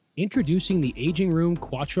Introducing the Aging Room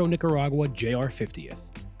Cuatro Nicaragua JR 50th.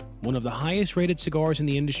 One of the highest rated cigars in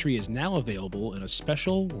the industry is now available in a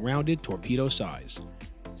special rounded torpedo size.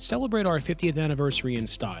 Celebrate our 50th anniversary in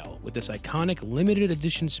style with this iconic limited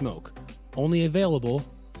edition smoke, only available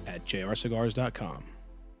at jrcigars.com.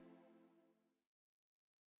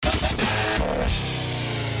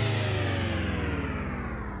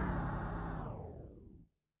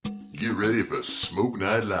 Get ready for Smoke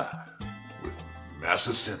Night Live with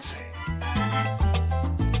Massa Sensei.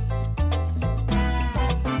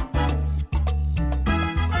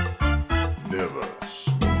 Never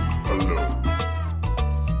smoke alone.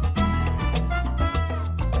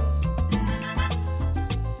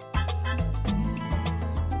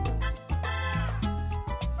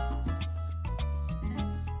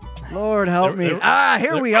 Lord help me.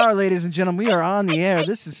 Here we are, ladies and gentlemen. We are on the air.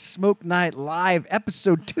 This is Smoke Night Live,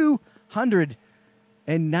 episode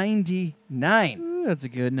 299. Ooh, that's a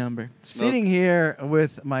good number. Sitting here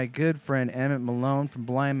with my good friend Emmett Malone from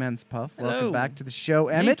Blind Man's Puff. Hello. Welcome back to the show,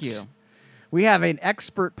 Emmett. Thank you. We have an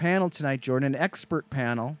expert panel tonight, Jordan, an expert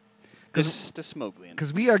panel. Just to smoke, Leon.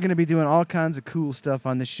 Because we are going to be doing all kinds of cool stuff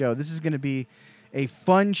on this show. This is going to be a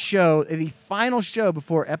fun show, the final show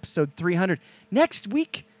before episode 300. Next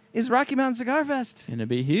week is Rocky Mountain Cigar Fest. Gonna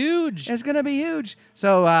be huge. It's going to be huge.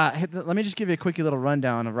 So let me just give you a quick little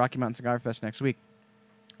rundown of Rocky Mountain Cigar Fest next week.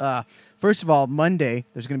 First of all, Monday,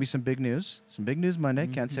 there's going to be some big news. Some big news Monday.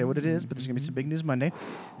 Can't say what it is, but there's going to be some big news Monday.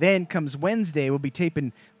 Then comes Wednesday, we'll be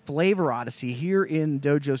taping Flavor Odyssey here in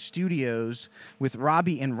Dojo Studios with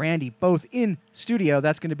Robbie and Randy, both in studio.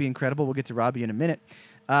 That's going to be incredible. We'll get to Robbie in a minute.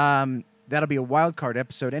 That'll be a wild card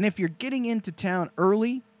episode. And if you're getting into town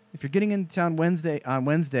early, if you're getting into town on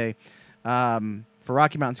Wednesday, for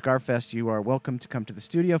Rocky Mountain Cigar Fest, you are welcome to come to the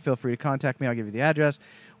studio. Feel free to contact me. I'll give you the address.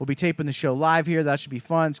 We'll be taping the show live here. That should be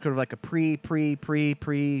fun. It's sort of like a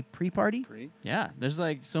pre-party. Yeah, there's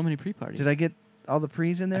like so many pre-parties. Did I get all the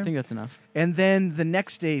pre's in there? I think that's enough. And then the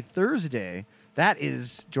next day, Thursday, that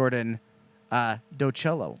is, Jordan,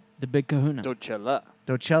 Docello. The big kahuna. Docella.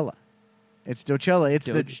 Docella. It's Docella. It's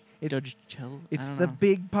Docello? It's I don't the know.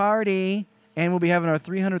 big party. And we'll be having our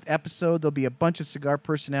 300th episode. There'll be a bunch of cigar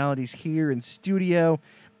personalities here in studio.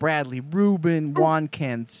 Bradley Rubin, Juan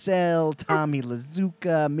Cancel, Tommy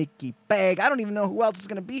Lazuka, Mickey Peg. I don't even know who else is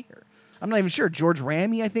going to be here. I'm not even sure. George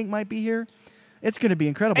Ramey, I think, might be here. It's going to be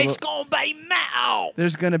incredible. It's gonna be now.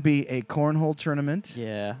 There's going to be a cornhole tournament.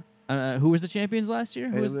 Yeah. Who was the champions last year?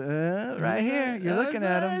 Who was right here. You're looking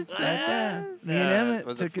at him. Right there. Me and Emmett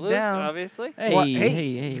Was took it fluke, down. obviously. Hey, Well,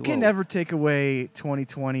 hey, You can whoa. never take away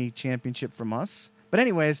 2020 championship from us. But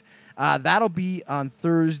anyways, that'll be on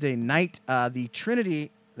Thursday night. The Trinity,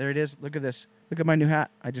 there it is. Look at this. Look at my new hat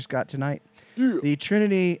I just got tonight. Yeah. The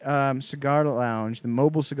Trinity Cigar Lounge, the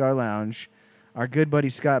mobile cigar lounge, our good buddy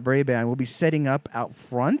Scott Braband will be setting up out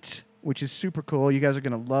front, which is super cool. You guys are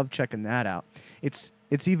going to love checking that out. It's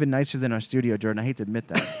even nicer than our studio, Jordan. I hate to admit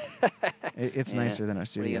that. It's Yeah. nicer than our What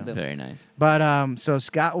are you studio. gonna That's very nice. But so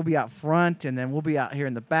Scott will be out front, and then we'll be out here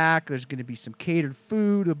in the back. There's going to be some catered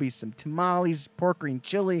food. There'll be some tamales, pork green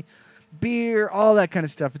chili, beer, all that kind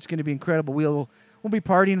of stuff. It's going to be incredible. We'll be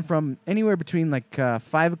partying from anywhere between like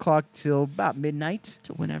 5 o'clock till about midnight,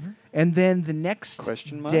 To whenever. and then the next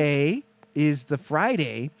Question mark? day is the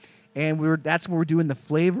Friday, and that's where we're doing the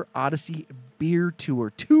Flavor Odyssey beer tour.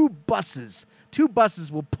 Two buses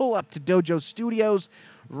will pull up to Dojo Studios.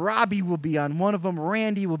 Robbie will be on one of them.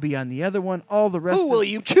 Randy will be on the other one. All the rest. Who will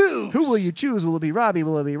you choose? Who will you choose? Will it be Robbie?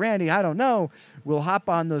 Will it be Randy? I don't know. We'll hop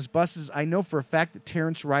on those buses. I know for a fact that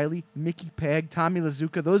Terrence Riley, Mickey Peg, Tommy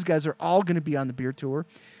Lazuka, those guys are all going to be on the beer tour.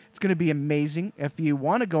 It's going to be amazing. If you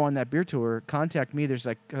want to go on that beer tour, contact me. There's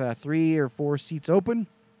like 3 or 4 seats open.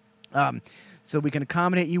 So we can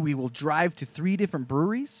accommodate you. We will drive to 3 different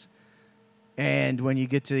breweries. And when you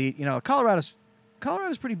get to, Colorado's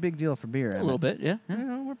a pretty big deal for beer. A little bit, yeah.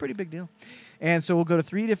 We're a pretty big deal. And so we'll go to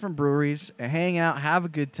 3 different breweries, hang out, have a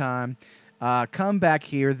good time, come back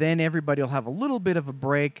here. Then everybody will have a little bit of a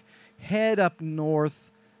break, head up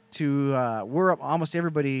north to almost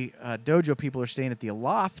everybody, Dojo people are staying at the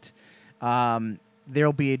Aloft.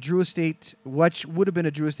 There'll be a Drew Estate, what would have been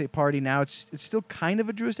a Drew Estate party. Now it's still kind of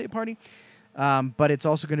a Drew Estate party, but it's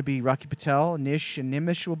also going to be Rocky Patel, Nish, and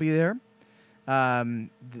Nimish will be there. And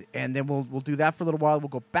then we'll do that for a little while. We'll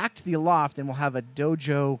go back to the Aloft, and we'll have a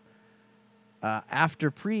Dojo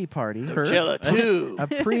after pre-party. Docella 2. A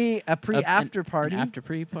pre-after party. An after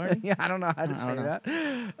pre-party? Yeah, I don't know how to I say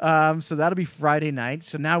don't that. So that'll be Friday night.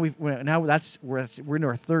 So now we're in our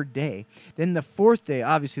 3rd day. Then the 4th day,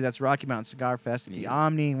 obviously, that's Rocky Mountain Cigar Fest at the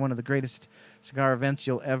Omni, one of the greatest cigar events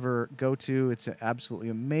you'll ever go to. It's absolutely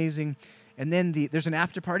amazing. And then there's an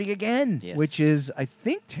after party again, Yes. which is, I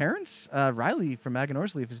think, Terrence Riley from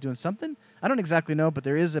Aganor's Leaf is doing something. I don't exactly know, but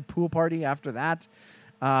there is a pool party after that.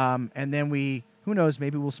 And then who knows,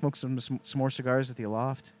 maybe we'll smoke some more cigars at the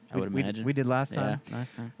Aloft. I would imagine. We did last Yeah, time.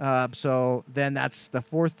 last time. So then that's the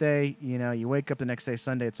fourth day. You know, you wake up the next day,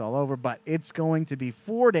 Sunday, it's all over. But it's going to be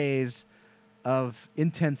 4 days of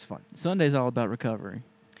intense fun. Sunday's all about recovery.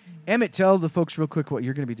 Emmett, tell the folks real quick what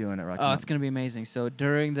you're going to be doing at Rocky Oh, Mountain. it's going to be amazing. So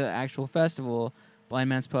during the actual festival, Blind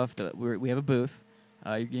Man's Puff, we have a booth.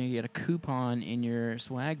 You're going to get a coupon in your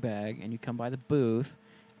swag bag, and you come by the booth,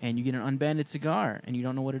 and you get an unbanded cigar, and you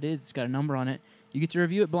don't know what it is. It's got a number on it. You get to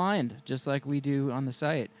review it blind, just like we do on the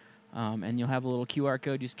site. And you'll have a little QR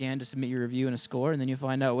code you scan to submit your review and a score, and then you'll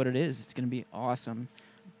find out what it is. It's going to be awesome.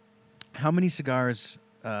 How many cigars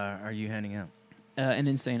are you handing out? An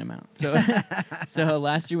insane amount. So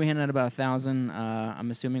last year we handed out about 1,000.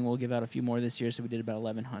 I'm assuming we'll give out a few more this year, so we did about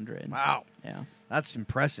 1,100. Wow. Yeah. That's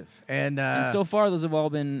impressive. And So far, those have all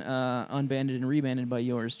been unbanded and rebanded by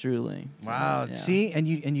yours truly. So, wow. yeah. See, and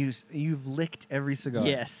you've licked every cigar.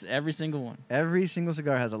 Yes, every single one. Every single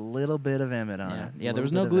cigar has a little bit of Emmett on Yeah, it. yeah. There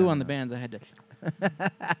was no glue on the bands. I had to.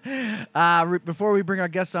 Before we bring our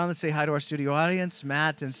guests on, let's say hi to our studio audience,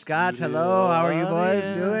 Matt and Scott. Hello, how are you boys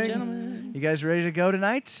doing? Gentlemen. You guys ready to go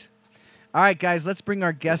tonight? All right, guys, let's bring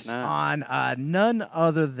our guests Yes, on. None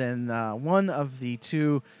other than one of the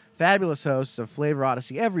two fabulous hosts of Flavor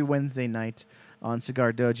Odyssey every Wednesday night on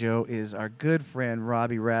Cigar Dojo is our good friend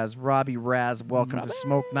Robbie Raz. Robbie Raz, welcome to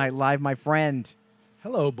Smoke Night Live, my friend.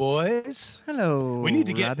 Hello, boys. Hello, We need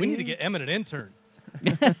to get Robbie. Emmett an intern.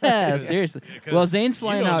 Seriously. because Well, Zane's you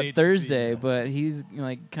flying don't out need to be, Thursday, but he's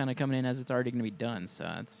like kind of coming in as it's already going to be done. So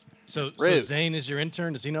it's So Rude. Zane is your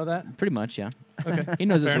intern. Does he know that? pretty much, yeah. Okay. He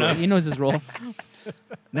knows his Fair role. enough. He knows his role.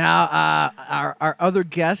 Now, our other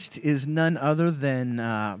guest is none other than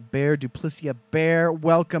Bear Duplicia. Bear,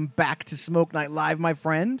 welcome back to Smoke Night Live, my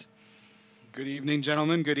friend. Good evening,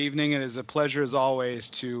 gentlemen. Good evening. It is a pleasure, as always,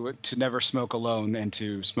 to never smoke alone and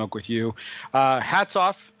to smoke with you. Hats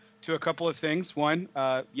off to a couple of things. One,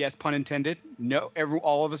 yes, pun intended. No,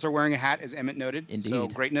 all of us are wearing a hat, as Emmett noted. So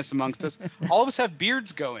Indeed. greatness amongst us. All of us have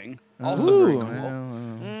beards going. Also Ooh, very cool.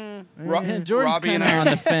 Mm, Yeah, Jordan's Robbie kind and of I on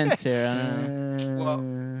the fence here. I don't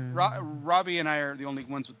know. Robbie and I are the only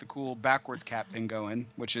ones with the cool backwards cap thing going,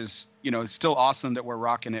 which is, it's still awesome that we're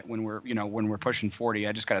rocking it when we're pushing 40.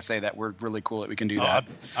 I just got to say that we're really cool that we can do that.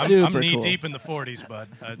 I'm Super knee cool. deep in the 40s, bud.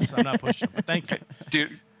 I'm not pushing it. But thank you.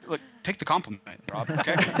 Dude, look, take the compliment, Rob.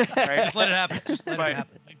 Okay, right? Just let it happen. Just let it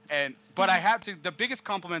happen. But I have to. The biggest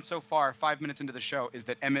compliment so far, 5 minutes into the show, is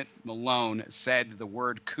that Emmett Malone said the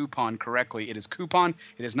word coupon correctly. It is coupon.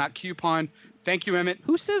 It is not coupon. Thank you, Emmett.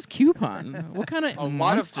 Who says coupon? What kind of A lot of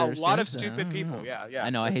monster stupid says that? I don't people. know. Yeah. I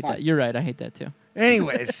know. I that's hate fine. that. You're right. I hate that too.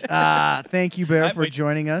 Anyways, thank you, Bear, for Wait.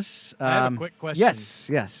 joining us. I have a quick question.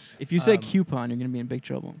 Yes. If you say Um, coupon, you're going to be in big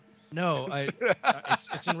trouble. No,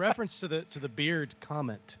 it's in reference to the beard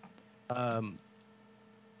comment.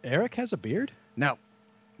 Eric has a beard. No,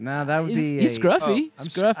 that would be. He's scruffy. I'm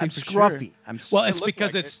scruffy I'm for scruffy. Sure. Well, It it's looked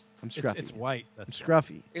because like it's I'm it's, scruffy. it's white. That's I'm why.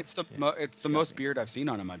 scruffy. It's the most beard I've seen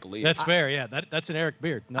on him, I believe. That's fair. Yeah, that's an Eric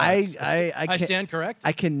beard. No, I I can't- stand correct.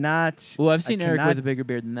 I cannot. Well, I've seen I Eric cannot- with a bigger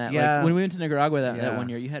beard than that. Yeah. Like when we went to Nicaragua that Yeah. one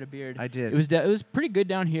year, you had a beard. I did. It was pretty good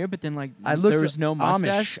down here, but then like I looked there was no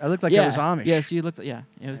mustache. Amish. I looked like yeah. I was Amish. Yes, you looked. Yeah,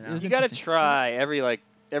 it was. I know. It was You got to interesting. try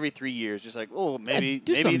every 3 years. Just like, oh, maybe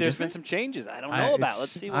do something there's been different. some changes I don't I- know about. it's-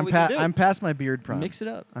 Let's see what I'm we can do. I'm past my beard prime. Mix it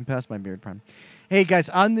up. I'm past my beard prime. Hey guys,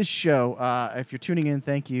 on this show, if you're tuning in,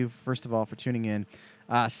 thank you first of all for tuning in.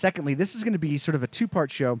 Secondly, this is going to be sort of a two-part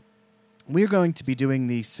show. We're going to be doing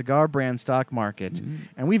the cigar brand stock market, Mm-hmm.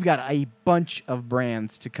 and we've got a bunch of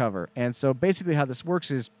brands to cover. And so basically how this works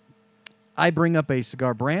is I bring up a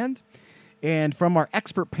cigar brand, and from our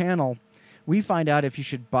expert panel, we find out if you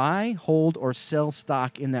should buy, hold, or sell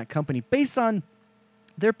stock in that company based on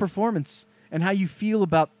their performance and how you feel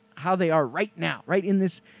about how they are right now, right in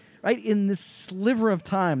this sliver of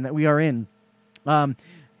time that we are in.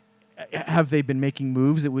 Have they been making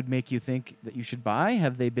moves that would make you think that you should buy?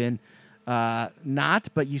 Have they been not,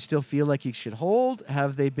 but you still feel like you should hold?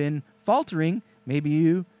 Have they been faltering? Maybe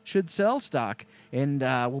you should sell stock, and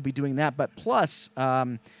we'll be doing that. But plus,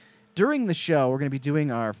 during the show, we're going to be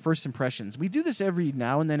doing our first impressions. We do this every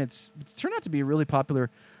now and then. It's turned out to be a really popular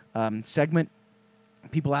segment.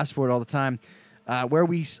 People ask for it all the time, where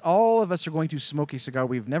all of us are going to smoke a cigar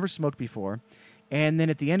we've never smoked before, and then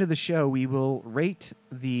at the end of the show, we will rate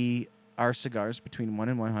our cigars between 1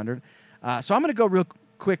 and 100. So I'm going to go real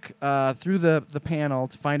quick through the panel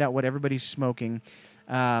to find out what everybody's smoking,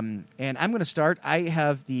 and I'm going to start. I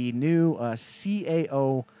have the new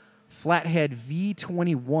CAO Flathead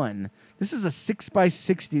V21. This is a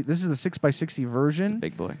 6x60. This is the 6x60 version. It's a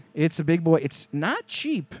big boy. It's a big boy. It's not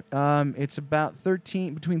cheap. It's about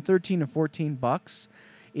between 13 and $14.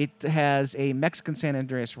 It has a Mexican San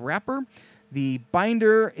Andreas wrapper. The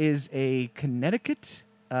binder is a Connecticut,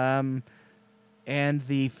 and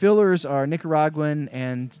the fillers are Nicaraguan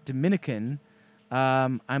and Dominican.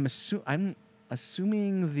 I'm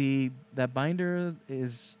assuming that binder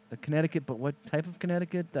is a Connecticut, but what type of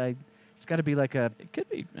Connecticut? It's got to be like a. It could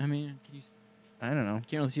be. I mean, I don't know.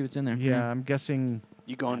 can't really see what's in there. Yeah, I'm guessing.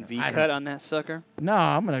 You going I V don't- cut on that sucker? No,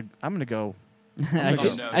 I'm gonna go. I,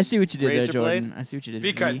 see, no. I see what you did there, Razor blade? Jordan. I see what you did.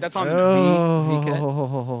 V-cut. That's on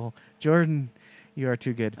Oh, Jordan, you are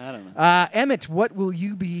too good. I don't know. Emmett, what will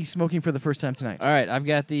you be smoking for the first time tonight? All right, I've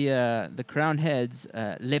got the Crown Heads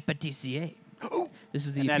Le Patissier. This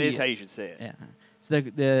is the And that P- is how you should say it. Yeah. It's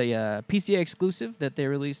the PCA exclusive that they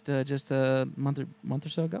released just a month or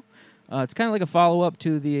so ago. It's kind of like a follow-up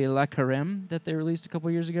to the La Carême that they released a couple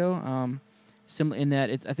years ago. Similar in that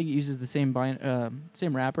I think it uses the same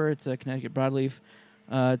same wrapper. It's a Connecticut broadleaf.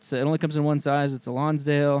 It only comes in one size. It's a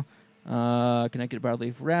Lonsdale Connecticut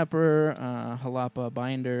broadleaf wrapper, Jalapa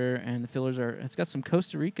binder, and the fillers it's got some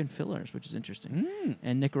Costa Rican fillers, which is interesting.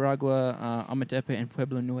 And Nicaragua, Amatepe, and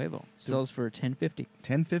Pueblo Nuevo. Sells for $10.50.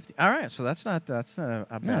 $10.50. All right, so that's not a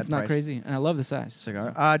bad No, it's not price crazy, and I love the size.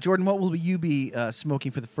 cigar. Jordan, what will you be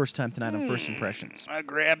smoking for the first time tonight on First Impressions? I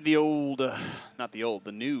grabbed the new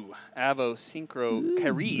Avo Synchro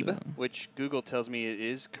Caribe, which Google tells me it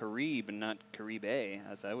is Caribe and not Caribe,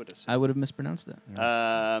 as I would assume. I would have mispronounced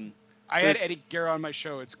that. I had This- Eddie Guerra on my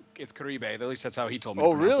show. It's Caribe. At least that's how he told me.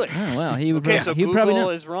 Oh, to pronounce really? it. Oh, wow. He would Okay, prob- so he would probably Google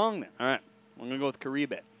know. is wrong then. All right, I'm going to go with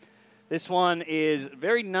Caribe. This one is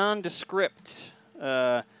very nondescript.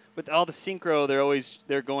 With all the Synchro,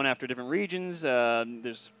 they're going after different regions.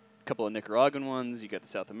 There's a couple of Nicaraguan ones. You got the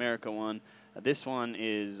South America one. This one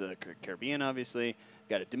is Caribbean, obviously.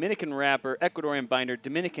 Got a Dominican wrapper, Ecuadorian binder,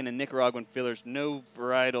 Dominican and Nicaraguan fillers. No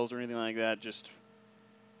varietals or anything like that. Just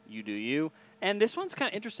you do you. And this one's kind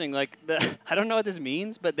of interesting. Like I don't know what this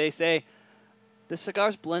means, but they say the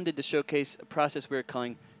cigar's blended to showcase a process we're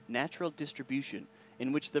calling natural distribution,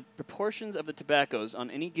 in which the proportions of the tobaccos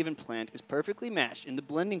on any given plant is perfectly matched in the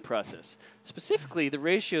blending process. Specifically, the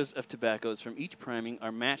ratios of tobaccos from each priming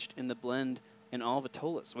are matched in the blend in all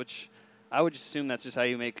vitolas, which I would just assume that's just how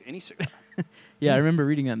you make any cigar. Yeah, I remember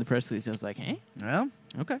reading that in the press release. I was like, eh? Well,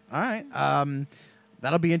 Okay. all right.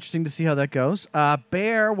 That'll be interesting to see how that goes.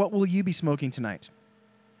 Bear, what will you be smoking tonight?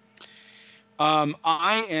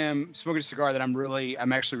 I am smoking a cigar that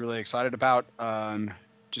I'm actually really excited about.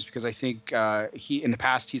 Just because I think in the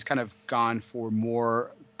past he's kind of gone for more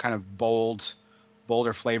kind of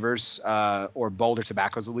bolder flavors or bolder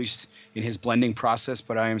tobaccos, at least in his blending process.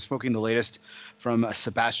 But I am smoking the latest from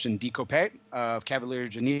Sebastian Dicopet of Cavalier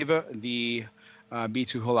Geneva, the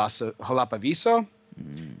B2 Jalapa Viso.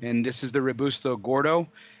 And this is the Robusto Gordo.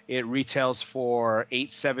 It retails for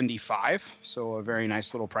 $8.75, so a very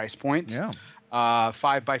nice little price point. Yeah.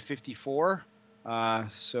 5x54.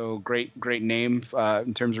 So great name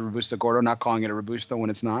in terms of Robusto Gordo. Not calling it a Robusto when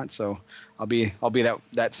it's not. So I'll be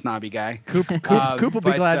that snobby guy. Coop will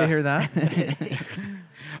be glad to hear that.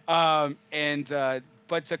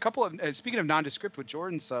 But a couple of speaking of nondescript with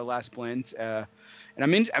Jordan's last blend, and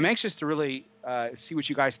I'm anxious to really see what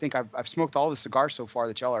you guys think. I've smoked all the cigars so far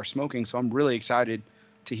that y'all are smoking, so I'm really excited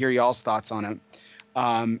to hear y'all's thoughts on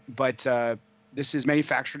it. This is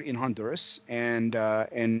manufactured in Honduras, and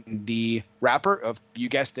the wrapper you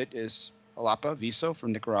guessed it, is Jalapa Viso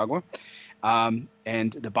from Nicaragua,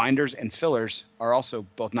 and the binders and fillers are also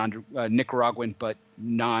both Nicaraguan but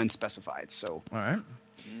non-specified. So All right.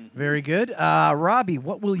 Very good. Robbie,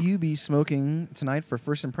 what will you be smoking tonight for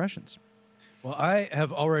First Impressions? Well, I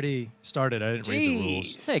have already started. I didn't read the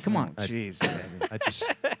rules. Hey, come on. Jeez. I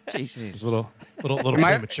just Jeez. it's a little am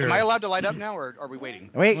premature. I allowed to light up now, or are we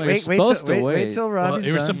waiting? Wait Well, you're till supposed to wait. till Well, Robbie's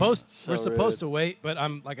we're done. So we're supposed to wait, but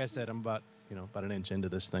like I said, I'm about an inch into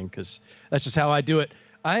this thing because that's just how I do it.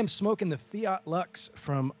 I am smoking the Fiat Lux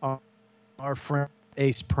from our friend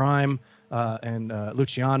Ace Prime and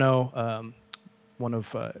Luciano,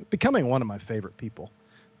 becoming one of my favorite people,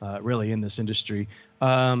 really, in this industry.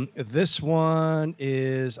 This one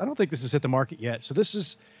is, I don't think this has hit the market yet. So this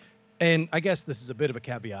is, and I guess this is a bit of a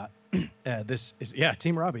caveat. This is,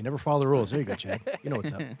 Team Robbie, never follow the rules. There you go, Chad. You know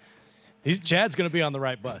what's up. Chad's going to be on the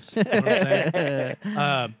right bus. You know what I'm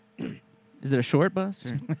saying? Is it a short bus?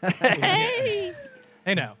 Or?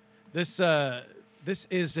 Hey now, this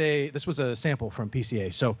was a sample from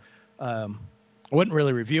PCA, so I wouldn't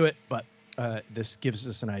really review it, but this gives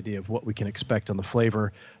us an idea of what we can expect on the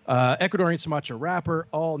flavor. Ecuadorian Sumatra wrapper,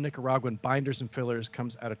 all Nicaraguan binders and fillers,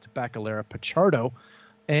 comes out of Tabacalera Pichardo.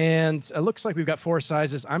 And it looks like we've got 4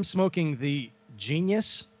 sizes. I'm smoking the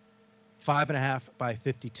Genius 5.5 by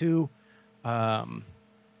 52.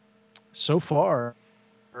 So far,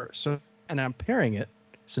 and I'm pairing it,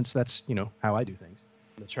 since that's, how I do things.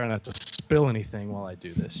 I'm trying not to spill anything while I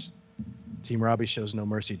do this. Team Robbie shows no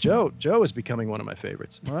mercy. Joe is becoming one of my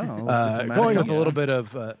favorites. Wow, going with a little bit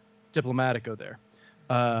of Diplomatico there.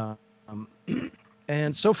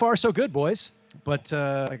 And so far, so good, boys. But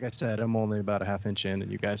like I said, I'm only about a half inch in,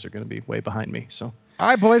 and you guys are going to be way behind me. So, all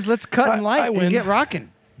right, boys, let's cut and light I and win. get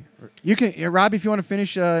rocking. You can, Robbie, if you want to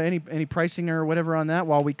finish any pricing or whatever on that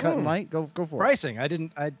while we cut and light, go for pricing. I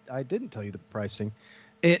didn't tell you the pricing.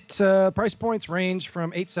 It price points range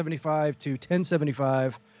from $8.75 to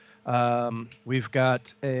 $10.75. We've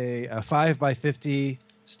got a 5x50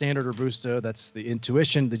 standard Robusto. That's the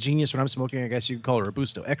Intuition. The Genius, what I'm smoking, I guess you could call it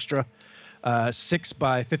Robusto Extra.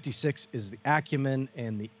 6x56 is the Acumen,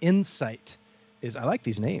 and the Insight is, I like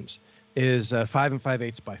these names, is 5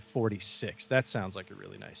 5/8 by 46. That sounds like a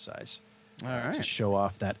really nice size. All right. To show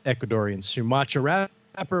off that Ecuadorian Sumatra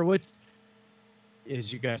wrapper, which,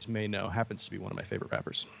 as you guys may know, happens to be one of my favorite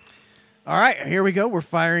wrappers. All right, here we go. We're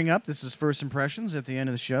firing up. This is First Impressions. At the end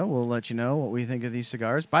of the show, we'll let you know what we think of these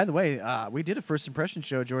cigars. By the way, we did a First Impression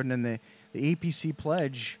show, Jordan, and the APC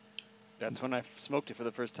Pledge That's when I smoked it for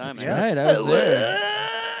the first time. That's right. I was there.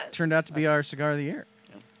 turned out to be our cigar of the year.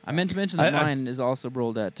 I meant to mention that mine is also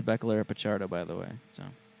rolled at Tabacalera Pichardo, by the way. So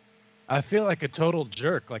I feel like a total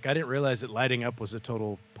jerk. Like, I didn't realize that lighting up was a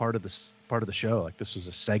total part of the show. Like, this was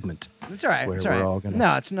a segment. It's all right. Where It's all right. we're all gonna,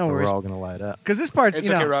 no, it's no where worries. we're all gonna light up. Because this part, It's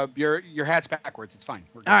okay, Rob. Your hat's backwards. It's fine.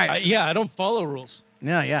 We're good. All right. Yeah, I don't follow rules.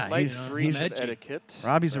 Yeah. Slight He's brief edgy. etiquette.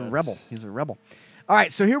 Robbie's a but- rebel. He's a rebel. All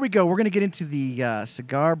right, so here we go. We're going to get into the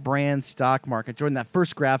cigar brand stock market. Jordan, that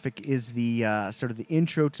first graphic is the sort of the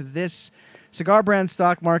intro to this. Cigar brand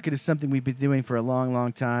stock market is something we've been doing for a long,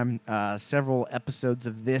 long time. Several episodes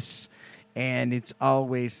of this, and it's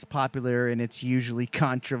always popular, and it's usually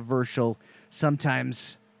controversial.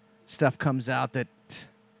 Sometimes stuff comes out that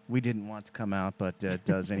we didn't want to come out, but it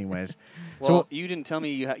does anyways. Well, you didn't tell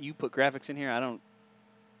me you put graphics in here. I don't.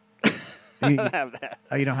 I don't have that.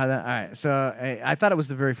 Oh, you don't have that? All right. So I thought it was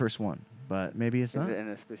the very first one, but maybe it's Is not. it in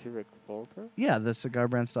a specific folder? Yeah, the cigar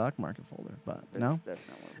brand stock market folder, but no. That's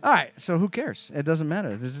not one. All right, so who cares? It doesn't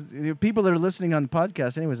matter. The people that are listening on the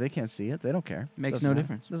podcast, anyways, they can't see it. They don't care. Makes Doesn't no matter.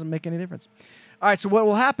 difference. Doesn't make any difference. All right, so what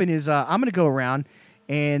will happen is I'm going to go around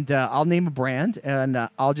and I'll name a brand, and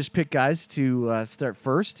I'll just pick guys to start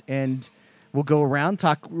first, and we'll go around,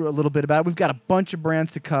 talk a little bit about it. We've got a bunch of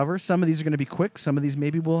brands to cover. Some of these are going to be quick. Some of these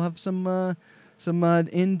maybe we'll have some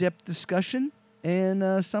in-depth discussion,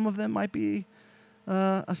 and some of them might be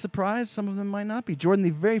a surprise. Some of them might not be. Jordan, the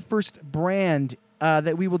very first brand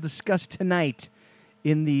that we will discuss tonight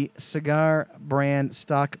in the cigar brand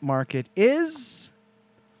stock market is...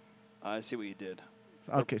 I see what you did.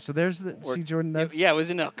 Okay, so there's the... See, Jordan, that's... Yeah, it was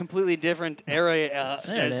in a completely different area. There it is.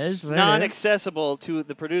 There it is. Non-accessible to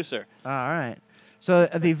the producer. All right. So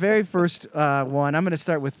the very first one, I'm going to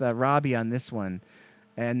start with Robbie on this one,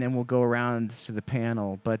 and then we'll go around to the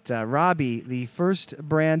panel. But Robbie, the first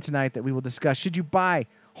brand tonight that we will discuss, should you buy,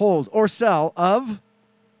 hold, or sell of...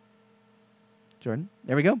 Jordan,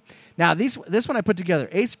 there we go. Now, this one I put together,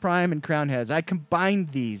 Ace Prime and Crown Heads. I combined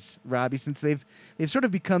these, Robbie, since they've sort of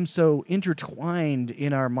become so intertwined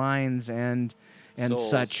in our minds and Souls.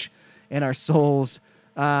 such, and our souls.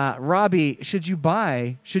 Robbie, should you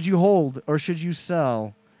buy, should you hold, or should you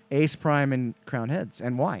sell Ace Prime and Crown Heads,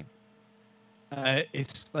 and why?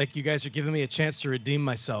 It's like you guys are giving me a chance to redeem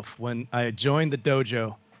myself. When I joined the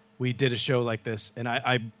dojo, we did a show like this, and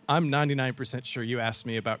I'm 99% sure you asked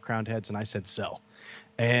me about Crowned Heads, and I said sell.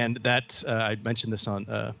 And that I mentioned this on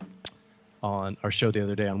our show the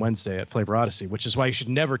other day on Wednesday at Flavor Odyssey, which is why you should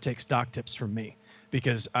never take stock tips from me,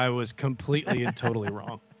 because I was completely and totally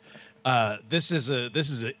wrong. This is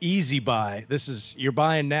an easy buy. You're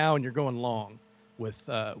buying now and you're going long with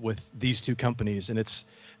these two companies, and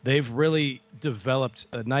they've really developed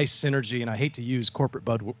a nice synergy. And I hate to use corporate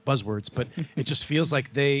buzzwords, but it just feels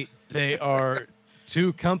like they are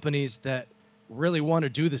two companies that really want to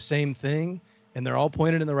do the same thing, and they're all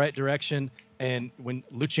pointed in the right direction. And when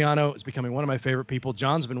Luciano is becoming one of my favorite people,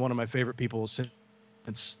 John's been one of my favorite people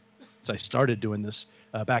since I started doing this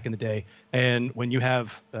back in the day. And when you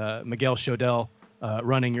have Miguel Shodell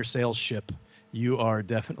running your sales ship, you are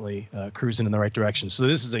definitely cruising in the right direction. So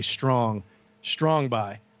this is a strong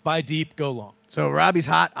buy. Buy deep, go long. So Robbie's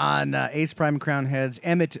hot on Ace Prime and Crown Heads.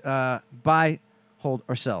 Emmett, buy, hold,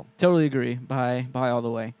 or sell? Totally agree. Buy all the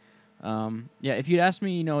way. Yeah, if you'd asked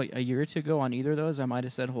me, a year or two ago on either of those, I might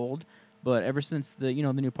have said hold. But ever since the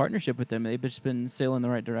new partnership with them, they've just been sailing the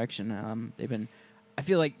right direction. They've been, I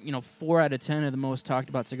feel like 4 out of 10 of the most talked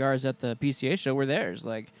about cigars at the PCA show were theirs.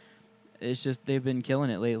 Like, it's just they've been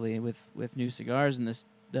killing it lately with new cigars, and this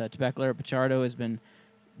Tabacalera Pichardo has been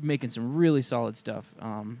making some really solid stuff.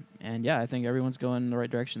 And yeah, I think everyone's going in the right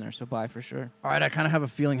direction there. So buy for sure. All right, I kind of have a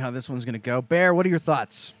feeling how this one's going to go. Bear, what are your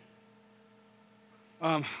thoughts?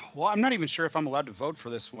 Well, I'm not even sure if I'm allowed to vote for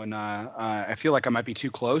this one. I feel like I might be too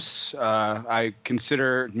close. I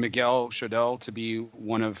consider Miguel Chodel to be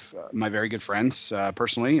one of my very good friends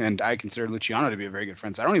personally, and I consider Luciano to be a very good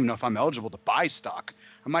friend. So I don't even know if I'm eligible to buy stock.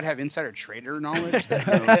 I might have insider trader knowledge.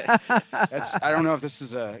 I don't know if this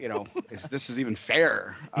is this is even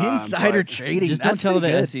fair. Insider trading. Just don't tell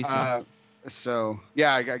the SEC. So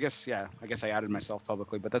yeah, I guess I outed myself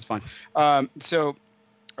publicly, but that's fine.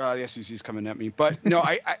 The SEC's coming at me, but no,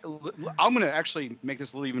 I'm going to actually make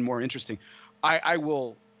this a little even more interesting. I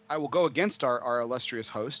will go against our illustrious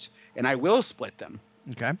host, and I will split them.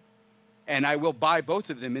 Okay. And I will buy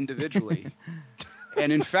both of them individually.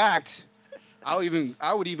 And in fact, I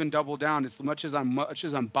would even double down as much as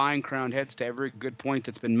I'm buying Crowned Heads to every good point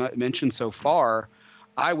that's been mentioned so far.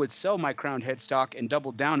 I would sell my Crowned Head stock and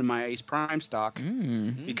double down in my Ace Prime stock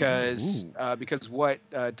because what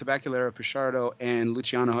Tabacalera, Pichardo, and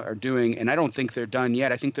Luciano are doing, and I don't think they're done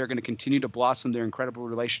yet. I think they're going to continue to blossom their incredible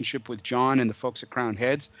relationship with John and the folks at Crowned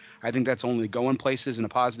Heads. I think that's only going places in a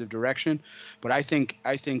positive direction. But I think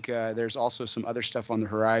there's also some other stuff on the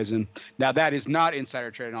horizon. Now, that is not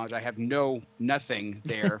insider trading knowledge. I have nothing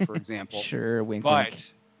there, for example. Sure, wink,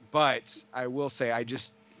 but I will say I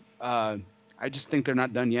just think they're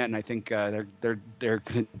not done yet, and I think they're going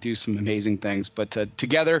to do some amazing things. But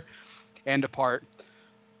together and apart,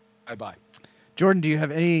 I buy. Jordan, do you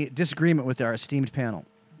have any disagreement with our esteemed panel?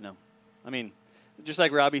 No. I mean, just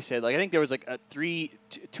like Robbie said, like I think there was like 2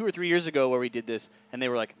 or 3 years ago where we did this, and they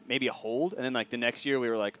were like maybe a hold, and then like the next year we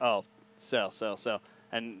were like, oh, sell.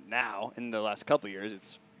 And now, in the last couple of years,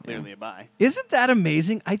 it's clearly a buy. Isn't that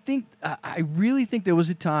amazing? I think I really think there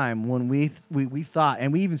was a time when we thought,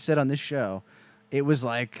 and we even said on this show, it was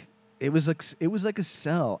like a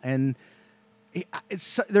sell, and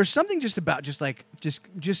there's something just about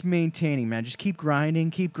just maintaining, man. Just keep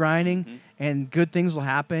grinding, and good things will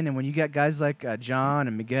happen. And when you get guys like John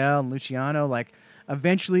and Miguel and Luciano, like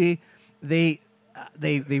eventually they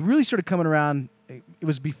really started coming around. It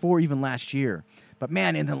was before even last year. But,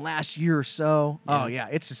 man, in the last year or so,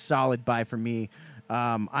 it's a solid buy for me.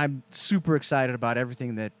 I'm super excited about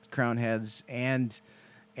everything that Crowned Heads and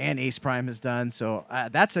Ace Prime has done. So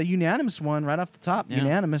that's a unanimous one right off the top. Yeah.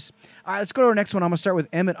 Unanimous. All right, let's go to our next one. I'm going to start with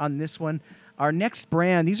Emmett on this one. Our next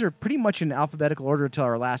brand, these are pretty much in alphabetical order until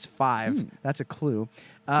our last 5. That's a clue.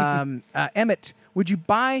 Emmett, would you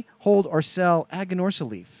buy, hold, or sell Aganorsa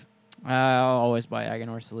Leaf? I'll always buy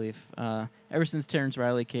Aganorsa Leaf. Ever since Terrence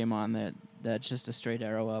Riley came on, that's just a straight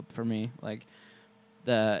arrow up for me. Like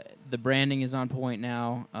the branding is on point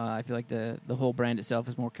now. I feel like the whole brand itself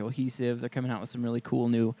is more cohesive. They're coming out with some really cool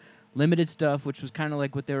new limited stuff, which was kind of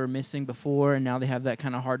like what they were missing before, and now they have that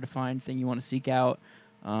kind of hard to find thing you want to seek out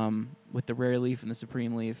with the Rare Leaf and the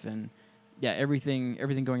Supreme Leaf, and yeah, everything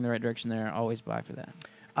going in the right direction there. Always buy for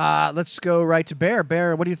that. Let's go right to Bear.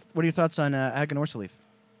 Bear, what are your thoughts on Aganorsa Leaf?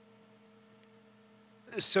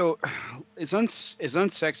 So, as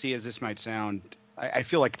unsexy as this might sound, I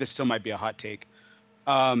feel like this still might be a hot take.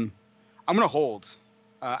 I'm going to hold.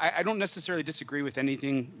 I don't necessarily disagree with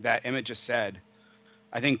anything that Emmett just said.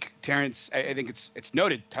 I think Terrence. I think it's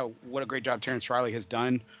noted what a great job Terrence Riley has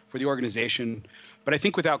done for the organization. But I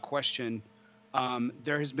think without question,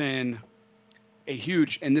 there has been a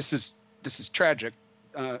huge, and this is tragic.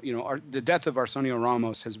 The death of Arsenio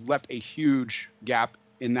Ramos has left a huge gap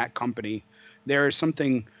in that company. There is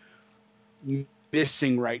something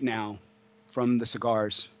missing right now from the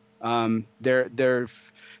cigars. There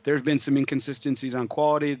have been some inconsistencies on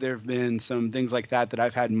quality. There have been some things like that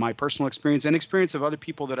I've had in my personal experience and experience of other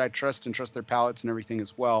people that I trust and trust their palates and everything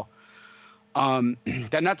as well.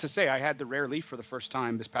 That not to say I had the Rare Leaf for the first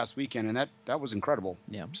time this past weekend, and that was incredible.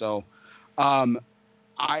 Yeah. So, I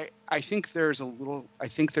think I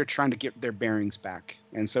think they're trying to get their bearings back,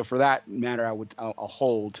 and so for that matter, I'll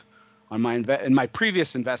hold on my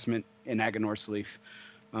previous investment in Aganorsa Leaf,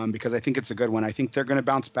 because I think it's a good one. I think they're going to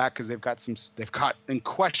bounce back because they've got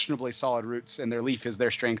unquestionably solid roots, and their leaf is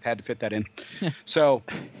their strength. Had to fit that in. So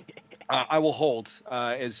I will hold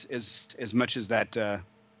as much as that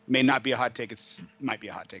may not be a hot take. It might be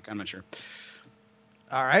a hot take. I'm not sure.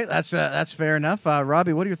 All right, that's fair enough.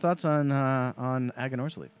 Robbie, what are your thoughts on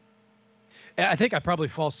Aganorsa Leaf? I think I probably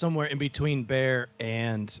fall somewhere in between Bear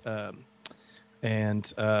and God,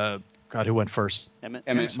 who went first? Emmett.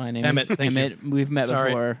 My name Emmett, is thank you. Emmett. We've met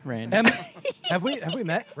Sorry. before, Randy. Emmett, have we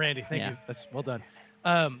met? Randy, thank Yeah. you. That's well done.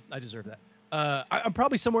 I deserve that. I'm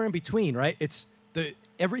probably somewhere in between, right? It's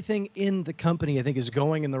everything in the company I think is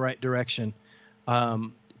going in the right direction,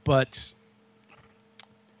 but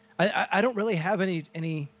I don't really have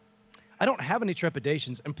any. I don't have any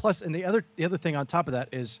trepidations, and plus, and the other thing on top of that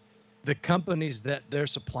is the companies that they're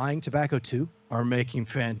supplying tobacco to are making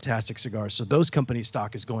fantastic cigars. So those companies'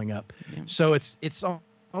 stock is going up. Yeah. So it's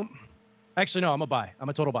actually no, I'm a buy. I'm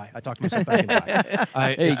a total buy. I talked myself back into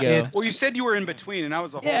buy. There you go. Well, you said you were in between, and I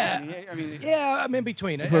was a whole. Yeah. I mean, Yeah, I'm in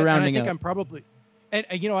between. We're And I rounding think up. I'm probably, and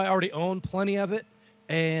I already own plenty of it,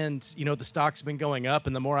 and the stock's been going up,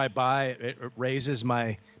 and the more I buy, it raises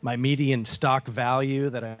my median stock value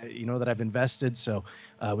that I've invested. So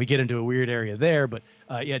we get into a weird area there, but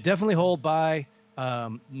yeah, definitely hold buy,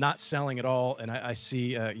 not selling at all, and I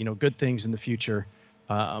see good things in the future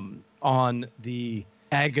on the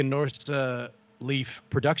Aganorsa leaf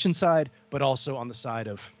production side, but also on the side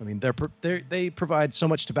of, they provide so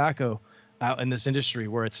much tobacco out in this industry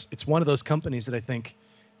where it's one of those companies that I think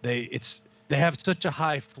they have such a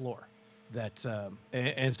high floor that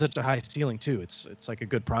and such a high ceiling too. It's like a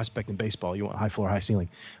good prospect in baseball. You want high floor, high ceiling.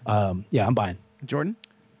 Yeah, I'm buying. Jordan?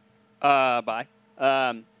 Bye.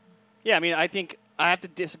 Yeah, I think I have to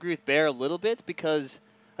disagree with Bear a little bit because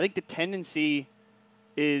I think the tendency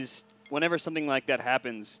is whenever something like that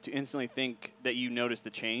happens to instantly think that you notice the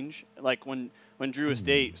change. Like when Drew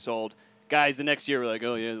Estate sold, guys the next year were like,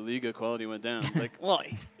 oh yeah, the Liga quality went down. It's like, well,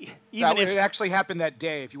 even if it actually happened that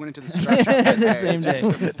day. If you went into the cigar shop that The day, same day.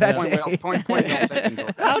 Point well taken,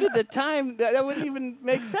 Jordan. how did the time that wouldn't even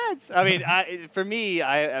make sense? For me,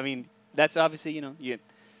 that's obviously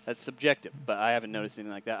that's subjective, but I haven't noticed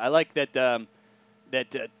anything like that. I like that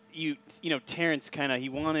Terrence kind of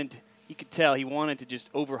you could tell he wanted to just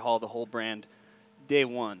overhaul the whole brand day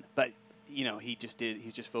one, but he just did.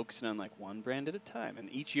 He's just focusing on like one brand at a time,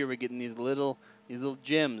 and each year we're getting these little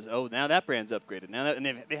gems. Oh, now that brand's upgraded.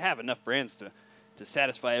 And they have enough brands to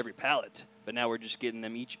satisfy every palate, but now we're just getting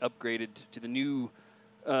them each upgraded to the new,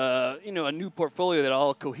 a new portfolio that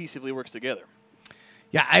all cohesively works together.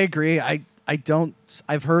 Yeah, I agree. I've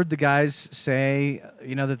heard the guys say,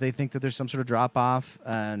 that they think that there's some sort of drop off,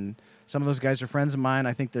 and some of those guys are friends of mine.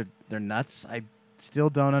 I think they're nuts. I still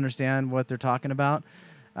don't understand what they're talking about.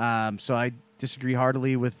 So I disagree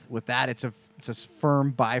heartily with that. It's a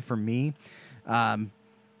firm buy for me.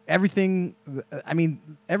 Everything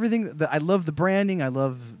that I love the branding. I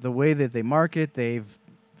love the way that they market. They've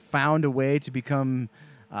found a way to become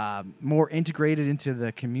more integrated into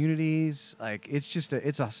the communities. Like it's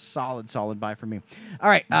a solid buy for me. All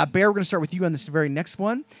right, Bear, we're going to start with you on this very next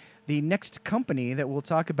one. The next company that we'll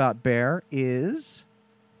talk about, Bear, is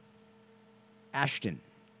Ashton.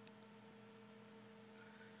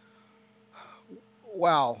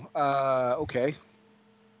 Wow. Okay.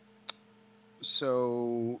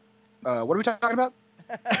 So, what are we talking about?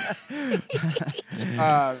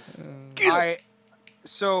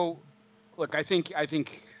 Look, I think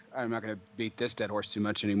I'm not going to beat this dead horse too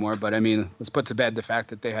much anymore, but let's put to bed the fact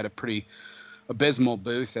that they had a pretty abysmal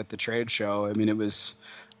booth at the trade show. It was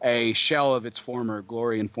a shell of its former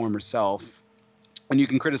glory and former self, and you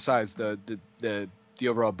can criticize the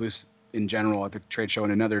overall booth in general at the trade show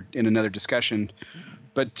in another discussion.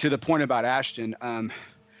 But to the point about Ashton,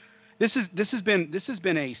 this has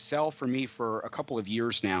been a sell for me for a couple of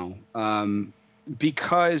years now,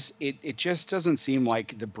 because it just doesn't seem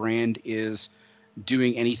like the brand is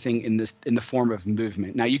doing anything in the form of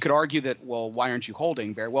movement. Now you could argue that, well, why aren't you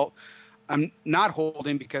holding, Bear? Well, I'm not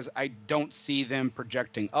holding because I don't see them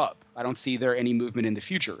projecting up. I don't see there any movement in the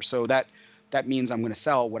future. So that means I'm going to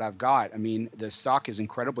sell what I've got. The stock is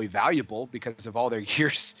incredibly valuable because of all their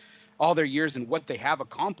years and what they have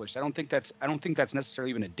accomplished. I don't think that's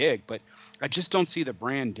necessarily even a dig, but I just don't see the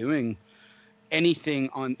brand doing anything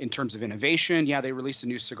in terms of innovation. Yeah, they released a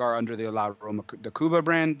new cigar under the La Roma de Cuba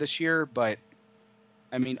brand this year, but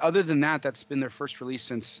other than that, that's been their first release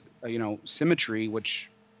since Symmetry, which,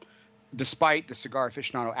 despite the Cigar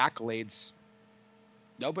Aficionado accolades,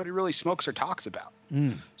 nobody really smokes or talks about.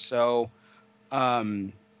 So,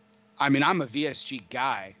 I'm a VSG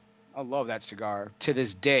guy. I love that cigar to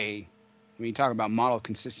this day. You talk about model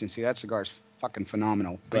consistency. That cigar is fucking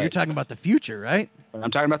phenomenal. But you're talking about the future, right?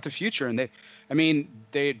 I'm talking about the future, and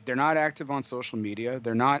they're not active on social media.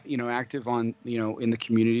 They're not active on in the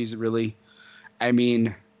communities really.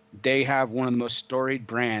 they have one of the most storied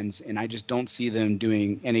brands, and I just don't see them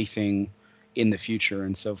doing anything in the future.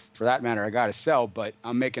 And so, for that matter, I got to sell. But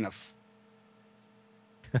I'm making a.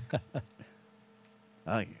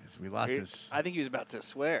 Oh, yes, we lost his. I think he was about to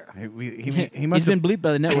swear. He must He's been bleeped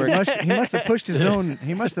by the network. he must have pushed his own.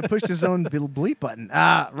 He must have pushed his own bleep button.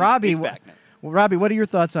 Robbie, He's back now. Robbie, what are your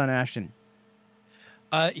thoughts on Ashton?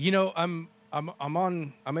 You know, I'm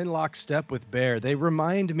in lockstep with Bear. They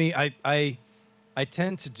remind me. I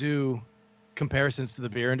tend to do comparisons to the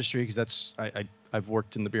beer industry because I've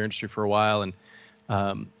worked in the beer industry for a while,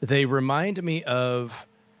 and they remind me of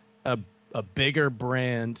a bigger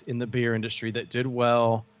brand in the beer industry that did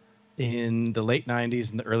well in the late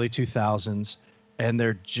 90s and the early 2000s, and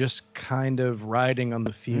they're just kind of riding on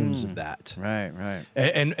the fumes of that. Right.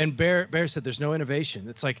 And Bear said there's no innovation.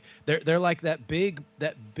 It's like they're like that big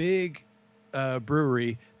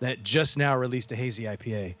brewery that just now released a hazy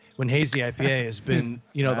IPA when hazy IPA has been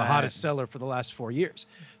the hottest seller for the last 4 years.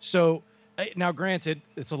 So now, granted,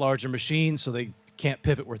 it's a larger machine, so they can't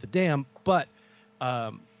pivot worth a damn. But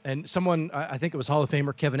and someone, I think it was Hall of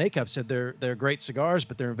Famer Kevin Acuff, said they're great cigars,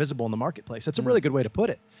 but they're invisible in the marketplace. That's a really good way to put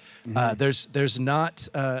it. There's not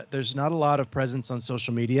a lot of presence on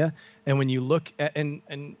social media, and when you look at and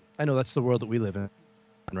I know that's the world that we live in,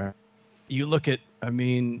 right? You look at,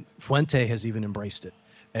 Fuente has even embraced it.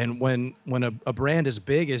 And when a brand as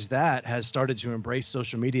big as that has started to embrace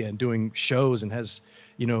social media and doing shows and has,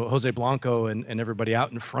 Jose Blanco and everybody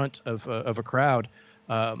out in front of a crowd,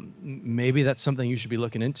 maybe that's something you should be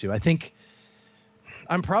looking into. I think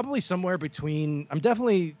I'm probably I'm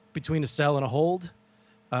definitely between a sell and a hold.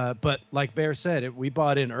 But like Bear said, we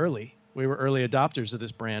bought in early. We were early adopters of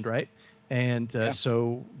this brand, right? And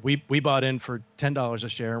so we bought in for $10 a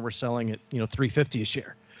share, and we're selling at $3.50 a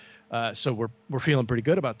share. So we're feeling pretty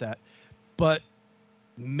good about that. But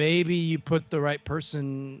maybe you put the right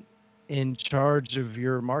person in charge of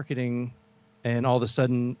your marketing, and all of a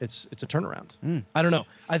sudden it's a turnaround. I don't know.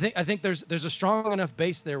 I think there's a strong enough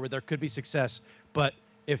base there where there could be success. But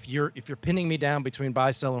if you're pinning me down between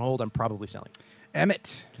buy, sell, and hold, I'm probably selling.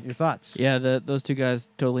 Emmett, your thoughts? Yeah, those two guys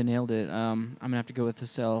totally nailed it. I'm gonna have to go with the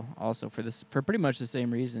sell also for pretty much the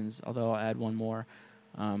same reasons. Although I'll add one more.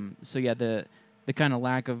 So yeah, the kind of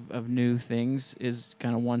lack of new things is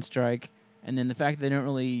kind of one strike, and then the fact that they don't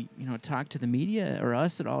really talk to the media or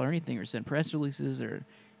us at all or anything, or send press releases, or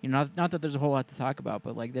not that there's a whole lot to talk about,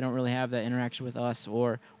 but like they don't really have that interaction with us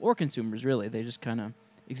or consumers really. They just kind of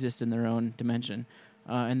exist in their own dimension.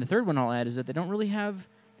 And the third one I'll add is that they don't really have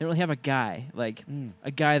a guy, like a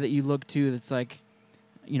guy that you look to that's like,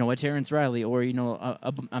 a Terrence Riley or,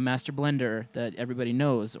 a master blender that everybody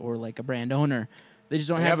knows, or like a brand owner. They just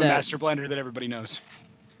don't have a that. master blender that everybody knows.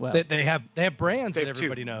 Well, they have brands They that have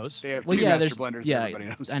everybody two. knows. They have well, two yeah, master blenders that everybody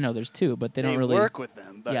knows. I know there's two, but they don't They really work with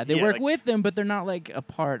them. But they work like, with them, but they're not like a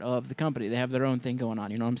part of the company. They have their own thing going on.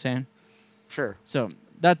 You know what I'm saying? Sure. So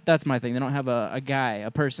that's my thing. They don't have a guy, a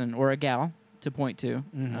person, or a gal to point to.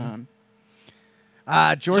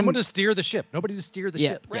 Jordan, Someone to steer the ship. Nobody to steer the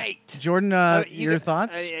ship. Right. Jordan, your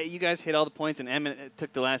thoughts? You guys hit all the points, and Emmett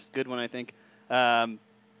took the last good one, I think.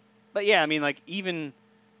 But yeah, like even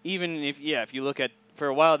if you look at, for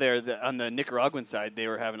a while there on the Nicaraguan side, they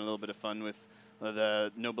were having a little bit of fun with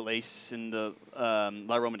the Noble Ace and the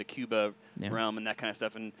La Roma de Cuba realm and that kind of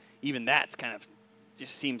stuff, and even that's kind of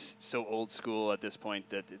just seems so old school at this point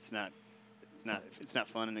that it's not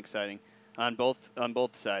fun and exciting on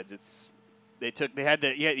both sides. You had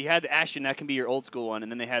the Ashton, that can be your old school one,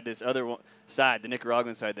 and then they had this other side, the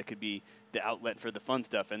Nicaraguan side, that could be the outlet for the fun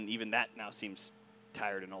stuff, and even that now seems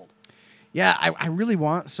tired and old. Yeah, I really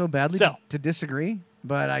want so badly Sell. to disagree,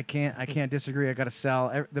 but I can't disagree. I got to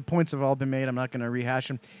sell. The points have all been made. I'm not going to rehash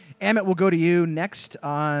them. Emmett, we'll go to you next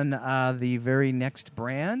on the very next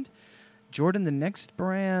brand. Jordan, the next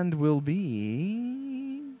brand will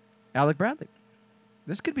be Alec Bradley.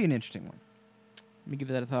 This could be an interesting one. Let me give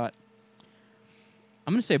that a thought.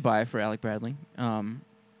 I'm going to say buy for Alec Bradley.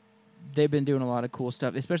 They've been doing a lot of cool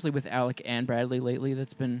stuff, especially with Alec and Bradley lately.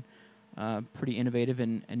 That's been pretty innovative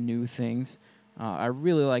and new things. I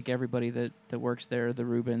really like everybody that works there, the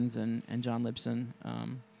Rubens and John Lipson.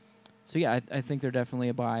 So yeah, I think they're definitely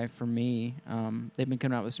a buy for me. They've been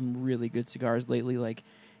coming out with some really good cigars lately. Like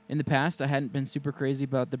in the past, I hadn't been super crazy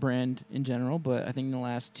about the brand in general, but I think in the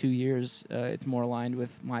last 2 years, it's more aligned with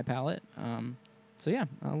my palate. So yeah,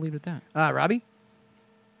 I'll leave it at that. Robbie?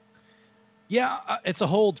 Yeah, it's a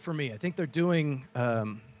hold for me. I think they're doing.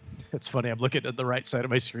 It's funny. I'm looking at the right side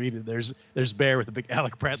of my screen, and there's Bear with a big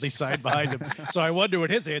Alec Bradley sign behind him. So I wonder what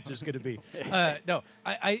his answer is going to be. No,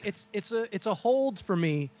 it's a hold for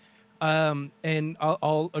me. And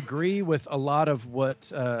I'll agree with a lot of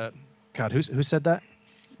what. God, who said that?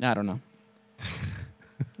 I don't know.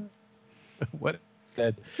 What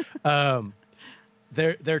said?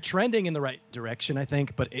 They're trending in the right direction, I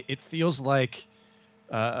think, but it feels like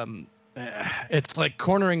it's like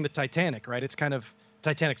cornering the Titanic, right? It's kind of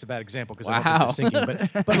Titanic's a bad example because they're sinking,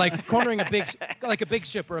 but like cornering a big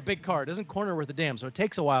ship or a big car doesn't corner worth a damn, so it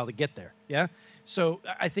takes a while to get there. Yeah, so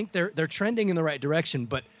I think they're trending in the right direction,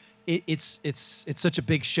 but it's such a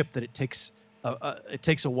big ship that it takes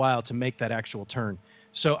a while to make that actual turn.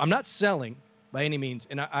 So I'm not selling by any means,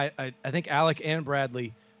 and I think Alec and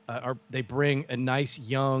Bradley they bring a nice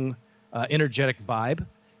young, energetic vibe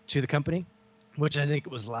to the company, which I think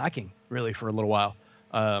was lacking really for a little while.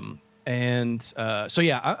 So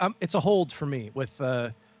yeah, it's a hold for me.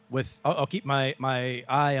 I'll keep my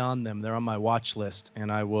eye on them. They're on my watch list,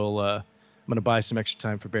 and I will. I'm going to buy some extra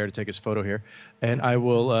time for Bear to take his photo here, and I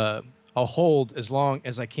will. I'll hold as long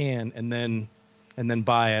as I can, and then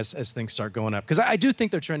buy as things start going up, because I do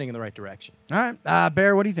think they're trending in the right direction. All right,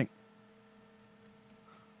 Bear, what do you think?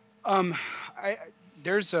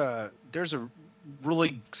 There's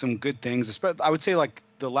really some good things. I would say like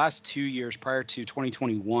the last 2 years prior to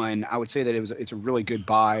 2021, I would say that it's a really good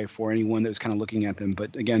buy for anyone that was kind of looking at them.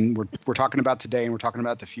 But again, we're talking about today and we're talking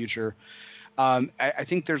about the future. I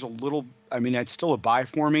think there's a little. I mean, it's still a buy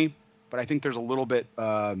for me, but I think there's a little bit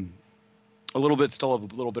still of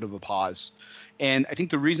a little bit of a pause. And I think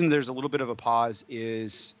the reason there's a little bit of a pause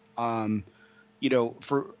is, the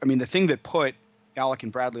thing that put Alec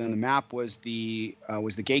and Bradley on the map was the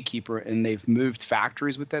Gatekeeper, and they've moved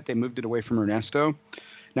factories with that. They moved it away from Ernesto.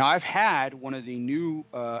 Now I've had one of the new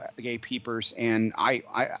Gatekeepers, and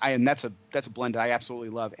and that's a blend that I absolutely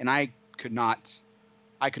love, and I could not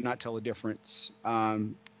tell the difference,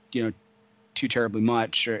 too terribly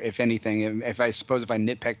much, or if anything. If I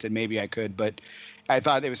nitpicked it, maybe I could, but I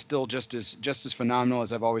thought it was still just as phenomenal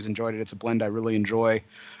as I've always enjoyed it. It's a blend I really enjoy.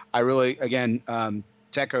 I really, again, to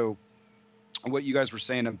echo what you guys were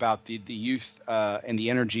saying about the youth and the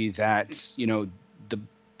energy that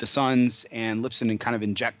the Suns and Lipson kind of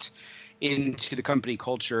inject into the company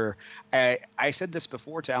culture. I said this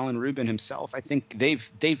before to Alan Rubin himself. I think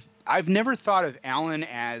I've never thought of Alan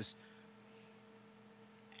as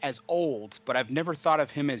old, but I've never thought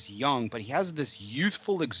of him as young. But he has this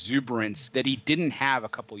youthful exuberance that he didn't have a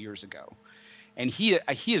couple years ago, and he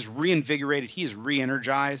is reinvigorated. He is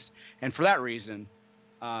re-energized, and for that reason,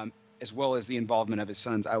 as well as the involvement of his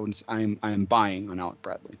sons, I'm buying on Alec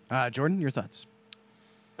Bradley. Jordan, your thoughts?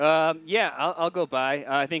 Yeah, I'll go buy.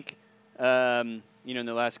 I think in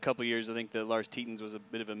the last couple of years, I think the Lars Tetens was a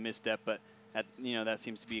bit of a misstep, but that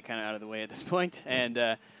seems to be kind of out of the way at this point. And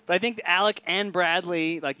but I think Alec and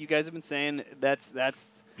Bradley, like you guys have been saying, that's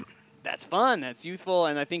fun. That's youthful,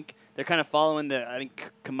 and I think they're kind of following I think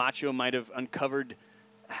Camacho might have uncovered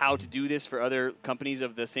how to do this for other companies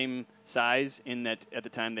of the same size. In that, at the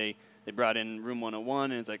time they brought in Room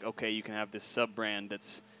 101, and it's like, okay, you can have this sub brand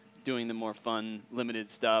that's doing the more fun, limited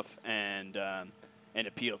stuff, and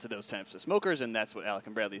appeal to those types of smokers, and that's what Alec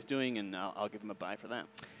and Bradley's doing, and I'll give them a buy for that.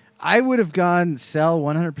 I would have gone sell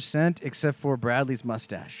 100% except for Bradley's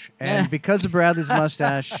mustache. And because of Bradley's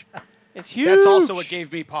mustache, it's huge. That's also what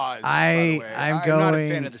gave me pause. I'm not a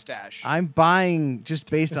fan of the stash. I'm buying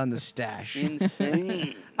just based on the stash.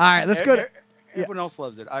 Insane. All right, let's go to... Everyone else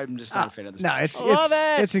loves it. I'm just not a fan of the stash. No,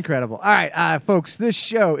 it's incredible. All right, folks, this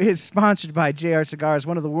show is sponsored by JR Cigars,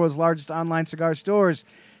 one of the world's largest online cigar stores.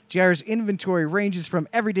 JR's inventory ranges from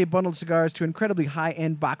everyday bundled cigars to incredibly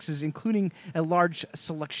high-end boxes, including a large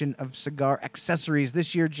selection of cigar accessories.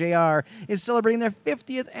 This year, JR is celebrating their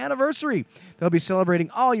 50th anniversary. They'll be celebrating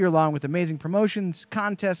all year long with amazing promotions,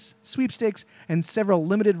 contests, sweepstakes, and several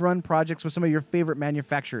limited-run projects with some of your favorite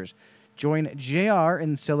manufacturers. Join JR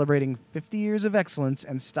in celebrating 50 years of excellence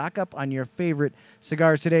and stock up on your favorite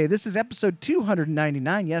cigars today. This is episode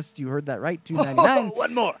 299. Yes, you heard that right, 299.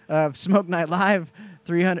 One more. Of Smoke Night Live.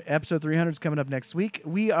 Episode 300 is coming up next week.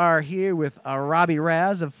 We are here with Robbie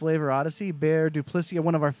Raz of Flavor Odyssey, Bear Duplicia,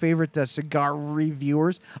 one of our favorite cigar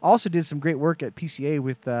reviewers. Also did some great work at PCA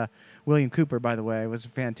with William Cooper, by the way. It was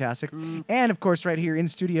fantastic. And, of course, right here in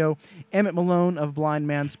studio, Emmett Malone of Blind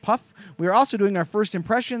Man's Puff. We are also doing our first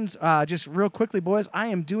impressions. Just real quickly, boys, I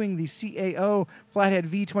am doing the CAO Flathead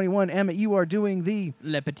V21. Emmett, you are doing the...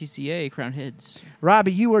 Le Petit CA Crown Heads.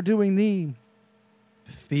 Robbie, you are doing the...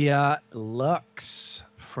 Fiat Lux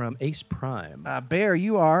from Ace Prime. Bear,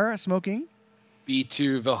 you are smoking...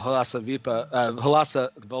 B2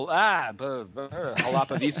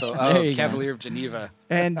 Halapaviso There you of go. Cavalier of Geneva.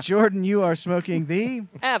 And Jordan, you are smoking the.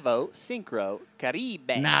 Avo Syncro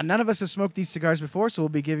Caribe. Now, none of us have smoked these cigars before, so we'll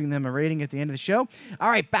be giving them a rating at the end of the show. All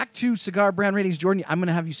right, back to cigar brand ratings. Jordan, I'm going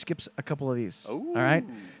to have you skip a couple of these. Ooh. All right?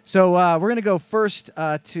 So we're going to go first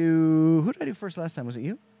to... Who did I do first last time? Was it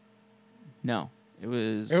you? No, it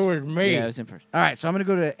was. It was me. Yeah, it was him first. All right, so I'm going to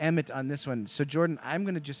go to Emmett on this one. So, Jordan, I'm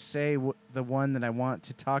going to just say the one that I want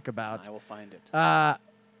to talk about. I will find it.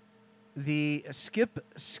 The skip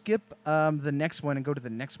the next one and go to the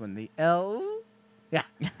next one. The El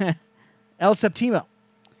Septimo.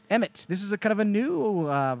 Emmett, this is a kind of a new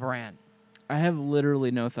brand. I have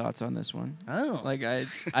literally no thoughts on this one. Oh. Like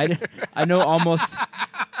I know almost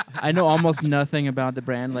nothing about the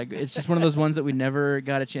brand. Like it's just one of those ones that we never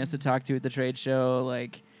got a chance to talk to at the trade show.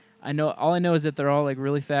 Like all I know is that they're all like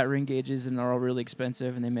really fat ring gauges and they're all really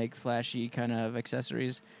expensive and they make flashy kind of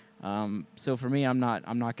accessories. So for me, I'm not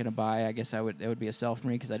gonna buy. I guess it would be a sell for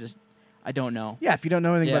me because I don't know. Yeah, if you don't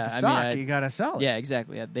know anything about the Yeah, I mean, stock, you got to sell it. Yeah,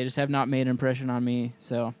 exactly. Yeah, they just have not made an impression on me.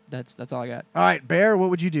 So that's all I got. All right, Bear,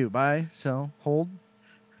 what would you do? Buy, sell, hold?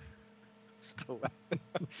 Still,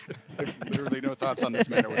 literally no thoughts on this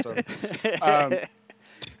matter whatsoever.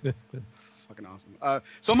 Fucking awesome.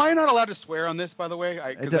 So am I not allowed to swear on this, by the way?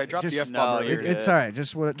 Because I dropped the just- F-bomb No, earlier. you're It's all right.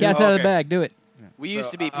 Just what. Cat's Oh, out of the okay. bag. Do it. We So,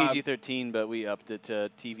 used to be PG-13, but we upped it to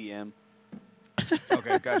TVM.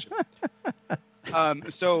 Okay, gotcha.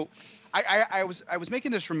 So I was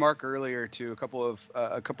making this remark earlier to a couple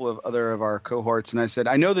of other of our cohorts, and I said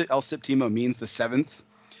I know that El Septimo means the seventh,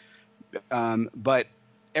 but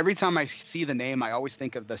every time I see the name, I always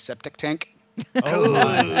think of the septic tank. Oh,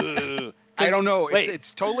 my. Ooh. I don't know. Wait.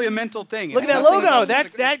 It's totally a mental thing. Look It's at that nothing logo. about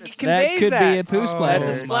That the- it's- conveys could be that. a poo Oh, splatter.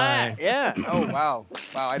 That's a splat. my. Yeah. Oh wow!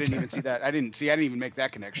 I didn't even see that. I didn't even make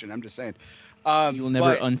that connection. I'm just saying. You will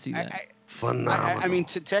never but unsee that. Phenomenal. I mean,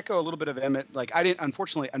 to echo a little bit of Emmett, like I didn't.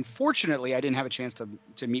 Unfortunately, I didn't have a chance to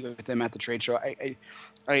meet with them at the trade show. I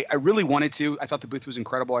really wanted to. I thought the booth was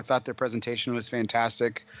incredible. I thought their presentation was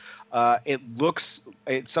fantastic.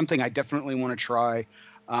 It's something I definitely want to try.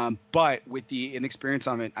 But with the inexperience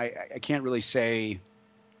on it, I can't really say.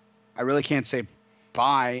 I really can't say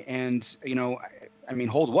buy. And I mean,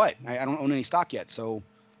 hold what? I don't own any stock yet, so.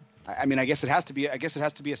 I mean, I guess it has to be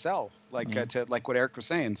a sell, like to like what Eric was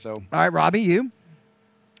saying. So, All right, Robbie, you.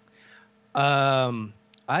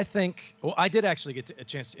 I think. Well, I did actually get a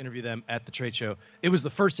chance to interview them at the trade show. It was the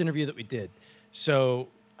first interview that we did, so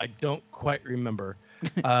I don't quite remember.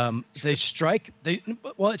 It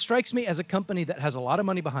strikes me as a company that has a lot of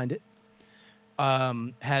money behind it,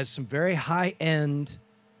 has some very high-end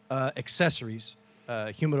accessories,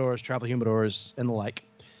 humidors, travel humidors, and the like,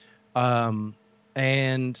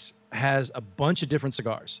 and has a bunch of different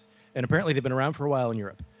cigars. And apparently they've been around for a while in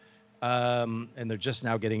Europe. And they're just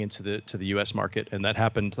now getting into the U.S. market, and that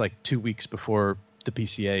happened like 2 weeks before the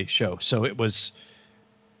PCA show. So it was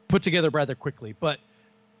put together rather quickly, but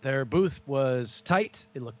their booth was tight.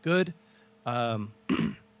 It looked good.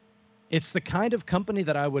 It's the kind of company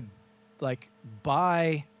that I would like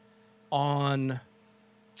buy on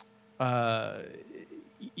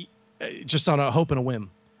just on a hope and a whim.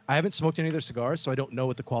 I haven't smoked any of their cigars, so I don't know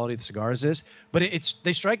what the quality of the cigars is. But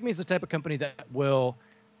they strike me as the type of company that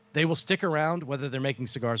they will stick around whether they're making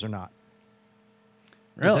cigars or not.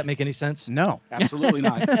 Does Really? that make any sense? No. absolutely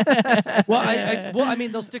not. Well, I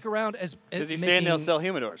mean, they'll stick around as Because he's saying they'll making- sell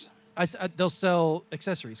humidors. they'll sell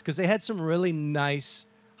accessories because they had some really nice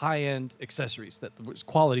high-end accessories that was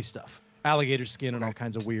quality stuff, alligator skin and all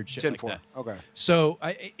kinds of weird shit Tin like foil. that. Okay. So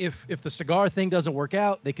if the cigar thing doesn't work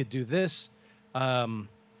out, they could do this.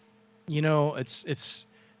 It's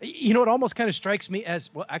it almost kind of strikes me as,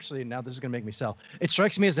 well, actually, now this is going to make me sell. It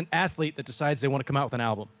strikes me as an athlete that decides they want to come out with an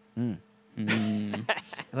album.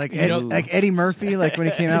 Like You know- like Eddie Murphy, like when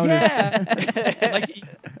he came out with his. Like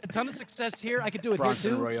a ton of success here. I could do it Bronx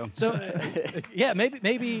here too. Arroyo. So yeah,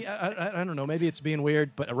 maybe I don't know. Maybe it's being weird,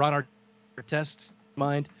 but a Ron Artest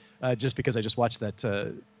mind, just because I just watched that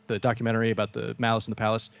the documentary about the Malice in the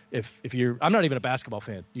Palace. I'm not even a basketball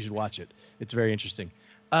fan. You should watch it. It's very interesting.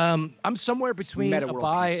 I'm somewhere between Meta a world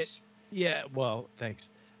buy. peace. Yeah, well, thanks.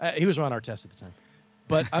 He was Ron Artest at the time.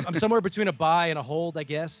 But I'm somewhere between a buy and a hold, I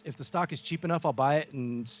guess. If the stock is cheap enough, I'll buy it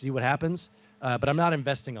and see what happens. But I'm not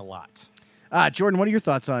investing a lot. Jordan, what are your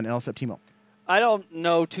thoughts on El Septimo? I don't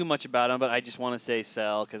know too much about them, but I just want to say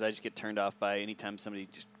sell because I just get turned off by anytime somebody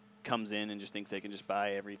just comes in and just thinks they can just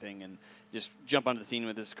buy everything and just jump onto the scene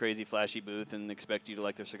with this crazy flashy booth and expect you to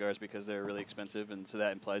like their cigars because they're really expensive, and so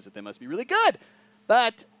that implies that they must be really good.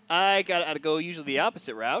 But I got to go usually the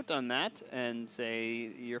opposite route on that and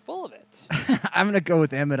say you're full of it. I'm gonna go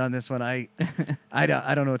with Emmett on this one. I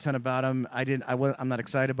don't know a ton about them. I'm not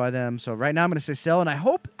excited by them. So right now I'm gonna say sell, and I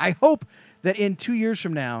hope that in 2 years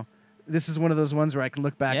from now, this is one of those ones where I can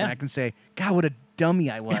look back and I can say, God, what a dummy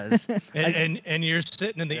I was. And you're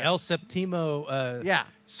sitting in the El Septimo Yeah.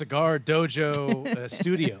 Cigar Dojo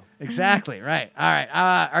studio. Exactly, right. All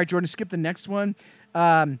right, Jordan, skip the next one.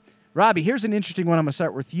 Robbie, here's an interesting one. I'm going to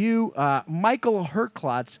start with you. Michael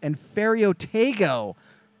Herklotz and Ferio Tego.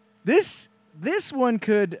 This one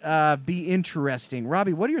could be interesting.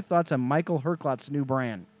 Robbie, what are your thoughts on Michael Herklotz's new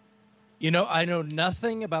brand? You know, I know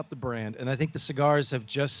nothing about the brand, and I think the cigars have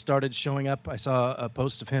just started showing up. I saw a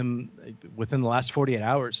post of him within the last 48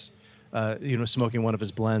 hours, smoking one of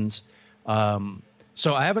his blends.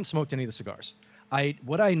 So I haven't smoked any of the cigars.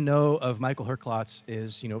 What I know of Michael Herklotz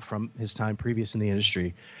is, from his time previous in the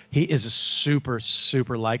industry, he is a super,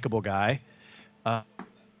 super likable guy.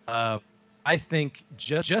 I think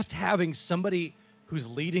just having somebody who's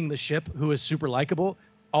leading the ship who is super likable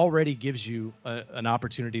already gives you an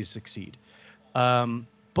opportunity to succeed.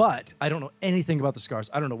 But I don't know anything about the cigars.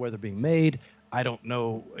 I don't know where they're being made. I don't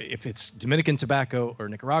know if it's Dominican tobacco or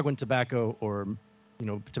Nicaraguan tobacco or,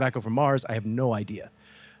 tobacco from Mars. I have no idea.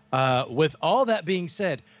 With all that being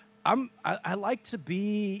said, I like to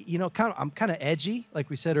be, I'm kind of edgy, like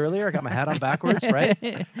we said earlier. I got my hat on backwards, right?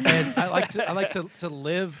 And I like to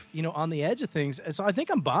live, on the edge of things. And so I think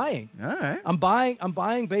I'm buying. All right. I'm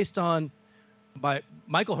buying based on by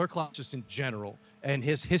Michael Herklotz just in general and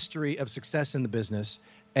his history of success in the business.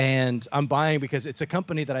 And I'm buying because it's a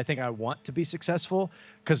company that I think I want to be successful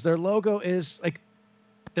because their logo is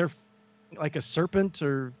they're like a serpent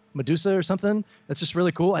or Medusa or something. That's just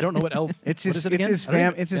really cool. I don't know what elf. It's what his, is it again?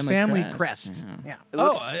 it's his family crest. Yeah.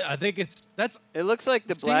 I think that's. It looks like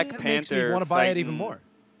the Black that makes me Panther want to buy it even more.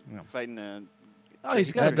 Fighting a... Oh,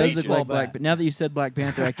 he's got a That does beach look like ball Black. back. But now that you said Black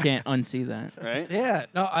Panther, I can't unsee that. Right? Yeah,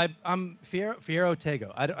 no, I'm Fiero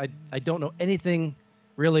Tego. I don't know anything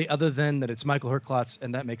really other than that it's Michael Herklotz,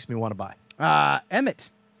 and that makes me want to buy.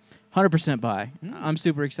 Emmett. 100% buy. I'm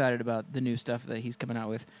super excited about the new stuff that he's coming out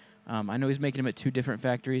with. I know he's making them at 2 different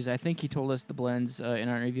factories. I think he told us the blends in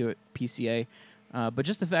our interview at PCA. But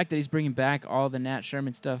just the fact that he's bringing back all the Nat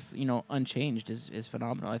Sherman stuff, unchanged is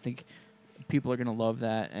phenomenal. I think people are going to love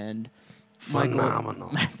that. And Phenomenal.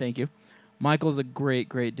 Thank you. Michael's a great,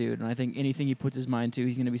 great dude. And I think anything he puts his mind to,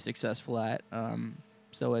 he's going to be successful at.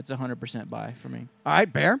 So it's 100% buy for me. All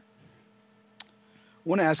right, Bear. I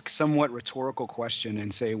want to ask a somewhat rhetorical question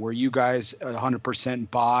and say, were you guys 100%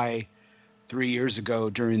 buy 3 years ago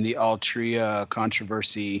during the Altria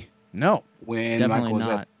controversy? No. When Definitely Michael was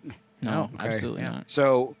not. at... No, Okay. absolutely not.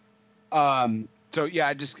 So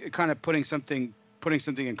yeah, just kind of putting something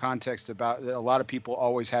in context about that a lot of people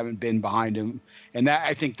always haven't been behind him, and that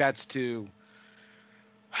I think that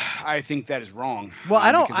is wrong. Well,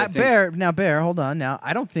 I don't. because I think- Bear. Hold on. Now,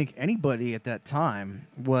 I don't think anybody at that time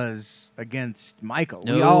was against Michael.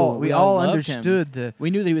 No, we all loved understood him.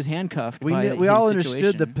 We knew that he was handcuffed. we by all his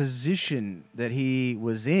understood the situation. position that he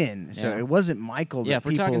was in. So Yeah. it wasn't Michael. Yeah, that if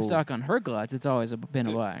we're people, talking stock on Herklotz, it's always been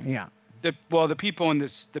a buy. Yeah. the people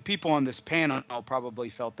on this panel probably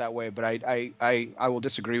felt that way, but I will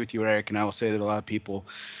disagree with you, Eric, and I will say that a lot of people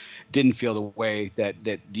didn't feel the way that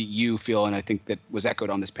you feel, and I think that was echoed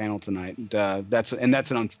on this panel tonight. And,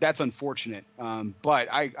 that's unfortunate. But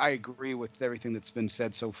I agree with everything that's been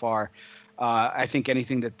said so far. I think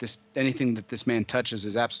anything that this man touches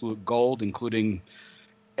is absolute gold, including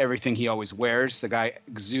everything he always wears. The guy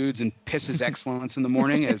exudes and pisses excellence in the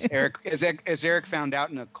morning, as Eric found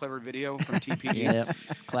out in a clever video from TPE. Yep.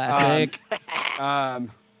 Classic.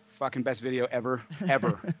 Fucking best video ever,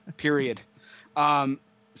 period.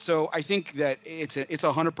 So I think that it's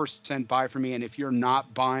 100% buy for me, and if you're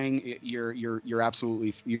not buying, you're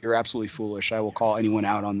absolutely foolish. I will call anyone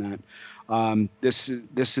out on that.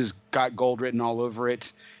 This has got gold written all over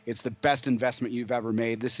it. It's the best investment you've ever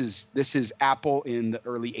made. This is Apple in the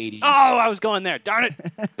early 80s. Oh, I was going there. Darn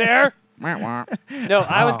it, Bear. Wah, wah. No,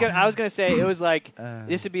 I was gonna say it was like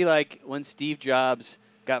this would be like when Steve Jobs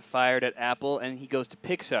got fired at Apple and he goes to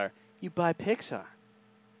Pixar. You buy Pixar.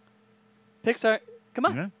 Pixar, come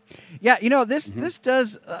on. Yeah, this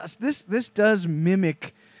does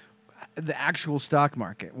mimic the actual stock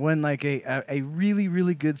market when like a really,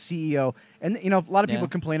 really good CEO, and a lot of people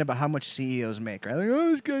complain about how much CEOs make, right? Like,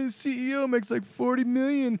 oh, this guy's CEO makes like $40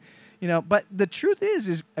 million, but the truth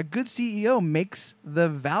is a good CEO makes the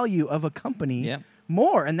value of a company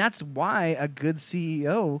more, and that's why a good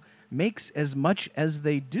CEO makes as much as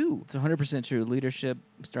they do. It's 100% true. Leadership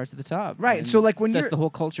starts at the top. Right, and so, like, when sets you're- the whole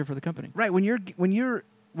culture for the company. Right, when you're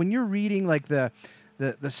reading like the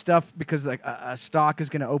stuff, because like a stock is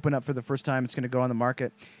going to open up for the first time, it's going to go on the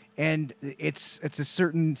market, and it's a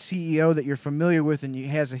certain CEO that you're familiar with, and he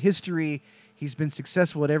has a history. He's been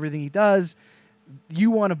successful at everything he does.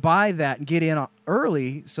 You want to buy that and get in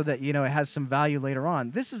early so that it has some value later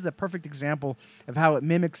on. This is the perfect example of how it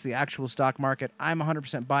mimics the actual stock market. I'm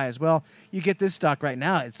 100% buy as well. You get this stock right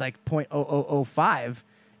now, it's like 0.0005.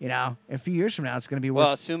 A few years from now, it's going to be worth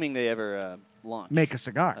Well, assuming they ever launch. make a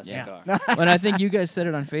cigar. A Yeah. cigar. And I think you guys said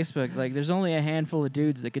it on Facebook. Like, there's only a handful of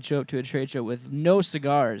dudes that could show up to a trade show with no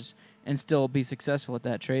cigars and still be successful at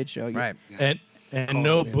that trade show. Right. And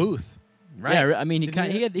no booth. Right. Yeah, I mean, he Didn't kind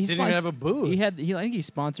of he didn't even have a booth. I think he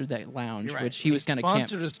sponsored that lounge, You're right. which he was kind of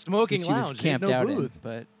sponsored a smoking which he was lounge. He had camped no out booth. in.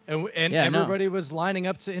 But And Yeah, no. everybody was lining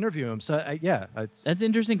up to interview him. So it's, that's an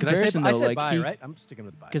interesting did I say, comparison, I though. said Like buy, right? I'm sticking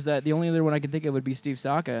with buy. because the only other one I can think of would be Steve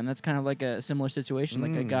Saka, and that's kind of like a similar situation,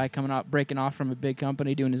 like a guy breaking off from a big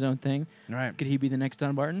company, doing his own thing. Right. Could he be the next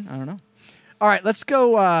Don Barton? I don't know. All right, let's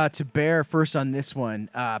go to Bear first on this one.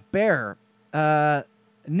 Bear,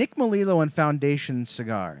 Nick Melillo and Foundation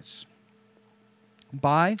Cigars.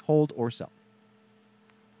 Buy, hold, or sell?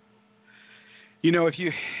 If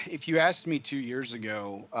you asked me 2 years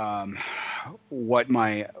ago what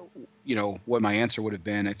my answer would have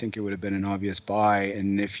been, I think it would have been an obvious buy.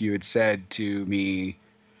 And if you had said to me,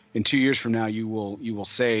 in 2 years from now, you will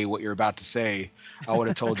say what you're about to say, I would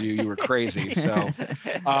have told you were crazy. So,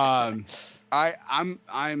 I'm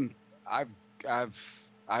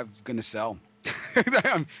gonna sell.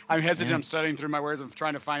 I'm hesitant. Yeah. I'm studying through my words. I'm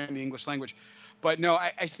trying to find the English language, but no,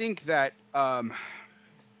 I think that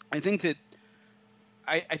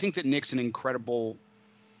Nick's an incredible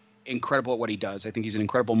at what he does. I think he's an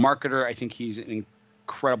incredible marketer. I think he's an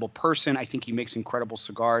incredible person. I think he makes incredible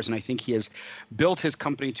cigars, and I think he has built his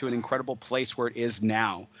company to an incredible place where it is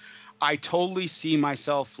now. I totally see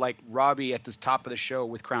myself like Robbie at the top of the show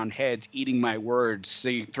with crowned heads eating my words,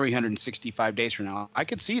 say 365 days from now. I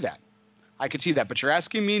could see that. But you're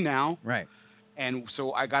asking me now. Right. And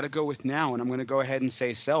so I got to go with now, and I'm going to go ahead and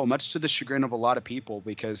say sell, much to the chagrin of a lot of people,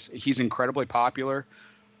 because he's incredibly popular.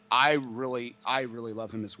 I really love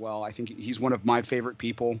him as well. I think he's one of my favorite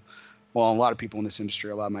people. Well, a lot of people in this industry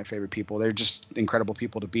are a lot of my favorite people. They're just incredible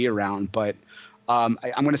people to be around. But I'm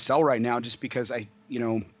going to sell right now just because I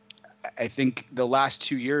think the last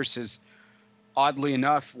 2 years has, oddly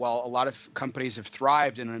enough, while a lot of companies have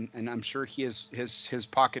thrived, and I'm sure his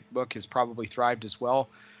pocketbook has probably thrived as well,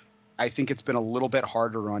 I think it's been a little bit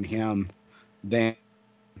harder on him than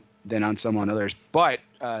on some on others. But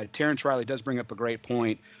Terrence Riley does bring up a great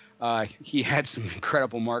point. He had some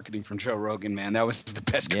incredible marketing from Joe Rogan, man. That was the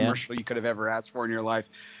best commercial you could have ever asked for in your life.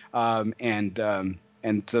 And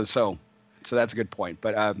so that's a good point.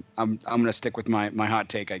 But I'm going to stick with my hot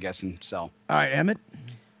take, I guess, and sell. All right, Emmett.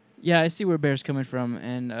 Yeah, I see where Bear's coming from,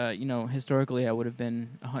 and historically I would have been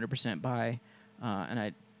 100% buy,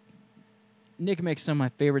 and Nick makes some of my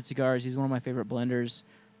favorite cigars. He's one of my favorite blenders,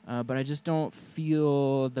 but I just don't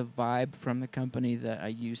feel the vibe from the company that I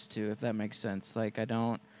used to, if that makes sense. Like I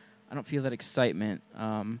don't feel that excitement.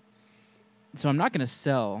 So I'm not going to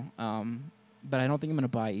sell, but I don't think I'm going to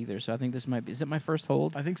buy either. So I think this might be. Is it my first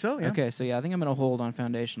hold? I think so, yeah. Okay, so yeah, I think I'm going to hold on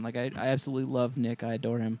Foundation. Like I absolutely love Nick. I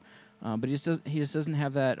adore him, but he just doesn't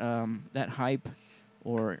have that that hype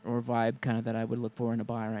or vibe kind of that I would look for in a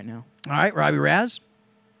buy right now. All right, Robbie Raz.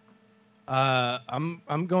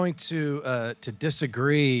 I'm going to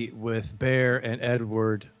disagree with Bear and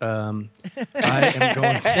Edward. I am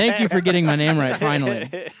going. Thank you for getting my name right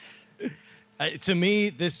finally. To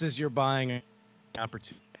me, this is your buying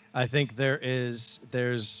opportunity. I think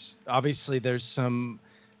there's obviously some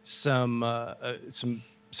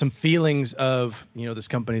feelings of this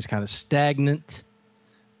company's kind of stagnant,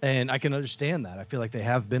 and I can understand that. I feel like they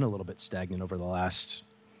have been a little bit stagnant over the last,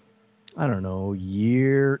 I don't know,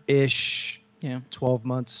 year-ish. Yeah. 12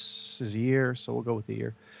 months is a year, so we'll go with the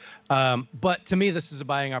year. But to me, this is a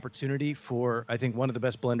buying opportunity for, I think, one of the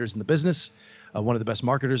best blenders in the business, one of the best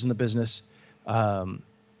marketers in the business.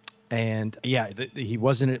 And yeah, he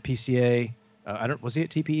wasn't at PCA. Was he at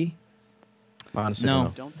TPE? Honestly, No. don't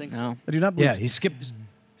know. Don't think so. No. I do not believe Yeah, he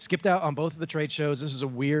skipped out on both of the trade shows. This is a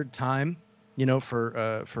weird time,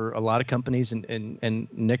 for a lot of companies, and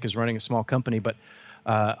Nick is running a small company. But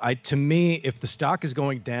to me, if the stock is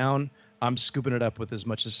going down, I'm scooping it up with as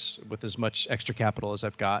much extra capital as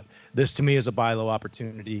I've got. This to me is a buy low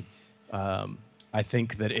opportunity. I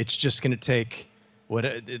think that it's just going to take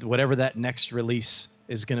whatever that next release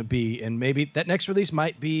is going to be, and maybe that next release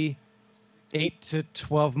might be 8 to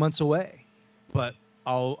 12 months away, but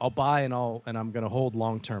I'll buy and I'm going to hold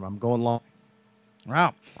long term. I'm going long.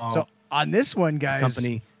 Wow. So on this one, guys,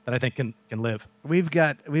 company that I think can live. We've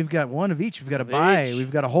got one of each. We've got a buy,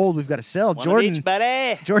 we've got a hold, we've got a sell. One Jordan, of each,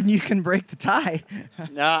 buddy. Jordan, you can break the tie.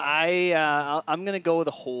 No, I'm gonna go with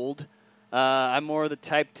a hold. I'm more the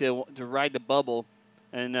type to ride the bubble,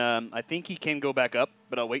 and I think he can go back up,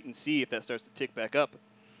 but I'll wait and see if that starts to tick back up,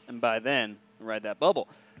 and by then ride that bubble.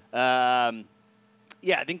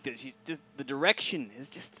 Yeah, I think that the direction is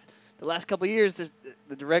just the last couple of years.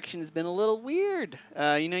 The direction has been a little weird.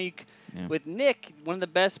 With Nick, one of the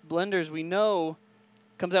best blenders we know,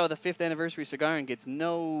 comes out with a 5th anniversary cigar and gets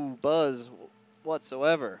no buzz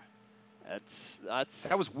whatsoever. That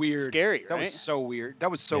was weird. Scary, right? That was so weird.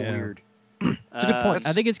 That was so weird. It's a good point.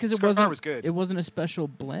 I think it's because Cigar was good. it wasn't a special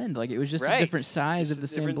blend. Like, it was just Right. a different size Just of the a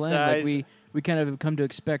same different blend. size. Like we kind of have come to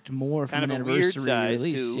expect more from Kind an of a weird anniversary size,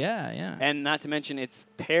 release. too. Yeah. And not to mention, it's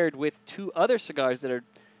paired with 2 other cigars that are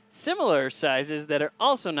similar sizes that are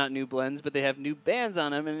also not new blends, but they have new bands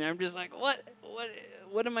on them. And I'm just like, what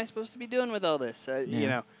am I supposed to be doing with all this?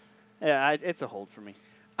 It's a hold for me.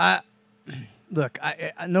 Look,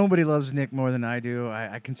 nobody loves Nick more than I do.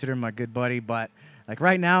 I consider him my good buddy, but like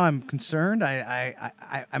right now, I'm concerned.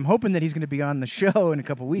 I'm hoping that he's going to be on the show in a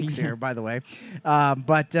couple weeks here. By the way,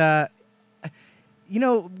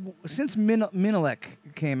 since Minilec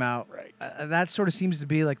came out, Right. That sort of seems to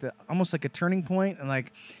be like almost like a turning point, and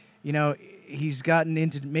like, he's gotten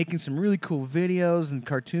into making some really cool videos and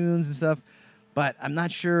cartoons and stuff, but I'm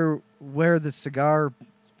not sure where the cigar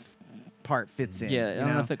part fits in. Yeah, I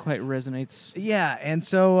don't know if that quite resonates. Yeah, and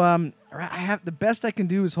so I have the best I can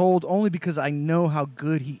do is hold, only because I know how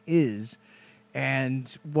good he is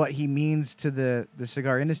and what he means to the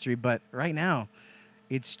cigar industry. But right now,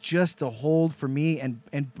 it's just a hold for me. And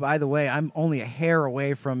by the way, I'm only a hair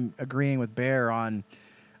away from agreeing with Bear on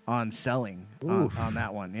selling on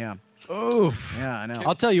that one. Yeah. Oof. Yeah, I know.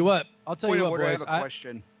 I'll tell you what. Point of order, boys. I have a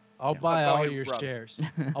question. I'll buy Go all ahead, your Rob. shares.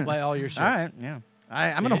 I'll buy all your shares. All right. Yeah.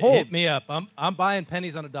 I'm gonna hold. Hit me up. I'm buying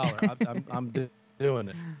pennies on a dollar. I'm doing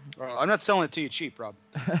it. I'm not selling it to you cheap, Rob.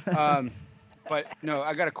 But no,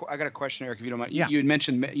 I got a question, Eric, if you don't mind. Yeah. You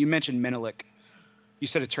mentioned Menelik. You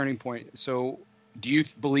said a turning point. So, do you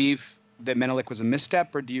believe that Menelik was a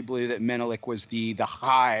misstep, or do you believe that Menelik was the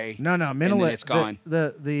high? No, and then Menelik. it's gone.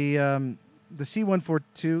 The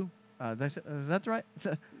C142. Is that right?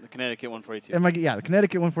 The Connecticut 142. The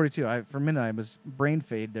Connecticut 142. For a minute, I was brain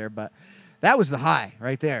fade there, but that was the high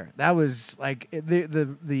right there. That was like there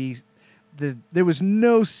was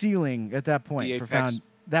no ceiling at that point. The apex.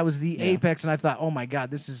 That was the apex, and I thought, oh my god,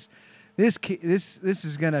 this is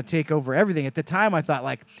gonna take over everything. At the time, I thought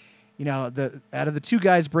out of the 2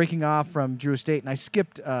 guys breaking off from Drew Estate, and I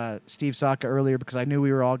skipped Steve Saka earlier because I knew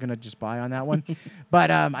we were all gonna just buy on that one, but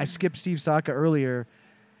I skipped Steve Saka earlier.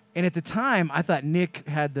 And at the time, I thought Nick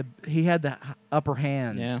had the upper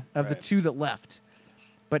hand of the 2 that left.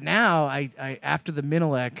 But now, I after the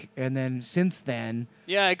Minilec, and then since then,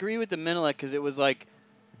 Yeah, I agree with the Menelik because it was like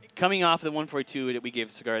coming off the 142 that we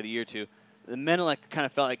gave Cigar of the Year to. The Menelik kind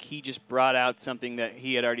of felt like he just brought out something that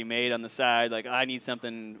he had already made on the side. Like, I need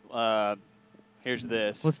something. Here's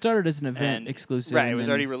this. Well, it started as an event exclusive. Right, it was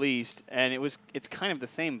already released, and it's kind of the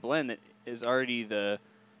same blend that is already the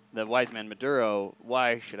Wiseman Maduro.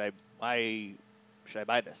 Why should I buy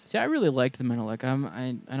this? See, I really liked the Menelik.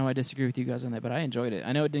 I know I disagree with you guys on that, but I enjoyed it.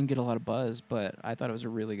 I know it didn't get a lot of buzz, but I thought it was a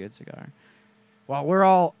really good cigar. well, we're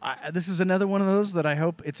all. This is another one of those that I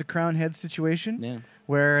hope it's a Crown Head situation. Yeah.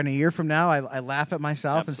 Where in a year from now, I laugh at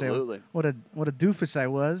myself Absolutely. and say, what a doofus I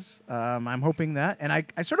was. I'm hoping that, and I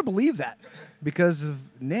sort of believe that because of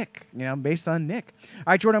Nick. Based on Nick. All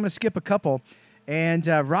right, Jordan, I'm going to skip a couple, and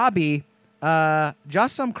Robbie,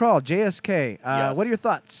 Josh Some Crawl, JSK. Yes. What are your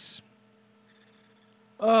thoughts?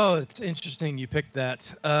 Oh, it's interesting you picked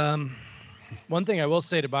that. One thing I will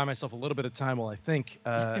say to buy myself a little bit of time while I think,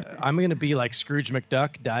 I'm going to be like Scrooge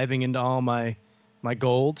McDuck, diving into all my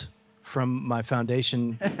gold from my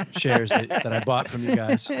foundation shares that I bought from you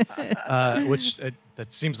guys, which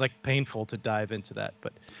that seems like painful to dive into that.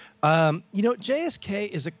 But, JSK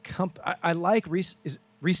is a I like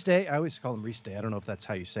Restay. I always call him Restay. I don't know if that's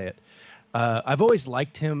how you say it. I've always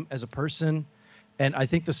liked him as a person, and I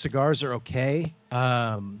think the cigars are okay.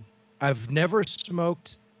 I've never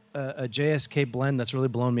smoked a JSK blend that's really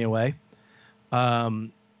blown me away.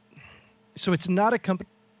 So it's not a company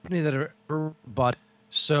that I ever bought.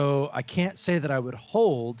 So I can't say that I would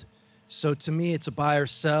hold. So to me, it's a buy or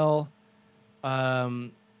sell.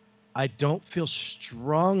 I don't feel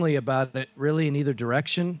strongly about it really in either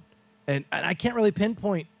direction. And I can't really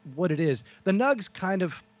pinpoint what it is. The Nugs kind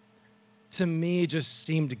of to me just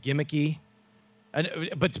seemed gimmicky.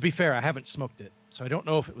 But to be fair, I haven't smoked it, so I don't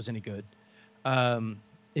know if it was any good.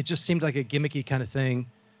 It just seemed like a gimmicky kind of thing.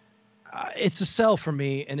 It's a sell for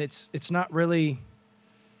me, and it's not really.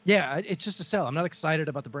 Yeah, it's just a sell. I'm not excited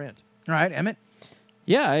about the brand. All right, Emmett.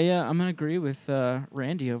 Yeah, I'm gonna agree with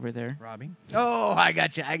Randy over there. Robbie. Oh, I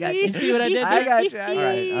got you. You see what I did? I got you. All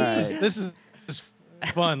right. This is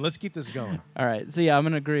fun. Let's keep this going. All right. So yeah, I'm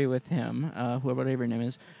gonna agree with him. Whatever your name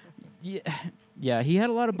is. Yeah. He had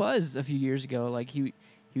a lot of buzz a few years ago. Like he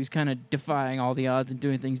was kind of defying all the odds and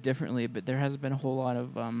doing things differently. But there hasn't been a whole lot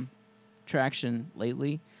of traction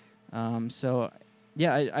lately. So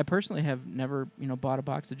yeah, I personally have never bought a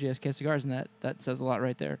box of JSK cigars, and that says a lot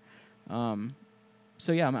right there.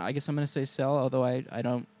 So yeah, I guess I'm gonna say sell. Although I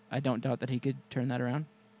don't doubt that he could turn that around.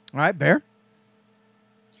 All right, Bear.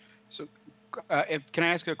 So, can I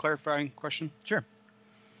ask a clarifying question? Sure.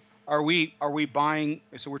 Are we buying?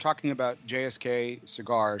 So we're talking about JSK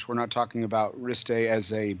cigars. We're not talking about Riste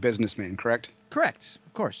as a businessman, correct? Correct.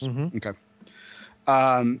 Of course. Mm-hmm. Okay.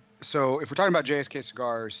 So if we're talking about JSK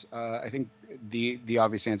cigars, I think the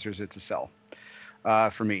obvious answer is it's a sell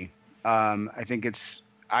for me. I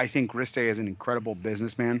think Riste is an incredible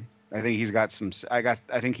businessman. I think he's got some. I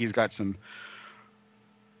think he's got some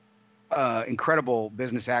incredible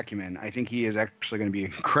business acumen. I think he is actually going to be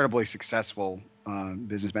an incredibly successful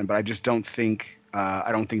businessman. But I just don't think.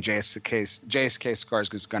 I don't think JSK cigars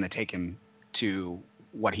is going to take him to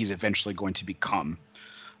what he's eventually going to become.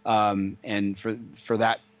 And for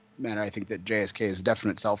that matter, I think that JSK is a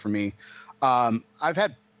definite sell for me. I've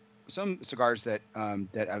had some cigars that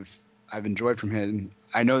I've enjoyed from him.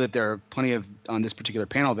 I know that there are plenty of on this particular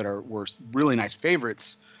panel that were really nice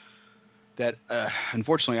favorites that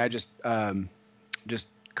unfortunately I just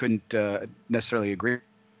couldn't necessarily agree.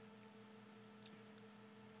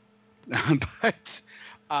 But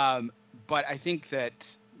I think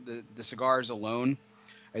that the cigars alone,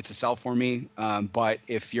 it's a sell for me. But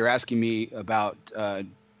if you're asking me about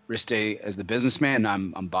Riste as the businessman,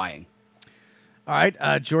 I'm buying. All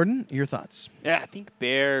right, Jordan, your thoughts? Yeah, I think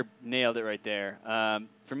Bear nailed it right there.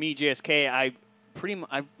 For me, JSK, I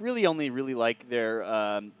really only like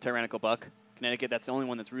their Tyrannical Buck, Connecticut. That's the only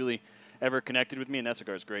one that's really ever connected with me, and that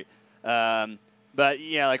cigar is great. But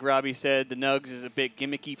yeah, like Robbie said, the Nugs is a bit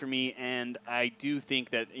gimmicky for me, and I do think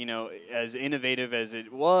that as innovative as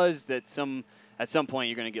it was, that at some point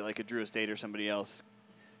you're going to get like a Drew Estate or somebody else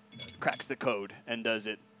cracks the code and does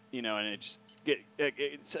it, and it just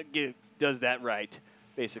does that right,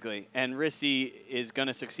 basically. And Riste is going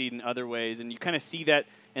to succeed in other ways, and you kind of see that,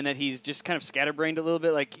 and that he's just kind of scatterbrained a little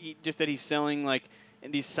bit, like just that he's selling like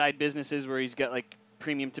in these side businesses where he's got like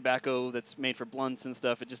premium tobacco that's made for blunts and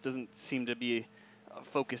stuff. It just doesn't seem to be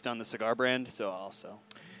focused on the cigar brand. So also,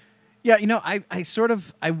 yeah,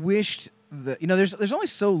 I wished that there's only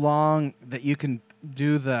so long that you can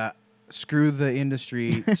do the screw the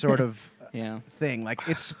industry sort of thing. Like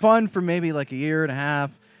it's fun for maybe like a year and a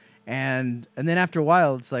half. And then after a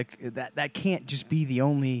while, it's like that can't just be the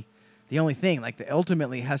only thing. Like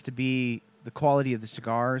ultimately it has to be the quality of the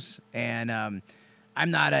cigars. And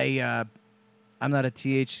I'm not a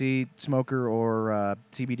THC smoker or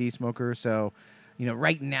CBD smoker. So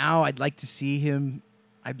right now I'd like to see him.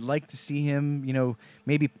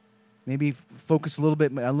 Maybe focus a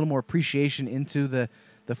little more appreciation into the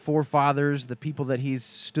forefathers, the people that he's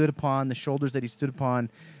stood upon, the shoulders that he stood upon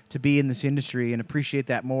to be in this industry, and appreciate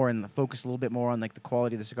that more, and focus a little bit more on like the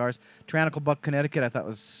quality of the cigars. Tyrannical Buck Connecticut I thought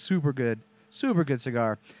was super good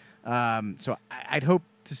cigar. So I'd hope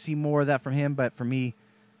to see more of that from him, but for me,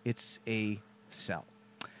 it's a sell.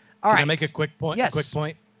 All right. Can I make a quick point? Yes. A quick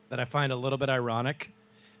point that I find a little bit ironic,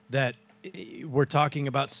 that we're talking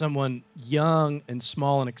about someone young and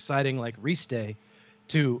small and exciting like Riste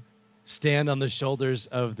to stand on the shoulders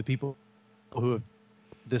of the people who have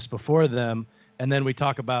this before them. And then we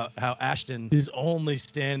talk about how Ashton is only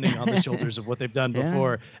standing on the shoulders of what they've done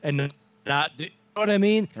before and not do, you know what I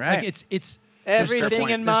mean? Right. Like it's everything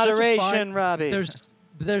in moderation, Robbie.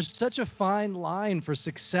 There's such a fine line for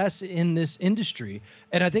success in this industry.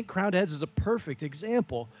 And I think Crowned Heads is a perfect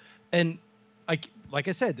example. And like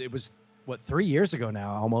I said, it was 3 years ago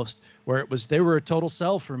now almost, where they were a total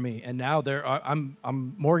sell for me. And now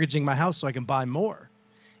I'm mortgaging my house so I can buy more.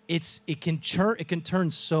 It can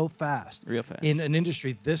turn so fast, real fast, in an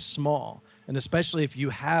industry this small, and especially if you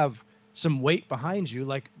have some weight behind you,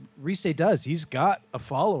 like Riste does. He's got a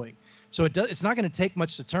following, so it's not going to take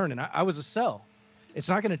much to turn. And I was a sell. It's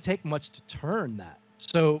not going to take much to turn that.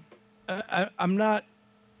 So I'm not.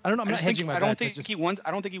 I don't know. I'm not hedging my bets. I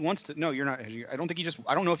don't think he wants to. No, you're not hedging. I don't think he just.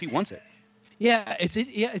 I don't know if he wants it. Yeah,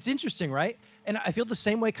 it's interesting, right? And I feel the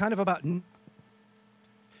same way kind of about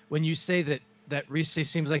when you say that Reese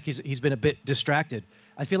seems like he's been a bit distracted.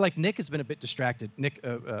 I feel like Nick has been a bit distracted. Nick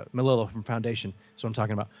Melillo from Foundation, that's what I'm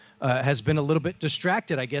talking about, has been a little bit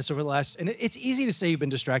distracted, I guess, over the last. And it's easy to say you've been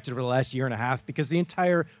distracted over the last year and a half because the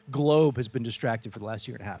entire globe has been distracted for the last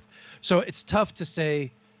year and a half. So it's tough to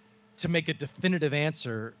make a definitive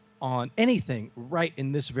answer on anything right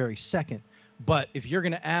in this very second. But if you're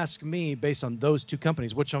going to ask me based on those two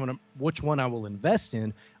companies, which one I will invest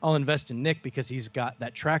in, I'll invest in Nick because he's got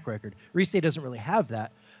that track record. Reese doesn't really have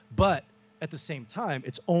that, but at the same time,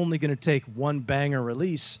 it's only going to take one banger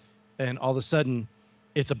release, and all of a sudden,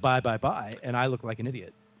 it's a buy, and I look like an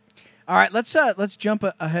idiot. All right, let's jump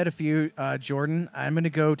ahead a few, Jordan. I'm going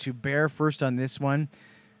to go to Bear first on this one.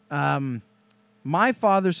 My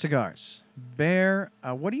Father's Cigars. Bear,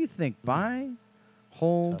 what do you think? Buy,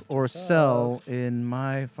 hold, or sell in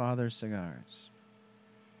My Father's Cigars?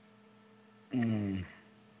 So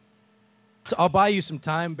I'll buy you some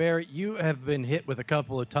time, Bear. You have been hit with a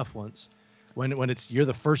couple of tough ones. When you're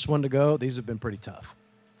the first one to go, these have been pretty tough.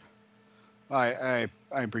 I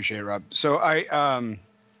appreciate it, Rob. So I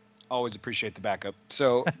always appreciate the backup.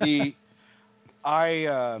 So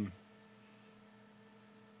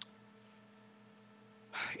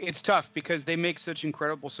it's tough because they make such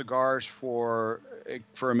incredible cigars for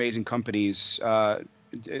amazing companies,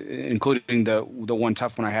 including the one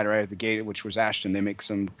tough one I had right at the gate, which was Ashton. They make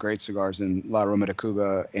some great cigars in La Roma de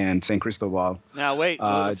Cuba and San Cristobal. Now wait,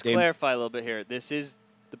 let's clarify a little bit here. This is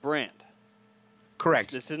the brand.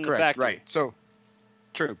 Correct. This isn't correct, the factory. Right. So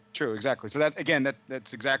true, exactly. So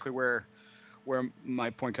that's exactly where my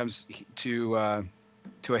point comes to a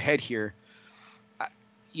head here.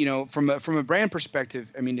 From a brand perspective,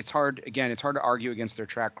 I mean, it's hard to argue against their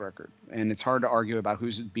track record, and it's hard to argue about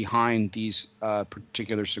who's behind these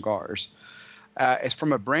particular cigars. As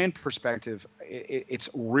from a brand perspective, it's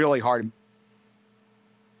really hard.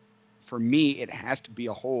 For me, it has to be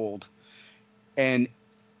a hold, and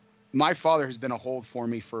My Father has been a hold for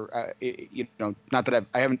me for, not that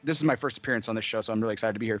I haven't, this is my first appearance on this show, so I'm really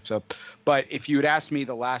excited to be here. So, but if you had asked me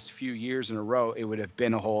the last few years in a row, it would have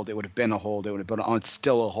been a hold. It would have been a hold. It would have been, it's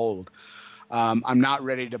still a hold. I'm not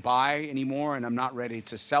ready to buy anymore, and I'm not ready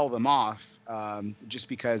to sell them off just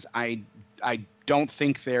because I don't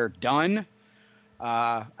think they're done.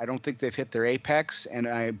 I don't think they've hit their apex,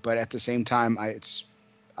 but at the same time,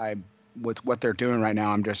 with what they're doing right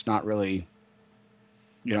now, I'm just not really.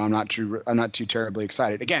 I'm not too terribly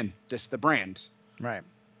excited. Again, this is the brand. Right.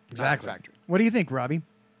 Exactly. Factory. What do you think, Robbie?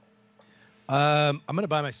 I'm going to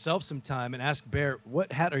buy myself some time and ask Bear,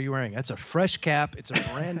 what hat are you wearing? That's a fresh cap. It's a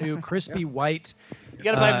brand new, crispy white you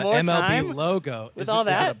gotta buy more MLB time logo. with all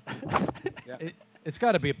that? It's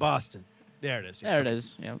got to be a Boston. There it is. Yeah. There it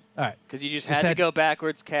is. Yeah. All right. Because you just had to go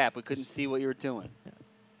backwards cap. We couldn't see what you were doing.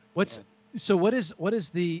 So what is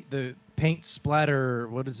the paint splatter?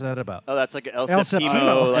 What is that about? Oh, that's like an El Septimo.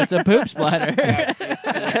 Septimo. It's a poop splatter.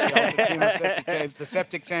 It's the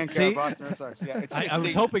septic tank of Boston Red Sox. Yeah, I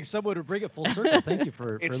was hoping someone would bring it full circle. Thank you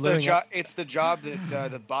for living up. It's the job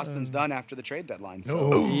that the Boston's done after the trade deadline. So,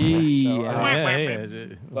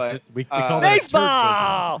 but we call that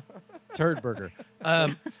baseball. Turd burger.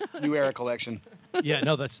 New era collection. Yeah,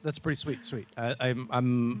 no, that's pretty sweet.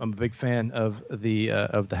 I'm a big fan of the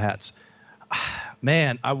hats.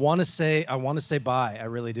 Man, I want to say buy. I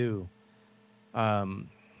really do. I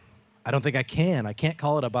don't think I can. I can't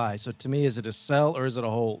call it a buy. So to me, is it a sell or is it a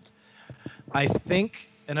hold? I think,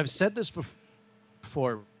 and I've said this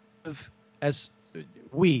before, as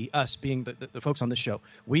us being the folks on this show,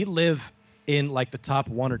 we live in like the top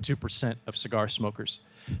 1 or 2% of cigar smokers.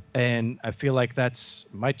 And I feel like that's,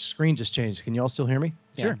 my screen just changed. Can you all still hear me?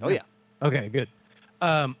 Sure. Oh, yeah. Okay, good.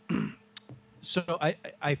 So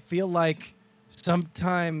I feel like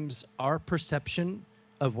sometimes our perception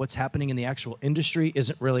of what's happening in the actual industry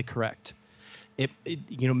isn't really correct.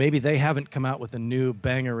 Maybe they haven't come out with a new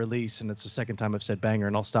banger release, and it's the second time I've said banger,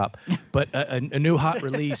 and I'll stop. But a new hot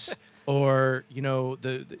release, or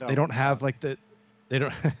they don't have like they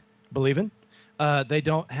don't believe in. They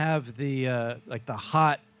don't have the like the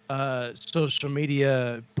hot social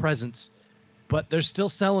media presence, but they're still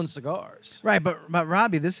selling cigars. Right, but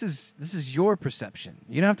Robbie, this is your perception.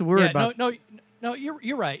 You don't have to worry about. No,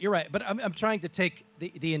 you're right. You're right. But I'm trying to take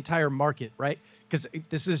the entire market, right? Because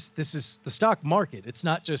this is the stock market. It's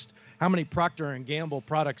not just how many Procter & Gamble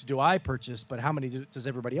products do I purchase, but how many does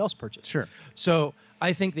everybody else purchase? Sure. So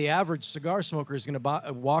I think the average cigar smoker is going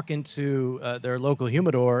to walk into their local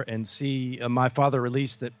humidor and see a My Father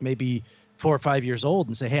release that may be 4 or 5 years old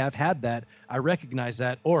and say, hey, I've had that. I recognize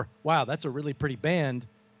that. Or, wow, that's a really pretty band.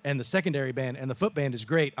 and the secondary band and the foot band is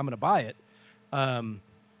great. I'm going to buy it.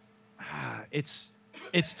 It's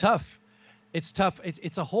tough. It's tough.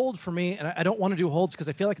 It's a hold for me, and I don't want to do holds because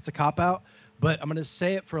I feel like it's a cop-out, but I'm going to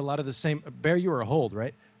say it for a lot of the same. Bear, you were a hold,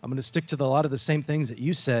 right? I'm going to stick to a lot of the same things that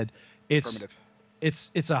you said. It's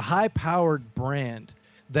a high-powered brand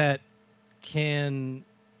that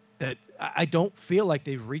I don't feel like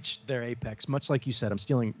they've reached their apex, much like you said. I'm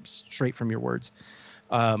stealing straight from your words.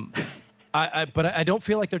 But I don't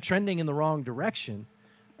feel like they're trending in the wrong direction.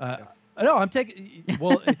 No, I'm taking.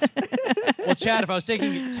 Well, Chad, if I was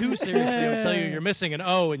taking it too seriously, I would tell you you're missing an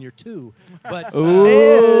O and you're 2. But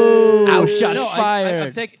Ouch, shots fired.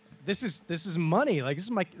 I'm taking. This is money. Like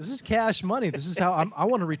this is cash money. This is how I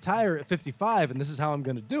want to retire at 55, and this is how I'm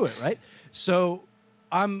going to do it. Right. So,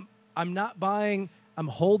 I'm not buying. I'm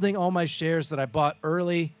holding all my shares that I bought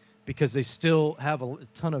early because they still have a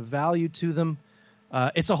ton of value to them.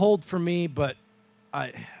 It's a hold for me, but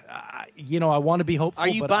I want to be hopeful. Are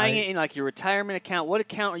you buying it in like your retirement account? What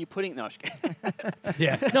account are you putting? No.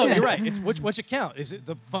 Yeah, no, you're right. It's which account? Is it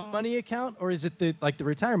the fund money account or is it the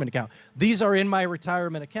retirement account? These are in my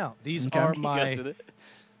retirement account. These are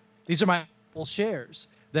my full shares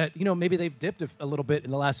that maybe they've dipped a little bit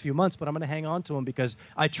in the last few months, but I'm going to hang on to them because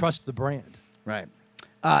I trust the brand. Right.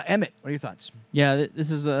 Emmett, what are your thoughts? Yeah,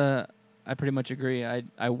 this is I pretty much agree.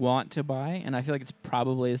 I want to buy, and I feel like it's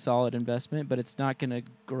probably a solid investment, but it's not going to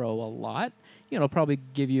grow a lot. It'll probably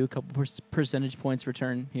give you a couple percentage points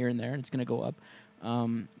return here and there, and it's going to go up.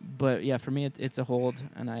 But yeah, for me, it's a hold,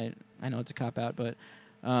 and I know it's a cop out, but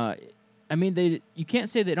you can't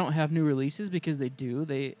say they don't have new releases because they do.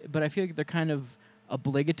 But I feel like they're kind of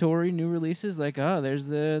obligatory new releases. Like, there's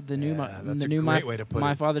the new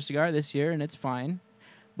My Father cigar this year, and it's fine.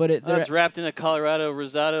 But it's wrapped in a Colorado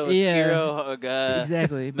Rosado, Oscuro,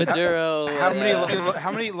 exactly. But Maduro. How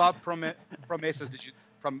many La Promesas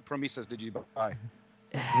did you buy?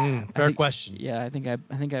 Fair question. Yeah, I think I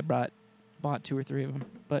bought 2 or 3 of them.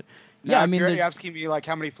 But now, if you're asking me like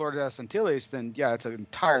how many Floridas Antilles, then yeah, it's an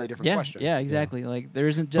entirely different question. Yeah, exactly. Like there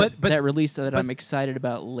isn't just that release that I'm excited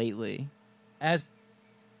about lately. As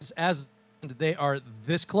they are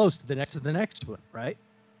this close to the next one, right?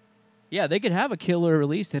 Yeah, they could have a killer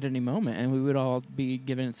release at any moment, and we would all be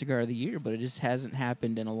given it Cigar of the Year, but it just hasn't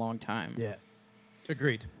happened in a long time. Yeah,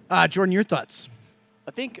 agreed. Jordan, your thoughts?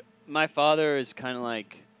 I think My Father is kind of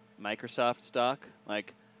like Microsoft stock.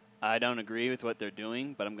 Like, I don't agree with what they're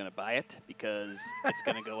doing, but I'm going to buy it because it's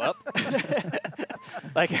going to go up.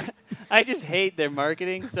 Like, I just hate their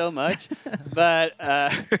marketing so much. But,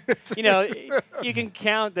 you can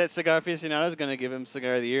count that Cigar Aficionado is going to give him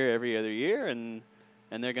Cigar of the Year every other year, and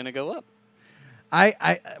they're going to go up.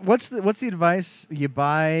 What's the advice? You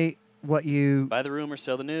buy what you buy the rumor,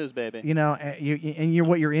 sell the news, baby. You're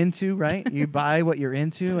what you're into, right? You buy what you're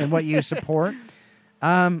into and what you support.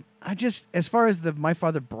 As far as the My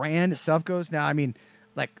Father brand itself goes, now I mean,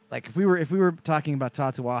 like if we were talking about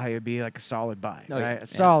Tatuaje, it'd be like a solid buy, right?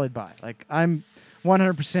 Solid buy. Like I'm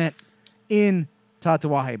 100% in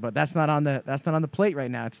Tatuaje, but that's not on the plate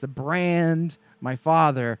right now. It's the brand My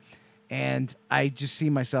Father. And I just see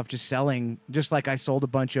myself just selling, just like I sold a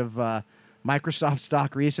bunch of Microsoft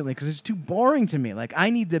stock recently because it's too boring to me. Like I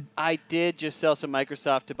did just sell some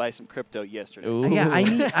Microsoft to buy some crypto yesterday. Ooh. Yeah, I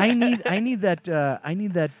need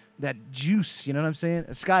that juice. You know what I'm saying,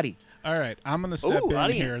 Scotty? All right, I'm going to step in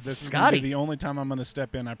audience. here. This is going to be the only time I'm going to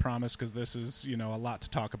step in, I promise, because this is a lot to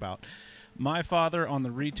talk about. My Father on the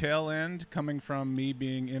retail end, coming from me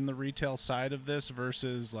being in the retail side of this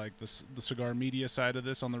versus like the cigar media side of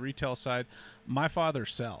this, on the retail side, My Father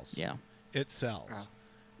sells. Yeah. It sells.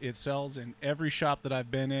 It sells in every shop that I've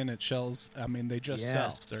been in. It sells. I mean, they just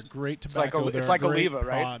sell. They're great tobacco. It's like great Oliva,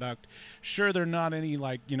 right? Product. Sure, they're not any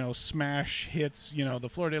smash hits. The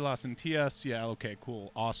Flor de las Antillas. Yeah, okay,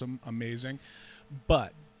 cool, awesome, amazing,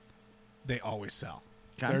 but they always sell.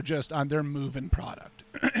 They're just they're moving product.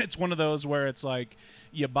 It's one of those where it's like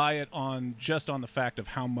you buy it on the fact of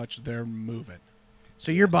how much they're moving.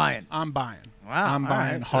 So you're buying. I'm buying. Wow. I'm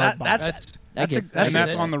buying right. hard So buy.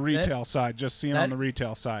 that's on the retail side. Just seeing on the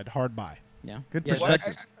retail side, hard buy. Yeah. Good Yeah,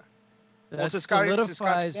 perspective. To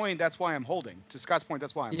Scott's point, that's why I'm holding. To Scott's point,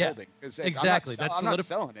 that's why I'm holding. Exactly. I'm not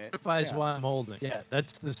selling it. That's why I'm holding. Yeah,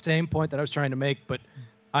 that's the same point that I was trying to make, but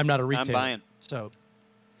I'm not a retailer. I'm buying. So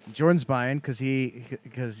Jordan's buying because his whole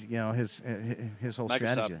Microsoft.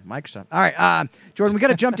 strategy. Microsoft. All right, Jordan, we got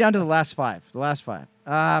to jump down to the last five. All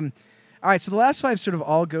right, so the last five sort of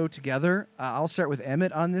all go together. I'll start with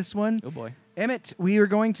Emmett on this one. Oh boy, Emmett, we are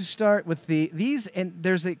going to start with these, and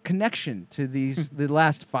there's a connection to these the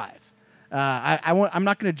last five. I'm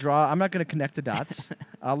not going to draw. I'm not going to connect the dots.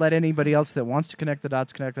 I'll let anybody else that wants to connect the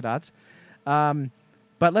dots connect the dots.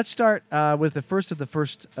 But let's start with the first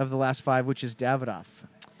of the last 5, which is Davidoff.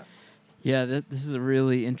 Yeah, this is a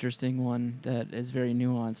really interesting one that is very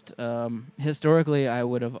nuanced. Historically, I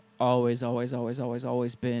would have always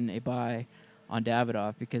been a buy on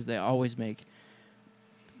Davidoff because they always make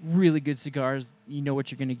really good cigars. You know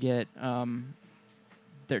what you're going to get.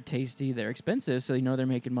 They're tasty. They're expensive, so you know they're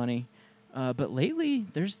making money. But lately,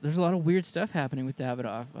 there's a lot of weird stuff happening with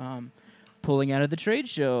Davidoff. Pulling out of the trade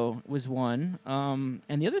show was one.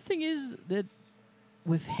 And the other thing is that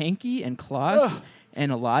with Henke and Klaus and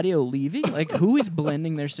Eladio leaving, like, who is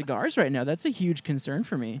blending their cigars right now? That's a huge concern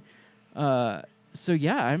for me. So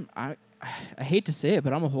yeah, I hate to say it,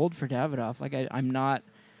 but I'm a hold for Davidoff. Like, I'm not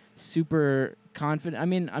super confident. I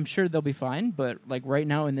mean, I'm sure they'll be fine, but like right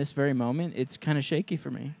now in this very moment, it's kind of shaky for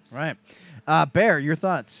me. Right. Bear, your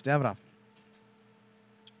thoughts, Davidoff?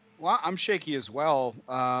 Well, I'm shaky as well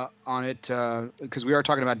on it because we are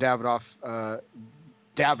talking about Davidoff.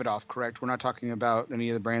 Davidoff, correct? We're not talking about any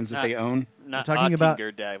of the brands that they own. Not talking about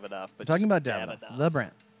Davidoff, but talking about Davidoff, the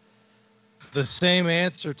brand. The same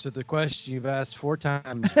answer to the question you've asked 4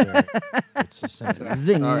 times. Barry. It's the same.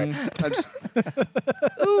 Zing. All right.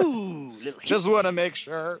 Ooh, Just want to make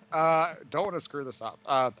sure. Don't want to screw this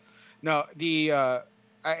up. No,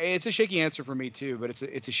 it's a shaky answer for me too, but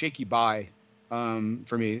it's a shaky buy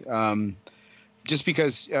for me. Just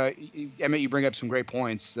because Emmett, you bring up some great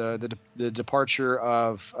points. The departure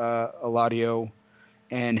of Eladio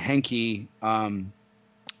and Henke,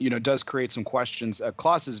 does create some questions.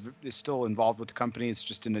 Klaus is still involved with the company. It's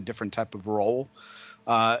just in a different type of role.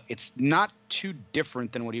 It's not too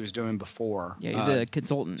different than what he was doing before. Yeah, he's a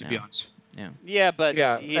consultant to now. be honest. Yeah, but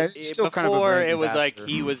still before kind of a brand it was ambassador. like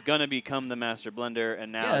he was gonna become the master blender,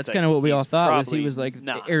 and now Yeah, it's that's kind of what we all he's thought was he probably was like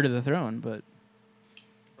not. the heir to the throne, but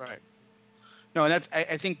Right. No, and that's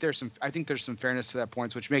I think there's some fairness to that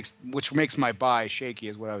point, which makes my buy shaky,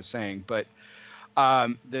 is what I was saying. But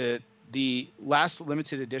the last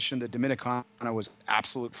limited edition, the Dominicana, was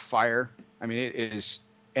absolute fire. I mean, it is,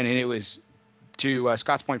 and it was, to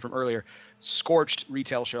Scott's point from earlier, scorched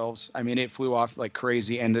retail shelves. I mean, it flew off like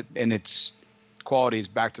crazy, and its quality is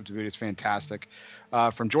backed up to boot. It's fantastic.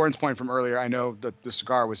 From Jordan's point from earlier, I know that the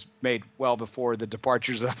cigar was made well before the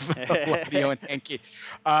departures of Eladio and Henke,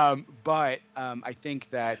 but I think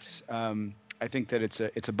that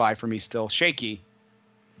it's a buy for me still. Shaky,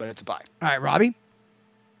 but it's a buy. All right, Robbie?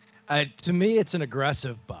 To me, it's an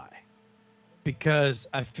aggressive buy because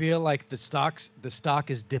I feel like the stock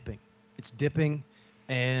is dipping. It's dipping,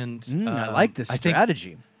 and I like this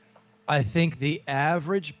strategy. I think the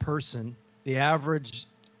average person, the average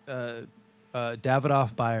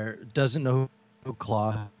Davidoff buyer, doesn't know who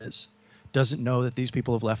Klaus is, doesn't know that these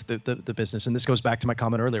people have left the business. And this goes back to my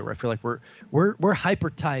comment earlier, where I feel like we're hyper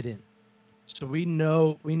tied in. So we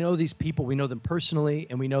know these people, we know them personally,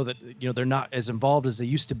 and we know that they're not as involved as they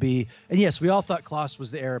used to be. And yes, we all thought Klaus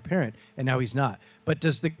was the heir apparent, and now he's not. But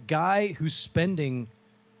does the guy who's spending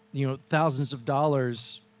thousands of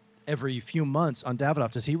dollars every few months on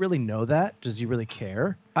Davidoff, does he really know that? Does he really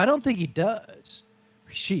care? I don't think he does.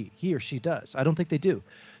 He or she does. I don't think they do.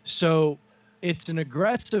 So it's an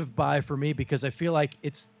aggressive buy for me because I feel like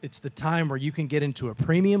it's the time where you can get into a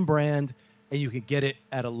premium brand and you can get it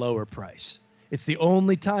at a lower price. It's the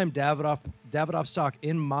only time Davidoff stock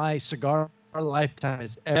in my cigar lifetime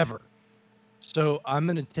is ever. So I'm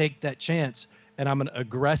going to take that chance and I'm going to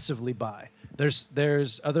aggressively buy.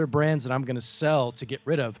 There's other brands that I'm going to sell to get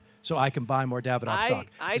rid of so I can buy more Davidoff stock.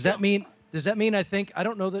 Does that mean I think, I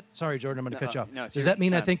don't know that, sorry, Jordan, I'm going to cut you off. No, does that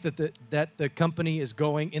mean I think that the company is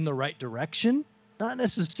going in the right direction? Not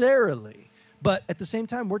necessarily. But at the same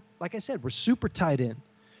time, like I said, we're super tied in.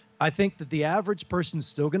 I think that the average person's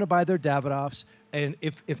still going to buy their Davidoffs, and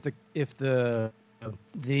if the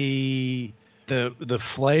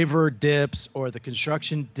flavor dips or the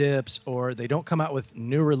construction dips or they don't come out with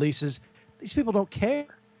new releases, these people don't care.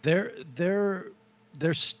 They're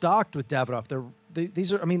stocked with Davidoff.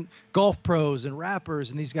 These are, I mean, golf pros and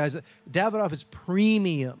rappers and these guys. Davidoff is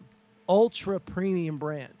premium, ultra premium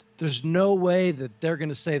brand. There's no way that they're going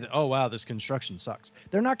to say that, oh, wow, this construction sucks.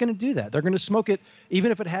 They're not going to do that. They're going to smoke it,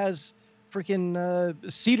 even if it has freaking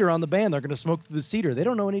cedar on the band. They're going to smoke the cedar. They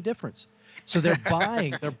don't know any difference. So they're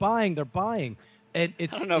buying. And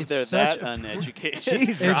it's, I don't know if they're that uneducated.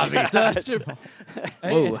 Jeez,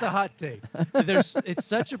 It's a hot take.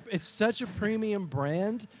 It's such a premium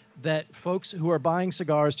brand that folks who are buying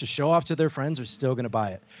cigars to show off to their friends are still going to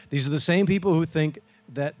buy it. These are the same people who think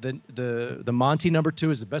that the Monty number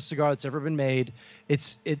 2 is the best cigar that's ever been made.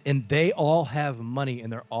 And they all have money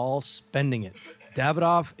and they're all spending it.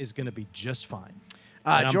 Davidoff is going to be just fine.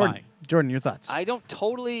 Jordan, your thoughts? I don't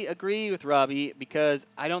totally agree with Robbie because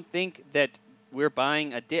I don't think that we're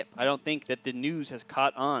buying a dip. I don't think that the news has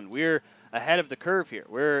caught on. We're ahead of the curve here.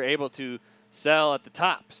 We're able to sell at the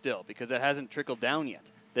top still because it hasn't trickled down yet.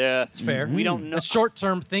 It's fair. We don't know. It's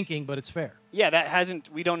short-term thinking, but it's fair. Yeah,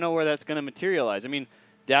 we don't know where that's going to materialize. I mean,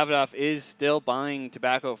 Davidoff is still buying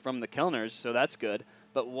tobacco from the Kellners, so that's good.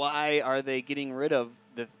 But why are they getting rid of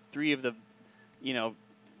the 3 of the,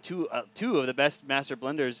 two of the best master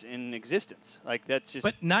blenders in existence? Like, that's just.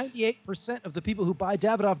 But 98% of the people who buy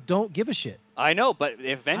Davidoff don't give a shit. I know, but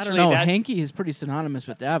eventually, I don't know. Hanky is pretty synonymous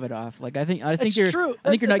with Davidoff. Like, I think you're. True. I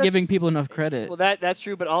think you're not giving people enough credit. Well, that's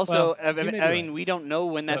true, but also, well, we don't know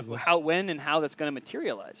when and how that's going to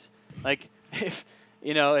materialize. Like, if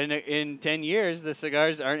in 10 years the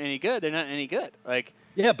cigars aren't any good, they're not any good. Like.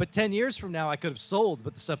 Yeah, but 10 years from now I could have sold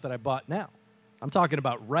with the stuff that I bought now. I'm talking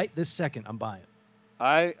about right this second. I'm buying.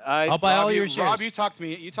 I'll buy all your shares. Rob, you talked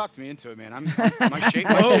me into it, man.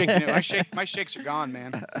 My shakes are gone,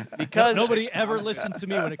 man. Because nobody ever listened to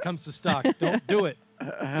me when it comes to stock. Don't do it.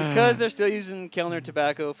 Because they're still using Kellner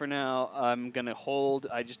tobacco for now, I'm gonna hold.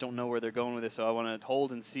 I just don't know where they're going with it, so I want to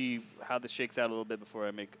hold and see how this shakes out a little bit before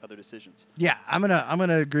I make other decisions. Yeah, I'm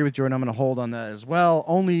gonna agree with Jordan. I'm gonna hold on that as well,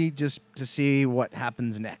 only just to see what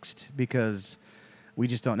happens next because we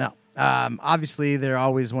just don't know. Obviously, they're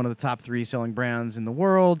always one of the top 3 selling brands in the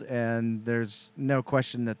world, and there's no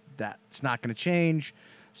question that that's not going to change.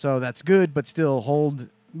 So that's good, but still hold.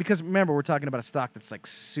 Because remember, we're talking about a stock that's like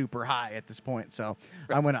super high at this point. So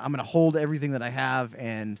right. I'm gonna hold everything that I have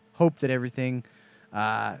and hope that everything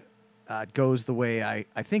goes the way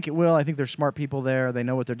I think it will. I think there's smart people there. They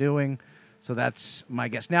know what they're doing. So that's my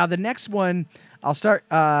guess. Now, the next one, I'll start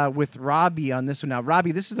with Robbie on this one. Now,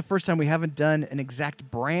 Robbie, this is the first time we haven't done an exact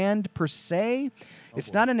brand per se.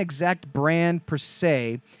 It's not an exact brand per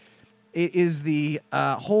se. It is the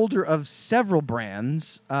holder of several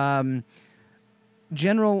brands.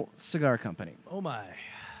 General Cigar Company. Oh, my.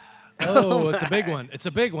 Oh, it's a big one. It's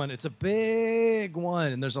a big one. It's a big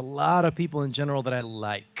one. And there's a lot of people in general that I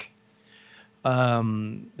like.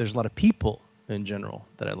 There's a lot of people in general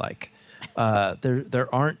that I like.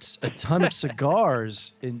 There aren't a ton of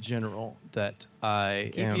cigars in general that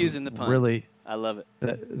I keep using the pun. Really. I love it.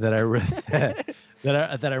 That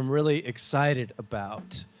I'm really excited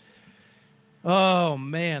about. Oh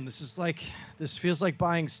man, this feels like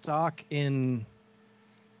buying stock in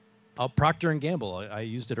Procter & Gamble. I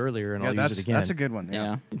used it earlier, and I'll use it again. That's a good one.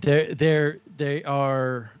 Yeah. They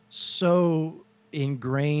are so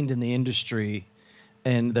ingrained in the industry,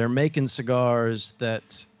 and they're making cigars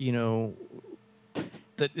that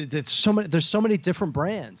there's so many different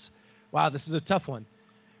brands. Wow, this is a tough one.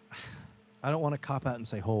 I don't want to cop out and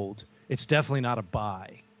say hold. It's definitely not a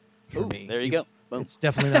buy for me. There you go. Boom. It's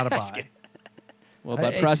definitely not a buy. Well,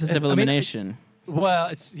 by process of elimination. Well,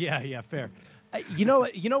 it's fair. You know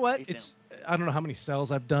what? I don't know how many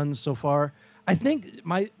sells I've done so far. I think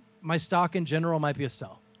my stock in general might be a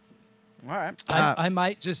sell. All right. I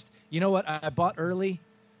might just, I bought early,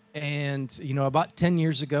 and I bought 10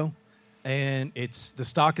 years ago, and the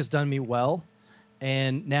stock has done me well,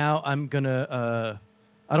 and now I'm gonna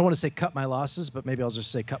I don't want to say cut my losses, but maybe I'll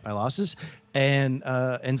just say cut my losses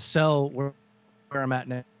and sell where I'm at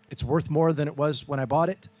now. It's worth more than it was when I bought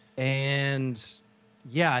it, and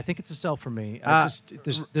yeah, I think it's a sell for me.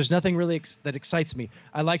 There's nothing really that excites me.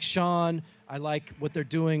 I like Sean. I like what they're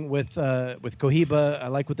doing with Cohiba. I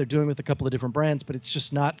like what they're doing with a couple of different brands, but it's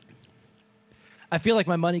just not. I feel like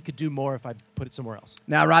my money could do more if I put it somewhere else.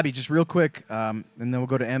 Now, Robbie, just real quick, and then we'll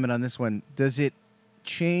go to Emmett on this one. Does it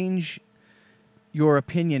change your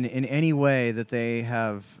opinion in any way that they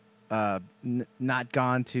have not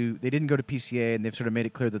gone to? They didn't go to PCA, and they've sort of made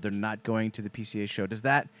it clear that they're not going to the PCA show. Does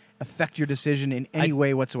that affect your decision in any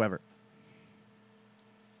way whatsoever?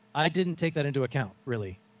 I didn't take that into account,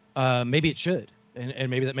 really. Maybe it should,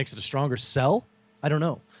 and maybe that makes it a stronger sell. I don't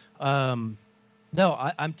know.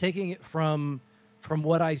 No, I'm taking it from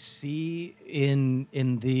what I see in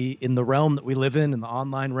the realm that we live in the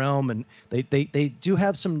online realm, and they do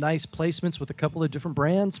have some nice placements with a couple of different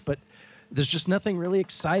brands, but there's just nothing really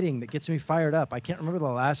exciting that gets me fired up. I can't remember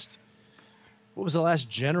what was the last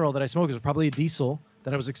General that I smoked. It was probably a Diesel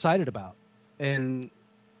that I was excited about, and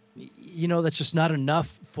that's just not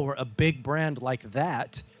enough for a big brand like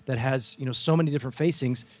that has so many different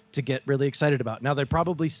facings to get really excited about. Now they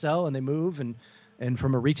probably sell and they move, and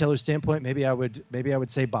from a retailer standpoint, maybe I would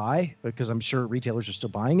say buy, because I'm sure retailers are still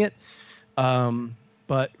buying it.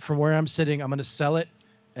 But from where I'm sitting, I'm going to sell it.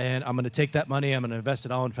 and I'm going to take that money. I'm going to invest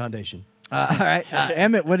it all in Foundation. All right,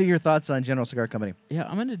 Emmett, what are your thoughts on General Cigar Company? Yeah,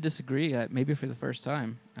 I'm going to disagree. Maybe for the first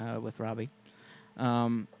time with Robbie.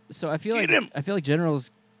 So I feel like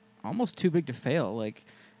General's almost too big to fail. Like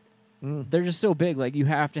they're just so big. Like you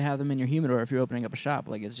have to have them in your humidor if you're opening up a shop.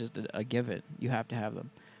 Like it's just a given. You have to have them.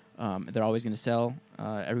 They're always going to sell.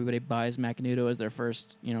 Everybody buys Macanudo as their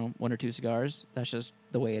first, 1 or 2 cigars. That's just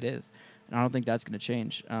the way it is, and I don't think that's going to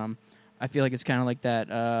change. I feel like it's kind of like that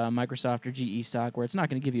Microsoft or GE stock where it's not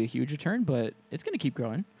going to give you a huge return, but it's going to keep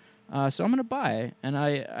growing. So I'm going to buy, and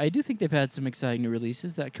I do think they've had some exciting new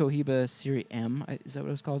releases. That Cohiba Serie M, is that what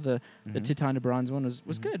it was called? The Titan de Bronze one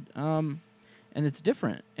was good, and it's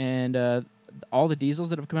different. And all the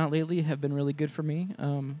diesels that have come out lately have been really good for me.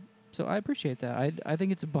 So I appreciate that. I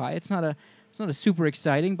think it's a buy. It's not a super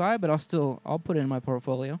exciting buy, but I'll put it in my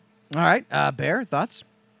portfolio. All right, Bear, thoughts?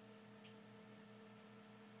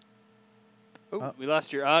 Oh, we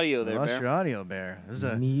lost your audio there, lost Bear. your audio, Bear. This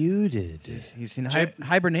is Muted. He's in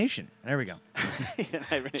hibernation. There we go.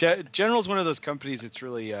 General's one of those companies that's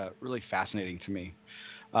really fascinating to me.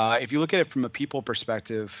 If you look at it from a people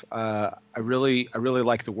perspective, I really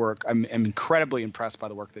like the work. I'm incredibly impressed by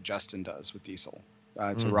the work that Justin does with Diesel.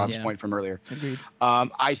 To Rob's point from earlier. Agreed.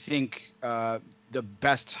 I think the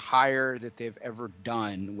best hire that they've ever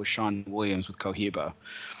done was Sean Williams with Cohiba.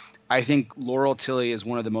 I think Laurel Tilley is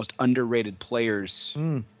one of the most underrated players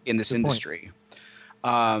in this industry.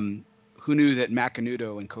 Who knew that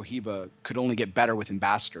Macanudo and Cohiba could only get better with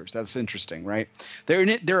ambassadors? That's interesting, right?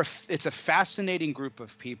 It's a fascinating group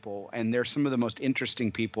of people, and they're some of the most interesting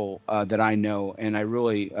people that I know. And I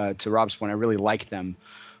really, to Rob's point, I really like them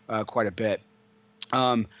quite a bit.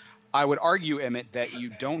 I would argue, Emmett, that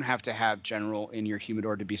you don't have to have General in your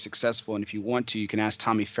humidor to be successful. And if you want to, you can ask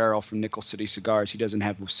Tommy Farrell from Nickel City Cigars. He doesn't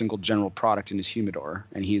have a single General product in his humidor,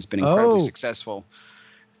 and he's been incredibly successful.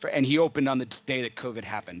 And he opened on the day that COVID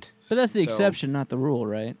happened. But that's the exception, not the rule,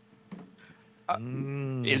 right?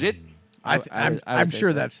 Is it? I'm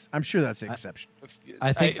sure that's the exception.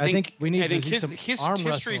 I think we need to see some arm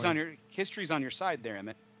history's wrestling. history's on your side there,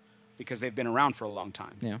 Emmett, because they've been around for a long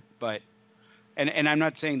time. Yeah. But and I'm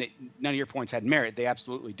not saying that none of your points had merit. They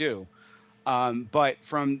absolutely do. But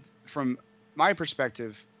from my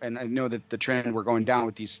perspective, and I know that the trend we're going down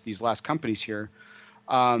with these last companies here,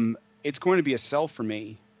 it's going to be a sell for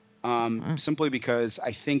me. Simply because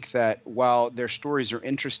I think that while their stories are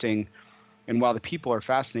interesting and while the people are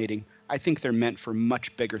fascinating, I think they're meant for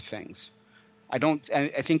much bigger things. I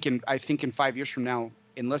think in 5 years from now,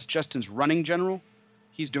 unless Justin's running General,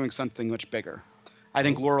 he's doing something much bigger. I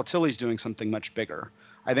think Laurel Tilley's doing something much bigger.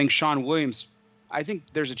 I think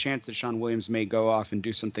there's a chance that Sean Williams may go off and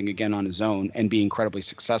do something again on his own and be incredibly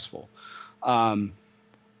successful. And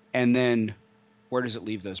then where does it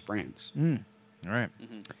leave those brands? All right.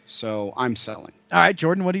 So I'm selling. All right,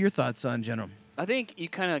 Jordan, what are your thoughts on General? I think you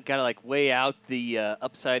kind of got to weigh out the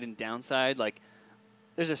upside and downside.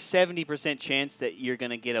 There's a 70% chance that you're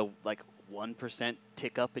going to get a 1%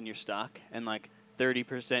 tick up in your stock, and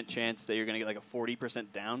 30% chance that you're going to get a 40%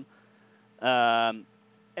 down. And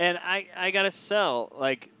I got to sell.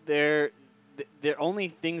 They're only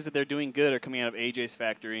things that they're doing good are coming out of AJ's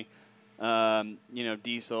factory.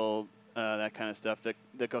 Diesel, that kind of stuff.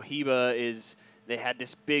 The Cohiba is, they had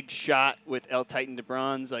this big shot with El Titan de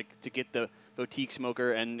Bronze, to get the boutique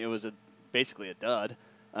smoker, and it was basically a dud.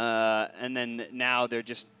 And then now they're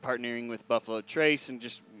just partnering with Buffalo Trace and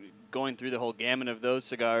just going through the whole gamut of those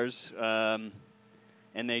cigars.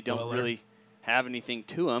 And they don't really have anything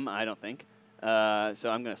to them, I don't think. So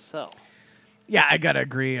I'm going to sell. Yeah, I got to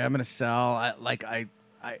agree. I'm going to sell.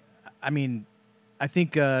 I mean, I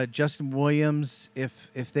think Justin Williams,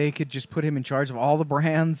 if they could just put him in charge of all the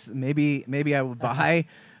brands, maybe I would buy.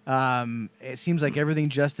 It seems like everything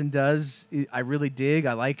Justin does, I really dig.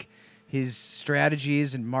 I like his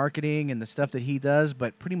strategies and marketing and the stuff that he does,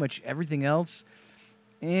 but pretty much everything else,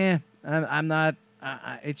 I'm not.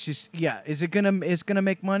 It's just, is it gonna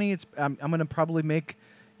make money? I'm gonna probably make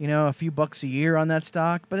a few bucks a year on that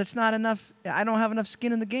stock, but it's not enough. I don't have enough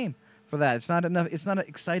skin in the game for that. It's not enough. It's not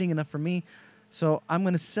exciting enough for me. So I'm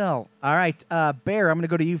going to sell. All right, Bear, I'm going to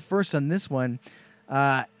go to you first on this one.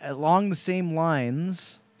 Along the same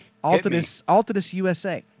lines, Altadis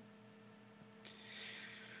USA.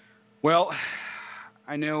 Well,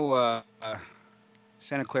 I know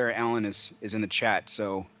Santa Clara Allen is in the chat,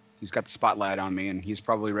 so he's got the spotlight on me, and he's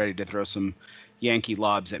probably ready to throw some Yankee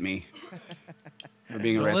lobs at me for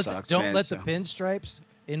being a Red Sox fan. Don't let the pinstripes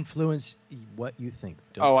influence what you think.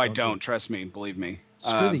 I don't. Trust me. Believe me.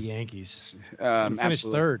 Screw the Yankees. Finished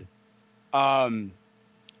third. So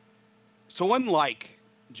unlike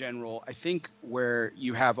General, I think where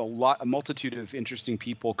you have a multitude of interesting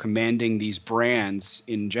people commanding these brands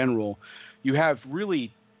in general, you have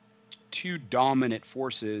really two dominant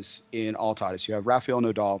forces in Altadis. You have Rafael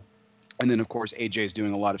Nadal, and then of course AJ is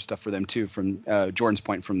doing a lot of stuff for them too, from Jordan's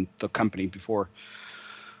point from the company before.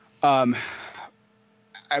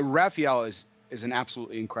 Rafael is an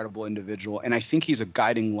absolutely incredible individual, and I think he's a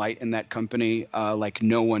guiding light in that company like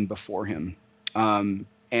no one before him.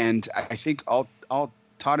 And I think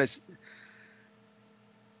Altadis,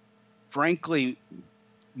 frankly,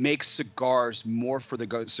 makes cigars more for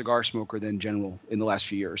the cigar smoker than General in the last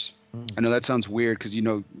few years. I know that sounds weird because,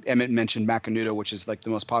 Emmett mentioned Macanudo, which is like the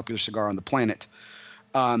most popular cigar on the planet.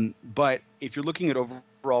 But if you're looking at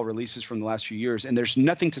overall releases from the last few years, and there's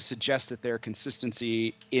nothing to suggest that their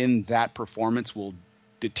consistency in that performance will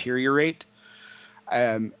deteriorate,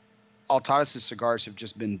 Altadis' cigars have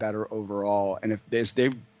just been better overall. And as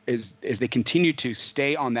they continue to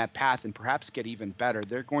stay on that path and perhaps get even better,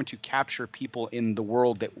 they're going to capture people in the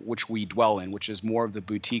world which we dwell in, which is more of the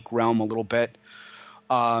boutique realm a little bit.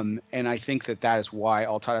 And I think that is why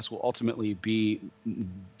Altadis will ultimately be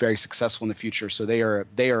very successful in the future. So they are,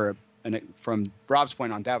 from Rob's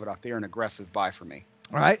point on Davidoff, they are an aggressive buy for me.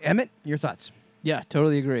 All right, Emmett, your thoughts? Yeah,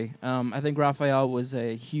 totally agree. I think Rafael was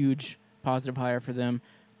a huge positive hire for them.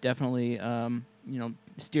 Definitely,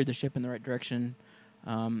 steered the ship in the right direction.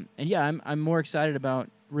 And yeah, I'm more excited about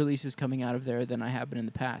releases coming out of there than I have been in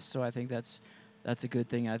the past. So I think that's a good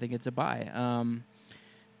thing. I think it's a buy.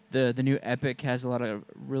 The new Epic has a lot of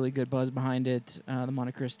really good buzz behind it. The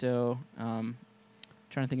Monte Cristo. Trying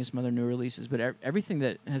to think of some other new releases, but everything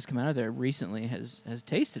that has come out of there recently has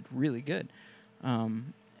tasted really good.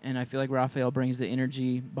 And I feel like Rafael brings the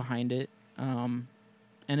energy behind it. And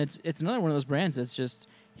it's another one of those brands that's just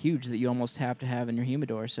huge that you almost have to have in your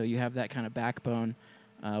humidor. So you have that kind of backbone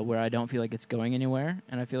where I don't feel like it's going anywhere,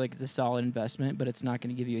 and I feel like it's a solid investment, but it's not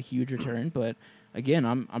going to give you a huge return. But again,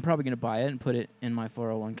 I'm probably going to buy it and put it in my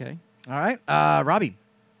 401k. All right, Robbie.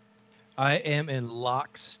 I am in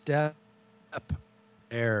lockstep.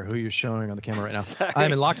 Bear, who you're showing on the camera right now.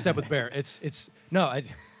 I'm in lockstep with Bear.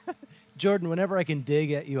 Jordan, whenever I can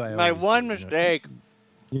dig at you, my one mistake.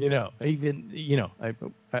 I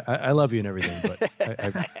love you and everything, but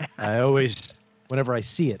I always, whenever I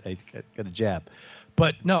see it, I got a jab.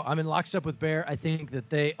 But no, I'm in lockstep with Bear. I think that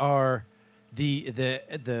they are the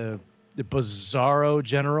bizarro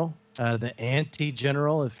general, the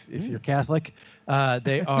anti-general, if you're Catholic.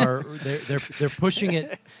 They are they're pushing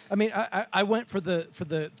it. I mean, I went for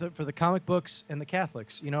the comic books and the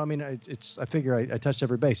Catholics. I figure I touched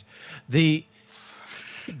every base. They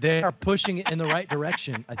are pushing it in the right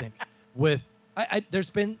direction, I think. There's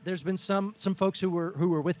been some folks who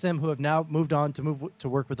were with them who have now moved on to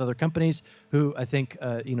work with other companies who I think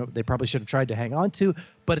they probably should have tried to hang on to,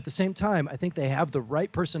 but at the same time I think they have the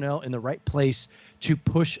right personnel in the right place to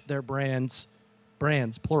push their brands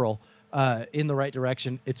plural in the right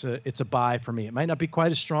direction. It's a buy for me. It might not be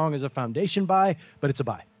quite as strong as a foundation buy, but it's a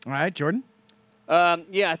buy. All right, Jordan.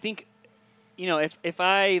 Yeah, I think if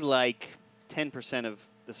I like 10% of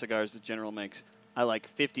the cigars that General makes, I like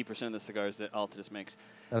 50% of the cigars that Altadis makes.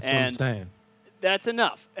 That's what I'm saying. That's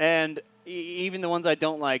enough. And even the ones I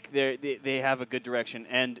don't like, they have a good direction.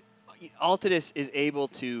 And Altadis is able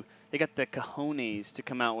to. They got the cojones to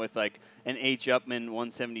come out with like an H. Upmann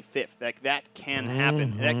 175th. That can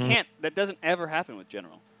happen. That doesn't ever happen with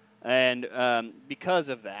General. And because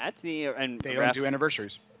of that, they don't do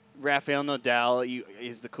anniversaries. Rafael Nadal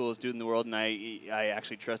is the coolest dude in the world, and I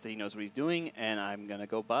actually trust that he knows what he's doing, and I'm going to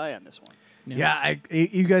go buy on this one. Yeah,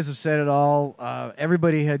 you guys have said it all.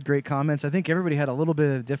 Everybody had great comments. I think everybody had a little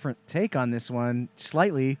bit of a different take on this one,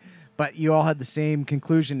 slightly, but you all had the same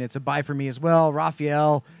conclusion. It's a buy for me as well.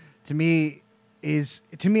 Rafael, to me,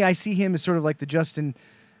 I see him as sort of like the Justin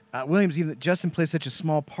Williams. Even Justin plays such a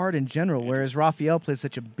small part in General, whereas Rafael plays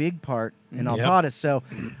such a big part in Altadis. So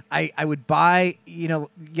I would buy.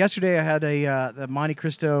 Yesterday I had the Monte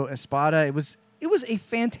Cristo Espada. It was a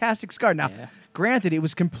fantastic cigar. Now. Yeah. Granted, it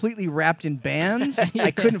was completely wrapped in bands.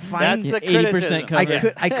 I couldn't find 80%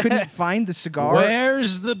 cover. I couldn't find the cigar.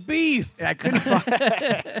 Where's the beef? I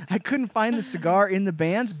couldn't find the cigar in the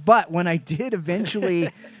bands. But when I did eventually,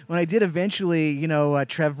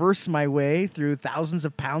 traverse my way through thousands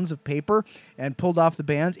of pounds of paper and pulled off the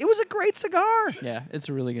bands, it was a great cigar. Yeah, it's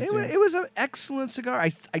a really good cigar. It was an excellent cigar.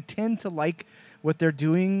 I tend to like what they're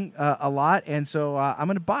doing a lot, and so I'm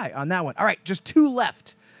going to buy on that one. All right, just two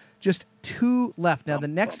left. Now, the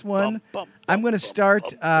next one, I'm going to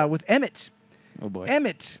start with Emmett. Oh, boy.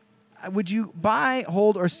 Emmett, would you buy,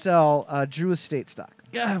 hold, or sell Drew Estate stock?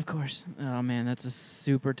 Yeah, of course. Oh, man, that's a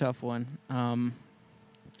super tough one.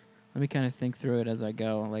 Let me kind of think through it as I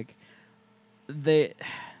go. Like, they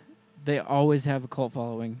always have a cult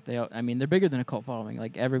following. I mean, they're bigger than a cult following.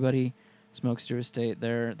 Like, everybody smokes Drew Estate.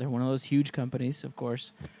 They're one of those huge companies, of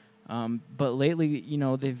course. But lately, you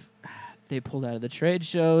know, they pulled out of the trade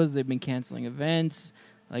shows. They've been canceling events.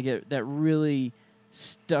 Like, that really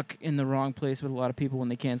stuck in the wrong place with a lot of people when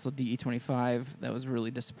they canceled DE25. That was really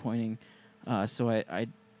disappointing. So I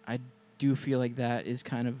do feel like that is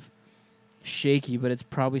kind of shaky, but it's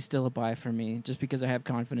probably still a buy for me, just because I have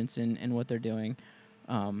confidence in what they're doing,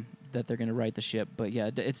 that they're going to right the ship. But yeah,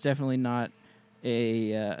 it's definitely not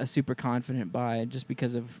a super confident buy, just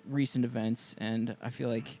because of recent events, and I feel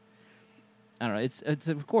like, I don't know. It's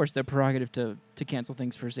of course their prerogative to cancel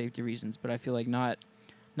things for safety reasons, but I feel like not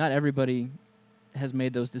everybody has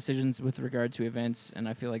made those decisions with regard to events, and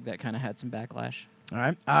I feel like that kind of had some backlash. All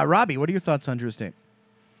right, Robbie, what are your thoughts on Drew Estate?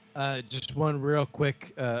 Just one real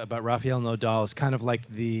quick about Rafael Nadal. Is kind of like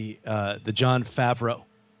the Jon Favreau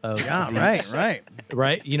of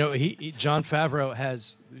right. You know, Jon Favreau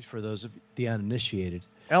has, for those of the uninitiated,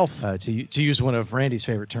 to use one of Randy's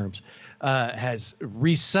favorite terms, has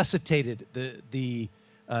resuscitated the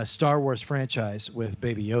Star Wars franchise with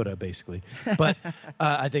Baby Yoda, basically. But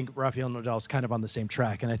I think Rafael Nadal is kind of on the same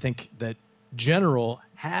track, and I think that General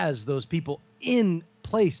has those people in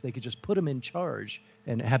place. They could just put them in charge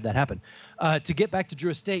and have that happen. To get back to Drew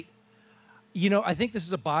Estate, you know, I think this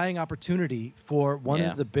is a buying opportunity for one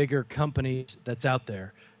of the bigger companies that's out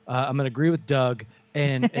there. I'm going to agree with Doug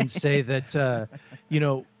and say that, you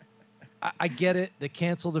know, I get it. The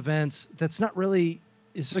canceled events, that's not really,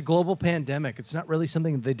 it's a global pandemic. It's not really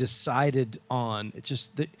something they decided on. It's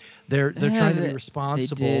just that they're trying to be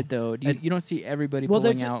responsible. They did, though. You don't see everybody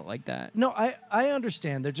pulling out like that. No, I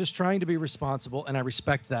understand. They're just trying to be responsible, and I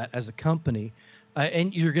respect that as a company.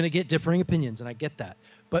 And you're going to get differing opinions, and I get that.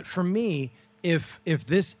 But for me, if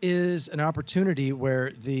this is an opportunity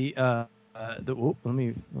where let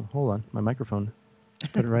me hold on, my microphone,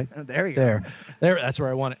 put it right there. You go. There. That's where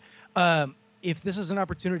I want it. If this is an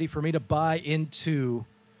opportunity for me to buy into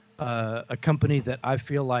a company that I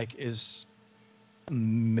feel like is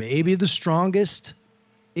maybe the strongest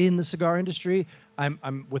in the cigar industry,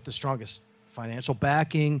 I'm with the strongest financial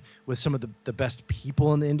backing, with some of the best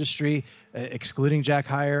people in the industry, excluding Jack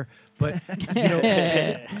Heyer. But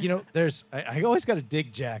you know, there's I always got to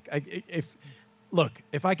dig Jack.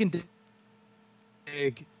 If I can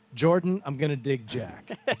dig Jordan, I'm gonna dig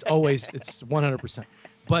Jack. It's 100%.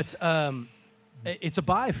 But it's a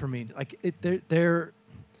buy for me. Like the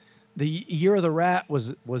Year of the Rat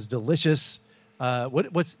was delicious.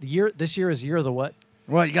 What's the year? This year is Year of the what?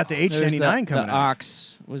 Well, you got the H99 coming out. The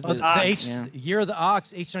Ox was the Ox. Year of the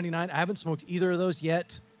Ox, H99. I haven't smoked either of those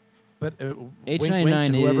yet, but H99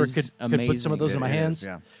 to whoever is could put some of those in my hands.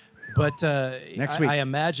 Yeah. But next week, I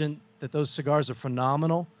imagine that those cigars are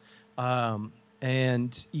phenomenal.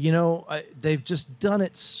 And, you know, they've just done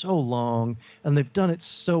it so long, and they've done it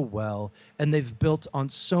so well, and they've built on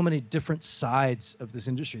so many different sides of this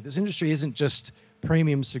industry. This industry isn't just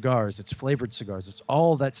premium cigars, it's flavored cigars, it's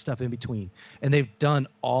all that stuff in between, and they've done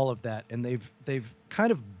all of that, and they've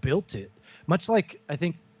kind of built it, much like, I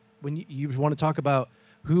think, when you want to talk about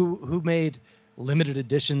who made limited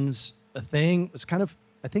editions a thing, it's kind of,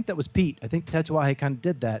 I think that was Pete. I think Tatuaje kind of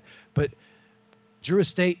did that, but Drew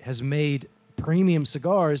Estate has made premium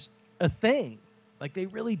cigars a thing. Like, they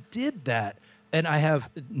really did that, and I have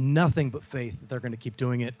nothing but faith that they're going to keep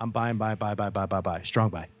doing it. I'm buying, buy. Strong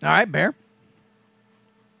buy. All right, Bear.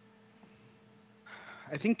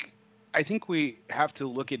 I think we have to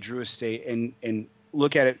look at Drew Estate and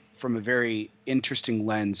look at it from a very interesting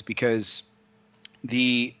lens, because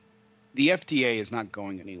the FDA is not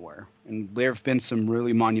going anywhere, and there have been some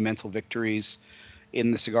really monumental victories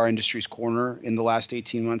in the cigar industry's corner in the last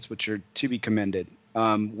 18 months, which are to be commended,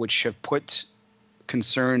 which have put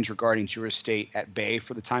concerns regarding Drew Estate at bay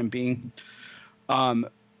for the time being.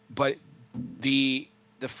 But the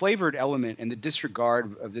flavored element and the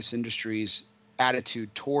disregard of this industry's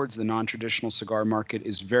attitude towards the non-traditional cigar market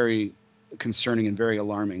is very concerning and very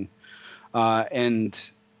alarming. And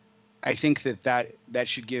I think that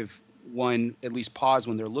should give one at least pause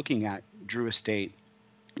when they're looking at Drew Estate,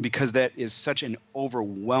 because that is such an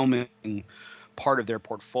overwhelming part of their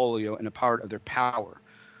portfolio and a part of their power.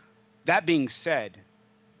 That being said,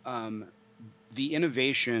 the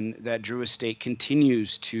innovation that Drew Estate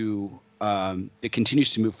continues to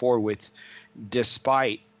move forward with,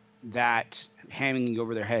 despite that hanging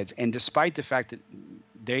over their heads, and despite the fact that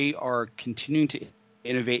they are continuing to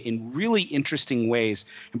innovate in really interesting ways.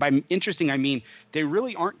 And by interesting, I mean they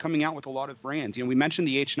really aren't coming out with a lot of brands. You know, we mentioned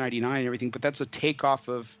the H99 and everything, but that's a takeoff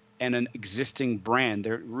of and an existing brand.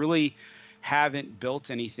 They really haven't built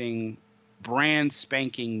anything brand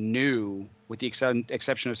spanking new, with the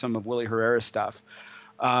exception of some of Willie Herrera's stuff.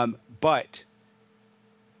 But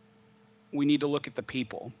we need to look at the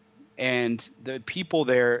people. And the people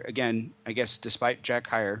there, again, I guess, despite Jack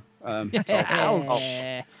Heyer, Of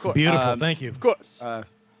course. Beautiful, thank you. Of course.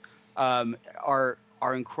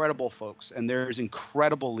 Are incredible folks, and there's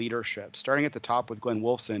incredible leadership, starting at the top with Glenn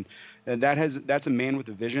Wolfson, and that's a man with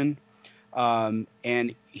a vision,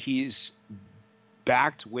 and he's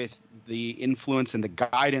backed with the influence and the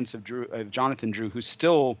guidance of Jonathan Drew, who's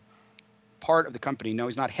still part of the company. No,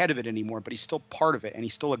 he's not head of it anymore, but he's still part of it, and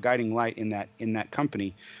he's still a guiding light in that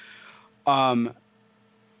company.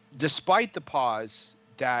 Despite the pause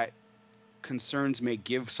that concerns may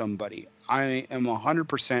give somebody, I am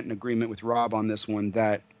 100% in agreement with Rob on this one,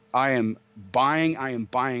 that I am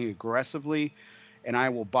buying aggressively, and I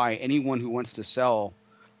will buy anyone who wants to sell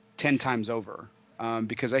 10 times over,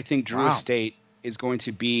 because I think Drew Estate is going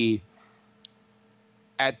to be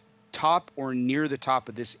at top or near the top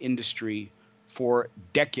of this industry for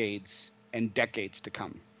decades and decades to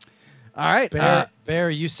come. All right. Bear,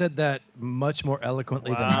 you said that much more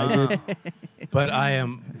eloquently than I did, but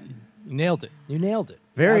you nailed it. You nailed it.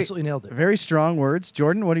 Absolutely nailed it. Very strong words.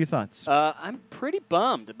 Jordan, what are your thoughts? I'm pretty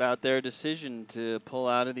bummed about their decision to pull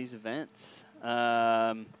out of these events.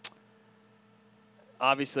 Obviously,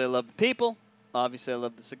 I love the people. Obviously, I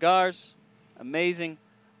love the cigars. Amazing.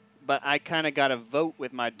 But I kind of got to vote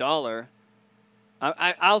with my dollar.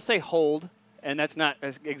 I'll say hold. And that's not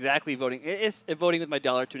exactly voting. It's voting with my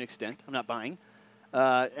dollar to an extent. I'm not buying.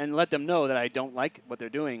 And let them know that I don't like what they're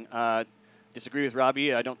doing. Disagree with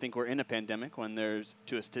Robbie. I don't think we're in a pandemic when there's,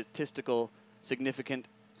 to a statistical significant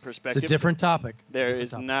perspective. It's a different topic. There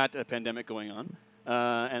is not a pandemic going on.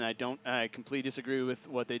 And I completely disagree with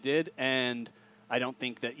what they did. And I don't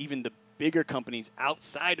think that even the bigger companies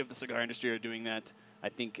outside of the cigar industry are doing that. I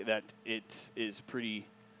think that it is pretty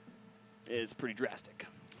drastic.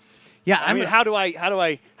 Yeah, I mean, how do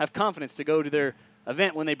I have confidence to go to their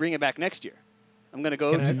event when they bring it back next year? I'm going to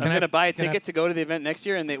go. I'm going to buy a ticket to go to the event next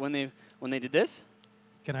year, and when they did this.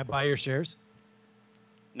 Can I buy your shares?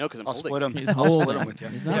 No, because I'll split them. He's I'll holding. split them with you.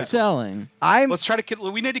 He's not selling. Let's try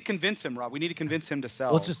to. We need to convince him, Rob. We need to convince him to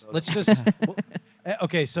sell. Let's just.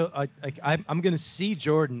 Okay, so I'm going to see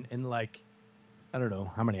Jordan in I don't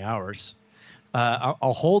know how many hours.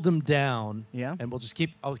 I'll hold him down, and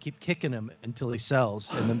I'll keep kicking him until he sells,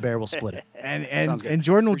 and then Bear will split it. and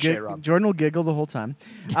Jordan will giggle the whole time.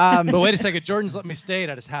 But wait a second, Jordan's let me stay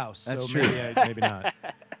at his house, That's so true. maybe not.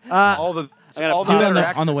 All the better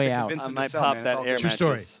access on the way to out. convince I him might to sell, pop man. that It's air all good.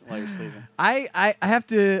 mattress while you're sleeping. I have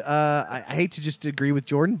to. I hate to just agree with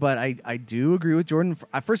Jordan, but I do agree with Jordan.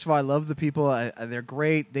 First of all, I love the people. They're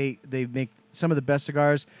great. They make some of the best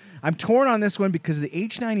cigars. I'm torn on this one because the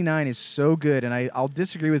H99 is so good, and I'll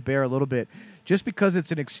disagree with Bear a little bit. Just because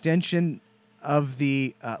it's an extension of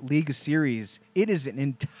the Liga series, it is an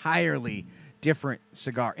entirely different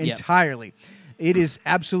cigar. Yep. Entirely. It is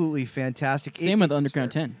absolutely fantastic. Same with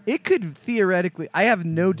Underground 10. It could theoretically, I have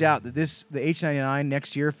no doubt that the H99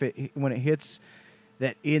 next year, when it hits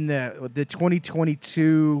that in the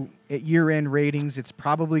 2022 year-end ratings, it's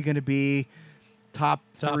probably going to be top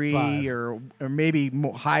 3 5. or maybe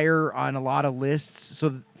higher on a lot of lists.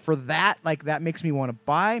 So for that, that makes me want to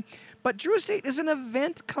buy. But Drew Estate is an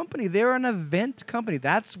event company. They're an event company.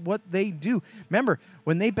 That's what they do. Remember,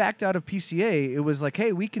 when they backed out of PCA, it was like,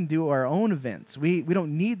 hey, we can do our own events. We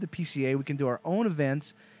don't need the PCA. We can do our own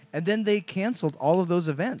events. And then they canceled all of those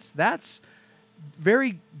events. That's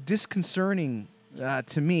very disconcerting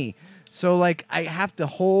to me. So, I have to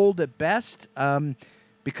hold at best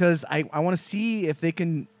because I want to see if they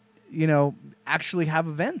can, actually have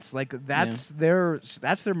events. That's their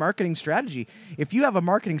marketing strategy. If you have a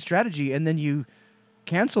marketing strategy and then you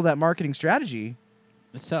cancel that marketing strategy,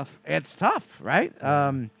 it's tough. It's tough, right?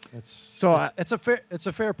 It's a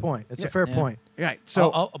fair point. It's a fair point. Right.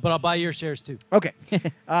 So, but I'll buy your shares too. Okay,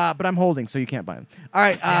 but I'm holding, so you can't buy them. All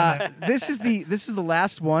right. This is the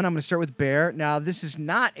last one. I'm going to start with Bear. Now, this is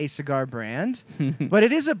not a cigar brand, but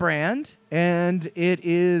it is a brand, and it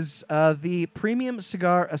is the Premium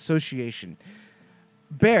Cigar Association.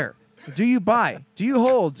 Bear, do you buy, do you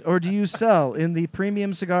hold, or do you sell in the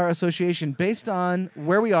Premium Cigar Association based on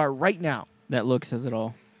where we are right now? That look says it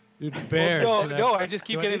all. Dude, Bear. No, I just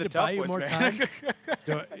keep do getting I the need to tough buy you ones, more man.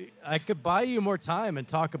 time? I could buy you more time and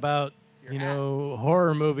talk about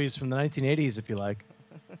horror movies from the 1980s if you like.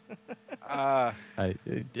 I'm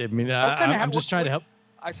just trying to help.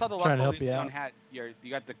 I saw the trying to help you Lucky out. hat. You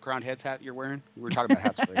got the Crown Heads hat you're wearing? We were talking about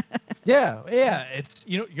hats earlier. Yeah. It's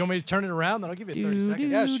you want me to turn it around? Then I'll give you 30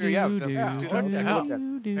 seconds. Yeah, sure. Yeah, let's do that. Let's take a look at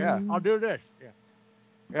it. Yeah. I'll do this. Yeah.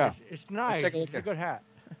 Yeah. It's nice. take a look It's a at it. good hat.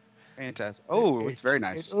 Fantastic. Oh, it's very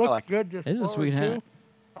nice. It looks I like it. good. Just This is a forward, sweet hat. too.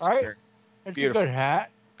 All right. It's Beautiful. a good hat.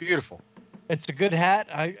 Beautiful. It's a good hat.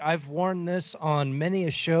 I've worn this on many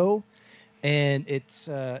a show, and it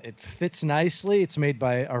fits nicely. It's made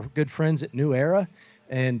by our good friends at New Era.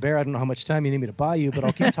 And Bear, I don't know how much time you need me to buy you, but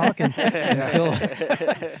I'll keep talking until.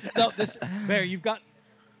 No, Bear, you've got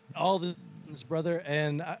all this, brother,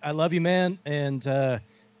 and I love you, man. And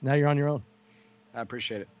now you're on your own. I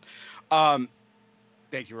appreciate it.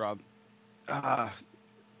 Thank you, Rob.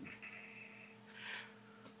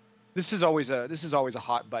 This is always a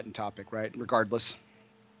hot button topic, right? Regardless,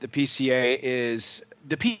 the PCA is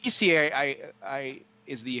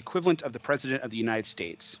the equivalent of the President of the United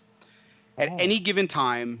States. At any given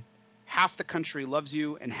time, half the country loves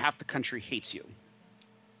you and half the country hates you.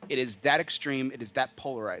 It is that extreme. It is that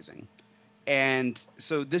polarizing. And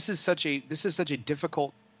so this is such a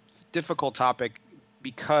difficult topic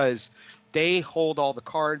because they hold all the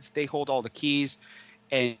cards, they hold all the keys,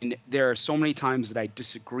 and there are so many times that I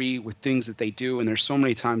disagree with things that they do, and there's so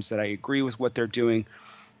many times that I agree with what they're doing.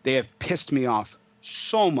 They have pissed me off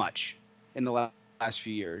so much in the last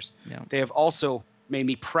few years. Yeah. They have also made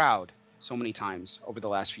me proud so many times over the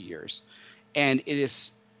last few years. And it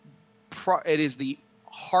is the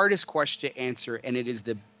hardest question to answer, and it is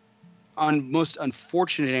the most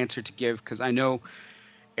unfortunate answer to give, because I know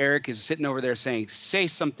Eric is sitting over there saying, say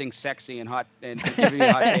something sexy and hot and give me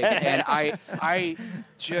a hot take. And I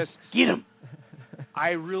just Get him.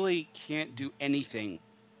 I really can't do anything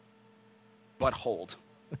but hold.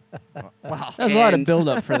 Wow. There's a lot of And- build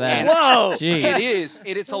up for that. Whoa. Jeez. It is.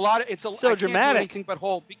 It's a lot. It's a So I can't dramatic. do anything but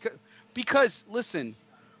hold because listen,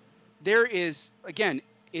 there is again.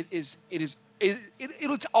 It's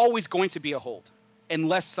always going to be a hold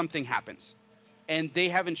unless something happens, and they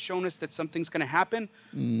haven't shown us that something's going to happen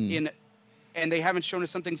and they haven't shown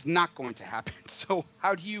us something's not going to happen. So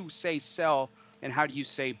how do you say sell and how do you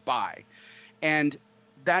say buy? And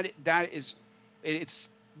that is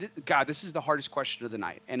God, this is the hardest question of the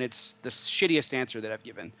night, and it's the shittiest answer that I've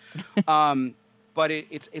given. But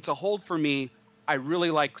it's a hold for me. I really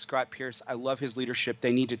like Scott Pierce. I love his leadership.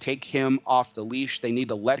 They need to take him off the leash. They need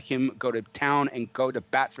to let him go to town and go to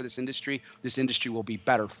bat for this industry. This industry will be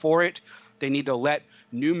better for it. They need to let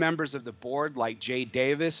new members of the board like Jay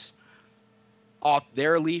Davis off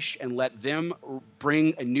their leash and let them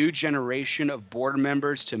bring a new generation of board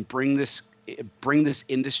members to bring this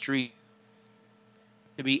industry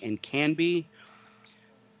to be and can be.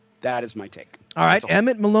 That is my take. All right, That's all.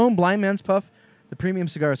 Emmett Malone, Blind Man's Puff, the Premium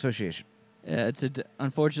Cigar Association. Yeah, it's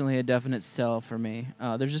unfortunately a definite sell for me.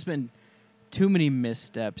 There's just been too many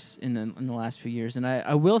missteps in the last few years, and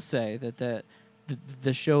I will say that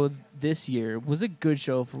the show this year was a good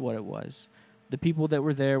show for what it was. The people that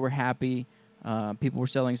were there were happy. People were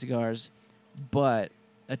selling cigars, but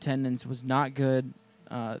attendance was not good.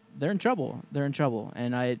 They're in trouble.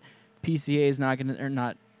 And PCA is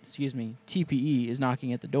TPE is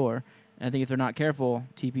knocking at the door. And I think if they're not careful,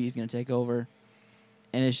 TPE is going to take over.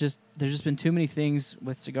 And there's just been too many things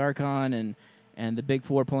with CigarCon and the Big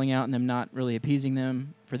Four pulling out and them not really appeasing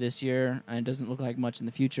them for this year. And it doesn't look like much in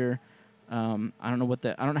the future. I don't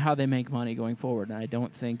know how they make money going forward. And I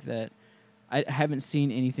don't think that I haven't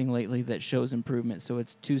seen anything lately that shows improvement. So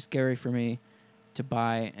it's too scary for me to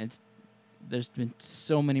buy. And there's been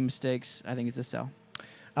so many mistakes. I think it's a sell.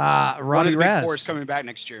 One of Robbie the Big Raz. Four is coming back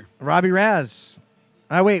next year. Robbie Raz.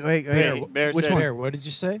 Wait. Bear Which said- one? What did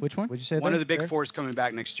you say? Which one? What did you say? One there, of the Big Bear? Four is coming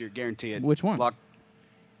back next year, guarantee it. Which one? Lock.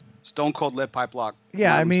 Stone Cold Lead Pipe Lock.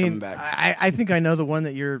 Yeah, I One of them's mean, coming back. I think I know the one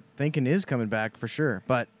that you're thinking is coming back for sure,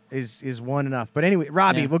 but is one enough? But anyway,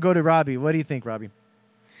 Robbie, Yeah. we'll go to Robbie. What do you think, Robbie?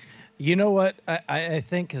 You know what? I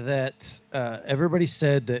think that everybody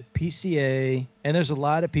said that PCA, and there's a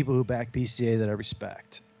lot of people who back PCA that I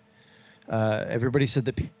respect. Everybody said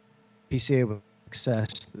that PCA was a success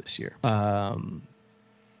this year.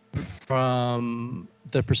 From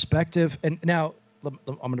the perspective, and now I'm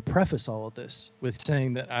going to preface all of this with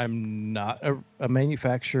saying that I'm not a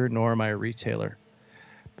manufacturer, nor am I a retailer.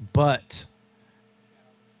 But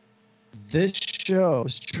this show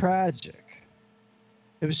was tragic.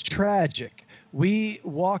 It was tragic. We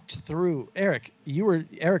walked through, Eric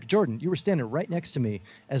Jordan, you were standing right next to me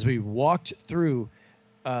as we walked through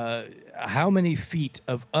how many feet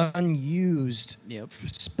of unused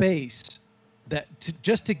space that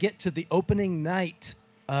just to get to the opening night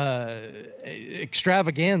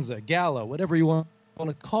extravaganza, gala, whatever you want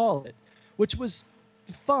to call it, which was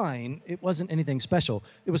fine. It wasn't anything special.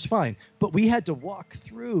 It was fine. But we had to walk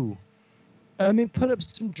through I mean, put up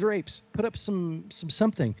some drapes, put up some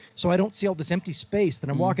something, so I don't see all this empty space that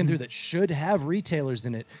I'm walking through that should have retailers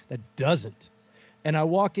in it that doesn't. And I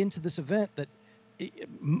walk into this event that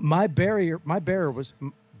my barrier was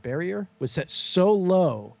set so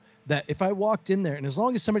low that if I walked in there, and as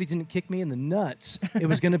long as somebody didn't kick me in the nuts, it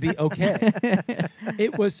was going to be okay.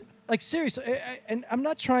 It was like, seriously, and I'm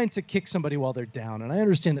not trying to kick somebody while they're down, and I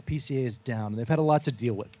understand that PCA is down, and they've had a lot to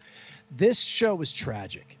deal with. This show was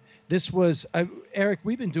tragic. This was, Eric,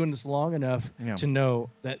 we've been doing this long enough to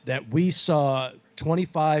know that we saw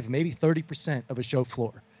 25, maybe 30% of a show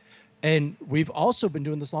floor. And we've also been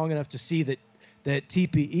doing this long enough to see that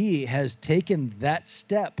TPE has taken that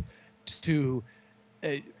step to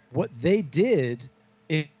what they did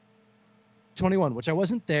in 21, which I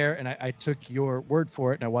wasn't there, and I took your word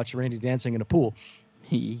for it, and I watched Randy dancing in a pool.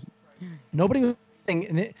 Nobody was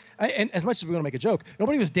dancing, and as much as we want to make a joke,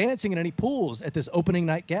 nobody was dancing in any pools at this opening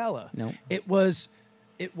night gala. No, it was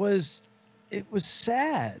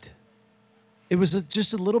sad. It was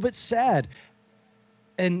just a little bit sad,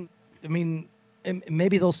 and I mean. And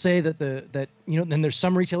maybe they'll say that then there's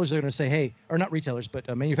some retailers that are going to say, hey, or not retailers, but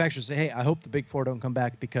manufacturers say, hey, I hope the big four don't come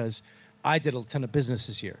back because I did a ton of business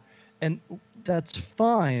this year. And that's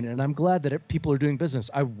fine. And I'm glad that people are doing business.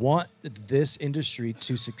 I want this industry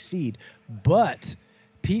to succeed. But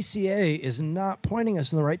PCA is not pointing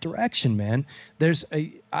us in the right direction, man.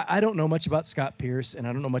 I don't know much about Scott Pierce, and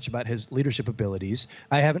I don't know much about his leadership abilities.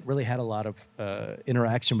 I haven't really had a lot of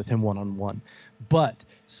interaction with him one-on-one. But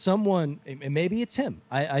someone, and maybe it's him,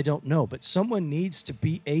 I don't know, but someone needs to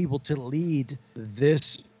be able to lead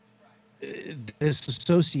this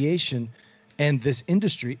association and this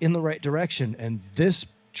industry in the right direction. And this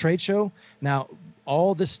trade show, now,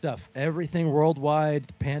 all this stuff, everything worldwide,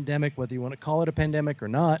 the pandemic, whether you want to call it a pandemic or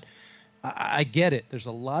not, I get it. There's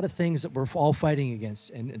a lot of things that we're all fighting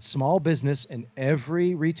against. And small business, and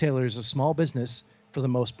every retailer is a small business for the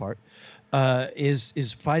most part,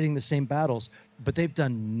 is fighting the same battles. But they've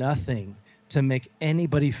done nothing to make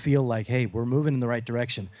anybody feel like, hey, we're moving in the right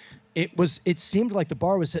direction. It seemed like the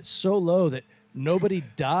bar was set so low that nobody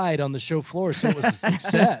died on the show floor, so it was a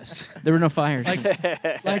success. There were no fires.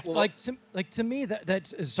 To me,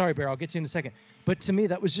 that's sorry, Bear. I'll get to you in a second. But to me,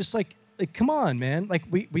 that was just like come on, man. Like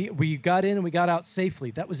we got in and we got out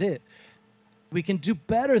safely. That was it. We can do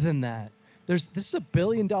better than that. This is $1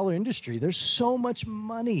 billion industry. There's so much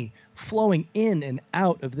money flowing in and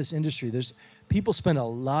out of this industry. People spend a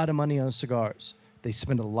lot of money on cigars. They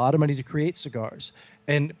spend a lot of money to create cigars.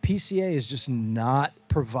 And PCA is just not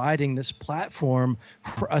providing this platform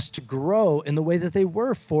for us to grow in the way that they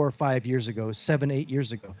were 4 or 5 years ago, 7, 8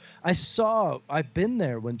 years ago. I've been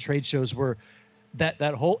there when trade shows were, that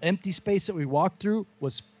whole empty space that we walked through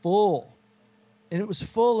was full. And it was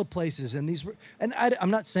full of places. And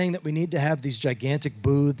I'm not saying that we need to have these gigantic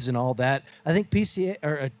booths and all that. I think PCA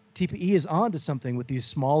or TPE is onto something with these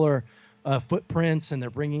smaller footprints, and they're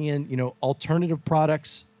bringing in, alternative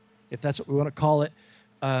products, if that's what we want to call it.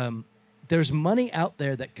 There's money out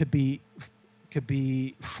there that could be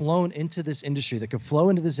flown into this industry, that could flow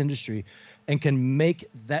into this industry and can make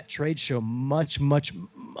that trade show much, much,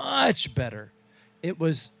 much better. It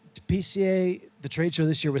was PCA, the trade show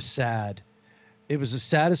this year was sad. It was the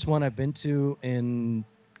saddest one I've been to in,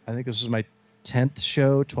 I think this was my 10th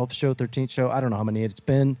show, 12th show, 13th show. I don't know how many it's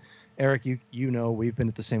been. Eric, you know, we've been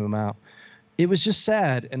at the same amount. It was just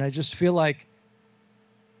sad. And I just feel like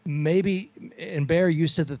maybe, and Bear, you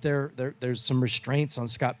said that there's some restraints on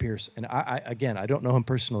Scott Pierce. And I don't know him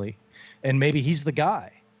personally. And maybe he's the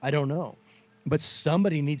guy. I don't know. But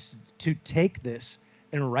somebody needs to take this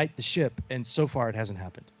and right the ship. And so far it hasn't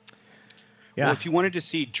happened. Yeah. Well, if you wanted to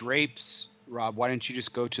see drapes, Rob, why didn't you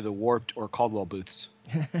just go to the Warped or Caldwell booths?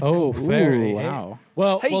 Oh, fair. Ooh, wow.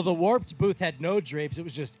 Well, the Warped booth had no drapes. It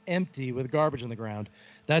was just empty with garbage on the ground.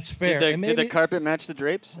 That's fair. Did the carpet match the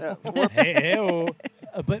drapes? But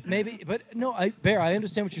Bear, I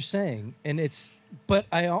understand what you're saying, but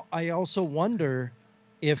I also wonder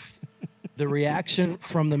if the reaction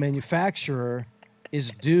from the manufacturer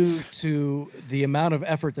is due to the amount of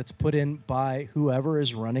effort that's put in by whoever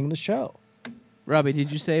is running the show. Robbie,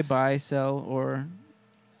 did you say buy, sell, or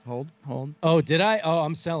hold? Oh, did I? Oh,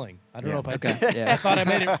 I'm selling. I don't know if I did. Yeah. I thought I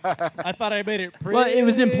made it pretty. Well, it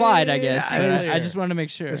was implied, I guess. Yeah, I just wanted to make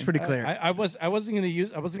sure. It's pretty clear. I wasn't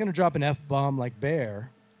gonna drop an F-bomb like Bear,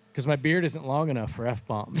 because my beard isn't long enough for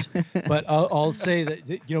F-bombs. But I'll say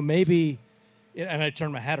that maybe, and I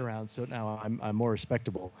turned my hat around, so now I'm more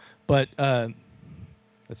respectable. But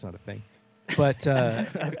that's not a thing. But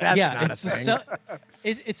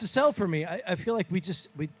it's a sell for me. I feel like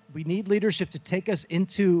we need leadership to take us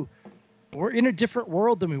into we're in a different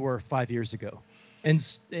world than we were 5 years ago, and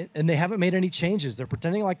they haven't made any changes. They're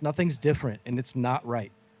pretending like nothing's different, and it's not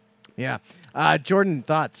right. Yeah. Jordan,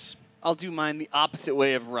 thoughts? I'll do mine the opposite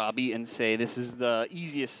way of Robbie and say this is the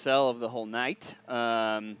easiest sell of the whole night.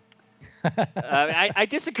 I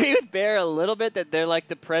disagree with Bear a little bit that they're like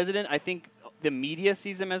the president. I think the media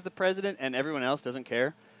sees them as the president, and everyone else doesn't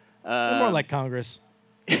care. They're more like Congress.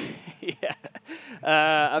 Yeah.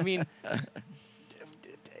 I mean,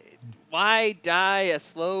 why die a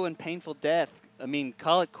slow and painful death? I mean,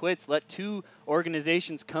 call it quits. Let two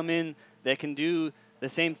organizations come in that can do the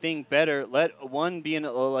same thing better. Let one be in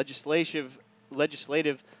a legislative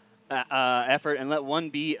effort, and let one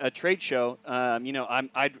be a trade show.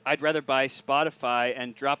 I'd rather buy Spotify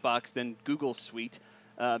and Dropbox than Google Suite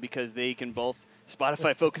because they can both.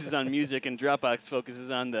 Spotify focuses on music and Dropbox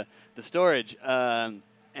focuses on the storage,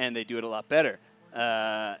 and they do it a lot better.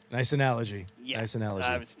 Nice analogy. Yeah, nice analogy.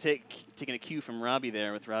 I was taking a cue from Robbie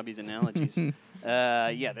there with Robbie's analogies.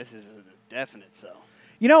 This is a definite sell.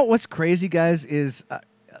 You know what's crazy, guys, is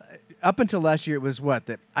up until last year it was what?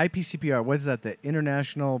 The IPCPR, what is that? The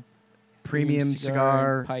International Premium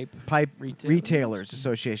Cigar Pipe Retailers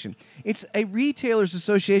Association. It's a retailers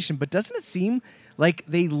association, but doesn't it seem like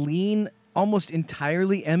they lean almost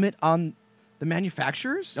entirely, Emmett, on the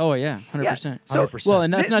manufacturers? Oh yeah, 100%. Yeah. So, 100%. Well,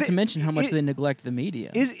 and that's not to mention how much they neglect the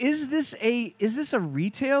media. Is this a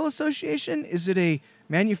retail association? Is it a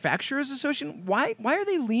manufacturers association? Why are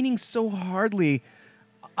they leaning so hardly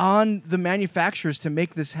on the manufacturers to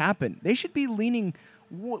make this happen? They should be leaning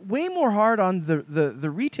way more hard on the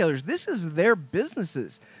retailers. This is their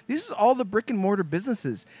businesses. This is all the brick and mortar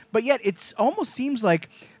businesses. But yet it almost seems like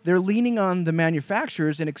they're leaning on the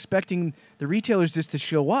manufacturers and expecting the retailers just to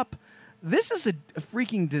show up. This is a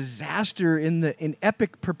freaking disaster in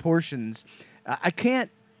epic proportions. I can't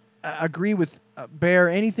agree with Bear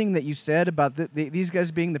anything that you said about these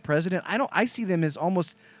guys being the president. I see them as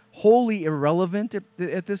almost wholly irrelevant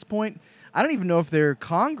at this point. I don't even know if they're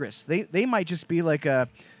Congress. They might just be like a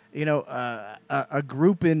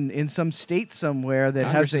group in some state somewhere that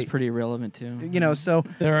Congress has is pretty irrelevant too. So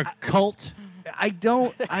They're a cult.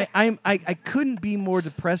 I couldn't be more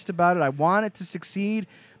depressed about it. I want it to succeed,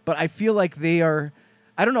 but I feel like they are.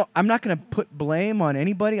 I don't know. I'm not going to put blame on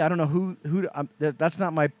anybody. I don't know who. That's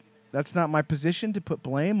not my position to put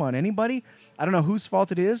blame on anybody. I don't know whose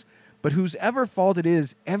fault it is, but whose ever fault it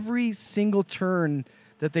is, every single turn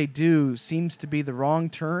that they do seems to be the wrong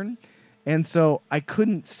turn, and so I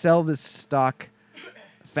couldn't sell this stock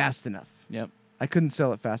fast enough. Yep. I couldn't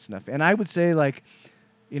sell it fast enough, and I would say I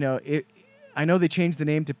know they changed the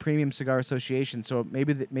name to Premium Cigar Association, so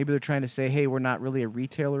maybe they're trying to say, hey, we're not really a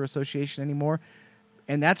retailer association anymore,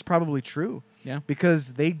 and that's probably true. Yeah.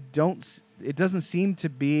 Because they don't. It doesn't seem to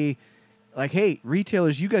be like, hey,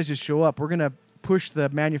 retailers, you guys just show up. We're gonna push the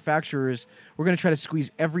manufacturers. We're going to try to squeeze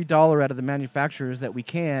every dollar out of the manufacturers that we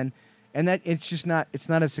can, and that it's not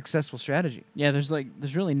a successful strategy. Yeah, there's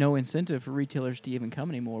really no incentive for retailers to even come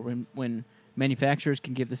anymore when manufacturers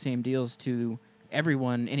can give the same deals to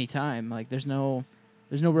everyone anytime. Like there's no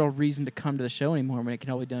real reason to come to the show anymore when it can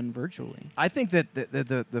all be done virtually. I think that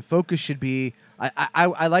the focus should be.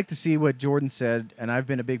 I like to see what Jordan said, and I've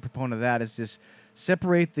been a big proponent of that. Is just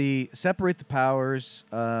separate the powers.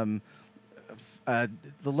 The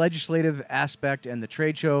legislative aspect and the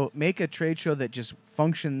trade show. Make a trade show that just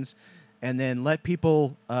functions, and then let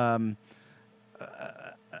people,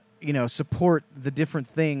 support the different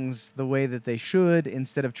things the way that they should,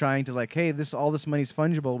 instead of trying to like, hey, all this money's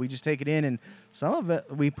fungible. We just take it in, and some of it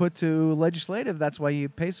we put to legislative. That's why you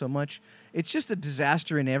pay so much. It's just a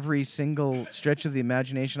disaster in every single stretch of the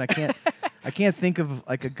imagination. I can't think of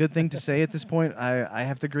like a good thing to say at this point. I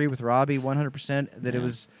have to agree with Robbie 100% that it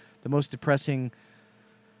was the most depressing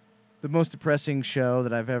show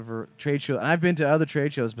that I've ever trade show. And I've been to other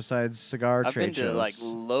trade shows besides cigar trade shows. I've been to like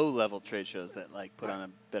low-level trade shows that like put on a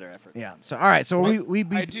better effort. Yeah. So all right. So we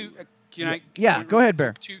I do. Go ahead,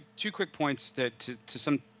 Bear. Two quick points to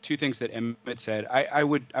two things that Emmett said. I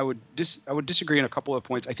would disagree on a couple of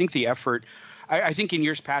points. I think the effort. I think in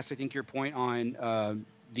years past, I think your point on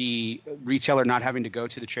the retailer not having to go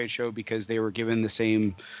to the trade show because they were given the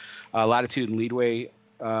same latitude and leadway.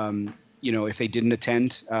 If they didn't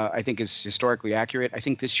attend, I think is historically accurate. I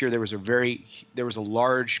think this year there was a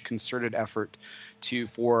large concerted effort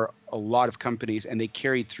for a lot of companies, and they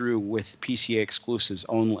carried through with PCA exclusives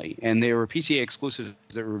only, and they were PCA exclusives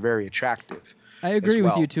that were very attractive. I agree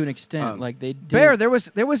with you to an extent. Like they did. Bear, there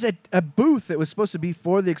was a booth that was supposed to be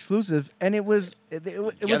for the exclusive, and it was they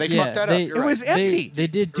fucked that up. It was empty. They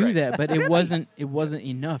did do that, but It it wasn't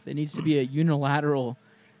enough. It needs to be a unilateral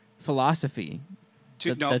philosophy.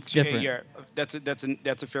 That's different. Yeah,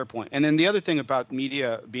 that's a fair point. And then the other thing about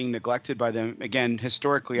media being neglected by them, again,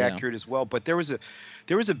 historically accurate as well. But there was a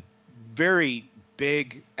very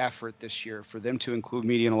big effort this year for them to include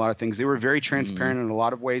media in a lot of things. They were very transparent in a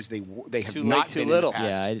lot of ways. They have Too not late, too been little. in the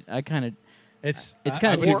past. Yeah, I kind of. It's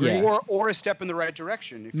kind of or a step in the right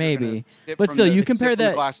direction. If maybe, sip but from still, the- you sip compare from the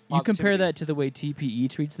that. glass You compare positivity. that to the way TPE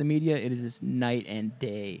treats the media. It is night and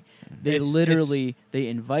day. They It's- literally they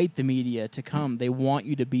invite the media to come. They want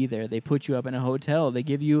you to be there. They put you up in a hotel. They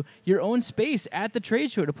give you your own space at the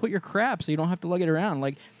trade show to put your crap, so you don't have to lug it around.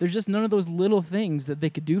 Like there's just none of those little things that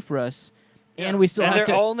they could do for us, and we still and have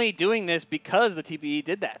they're to. only doing this because the TPE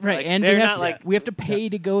did that. Right, Like, and they're we have not to, like we have to pay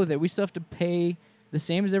to go there. We still have to pay the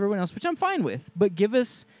same as everyone else, which I'm fine with. But give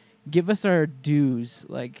us our dues.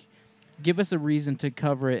 Like, give us a reason to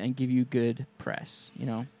cover it and give you good press. You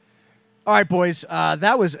know. All right, boys.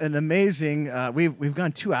 That was an amazing. We've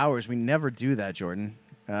gone 2 hours. We never do that, Jordan.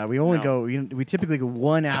 We only go. We typically go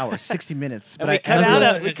 1 hour, 60 minutes. And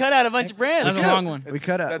But we cut out a bunch of brands. That was a long one. We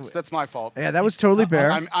cut out. That's my fault. Yeah, that was totally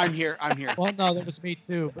Bear. I'm here. Well, no, that was me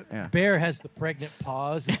too. But Yeah. Bear has the pregnant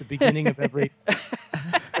pause at the beginning of every.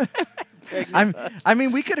 I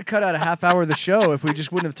mean, we could have cut out a half hour of the show if we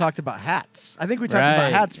just wouldn't have talked about hats. I think we talked about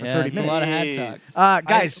hats for 30 it's a minutes. lot of hat Jeez. talk.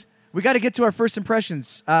 Guys, we got to get to our first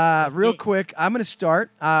impressions. Real quick, I'm going to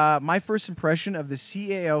start. My first impression of the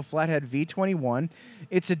CAO Flathead V21.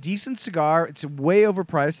 It's a decent cigar. It's way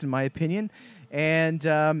overpriced, in my opinion. And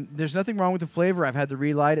there's nothing wrong with the flavor. I've had to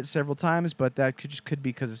relight it several times, but that could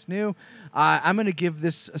be because it's new. I'm going to give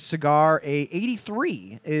this cigar a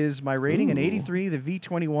 83 is my rating. An 83, the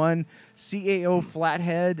V21 CAO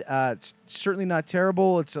Flathead. It's certainly not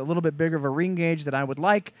terrible. It's a little bit bigger of a ring gauge than I would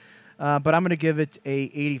like. But I'm going to give it a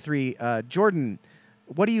 83. Jordan,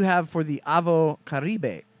 what do you have for the Avo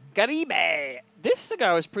Caribe? Caribe. This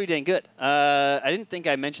cigar was pretty dang good. I didn't think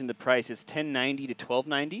I mentioned the price. It's $10.90 to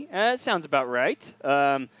 $12.90. That sounds about right.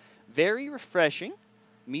 Very refreshing,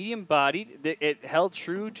 medium bodied. It held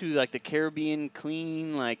true to like the Caribbean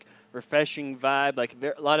clean, like refreshing vibe. Like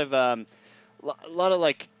a lot of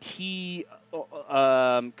like tea,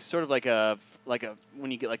 sort of like a when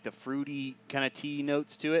you get like the fruity kind of tea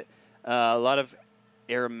notes to it. A lot of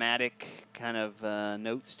aromatic kind of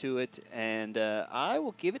notes to it, and I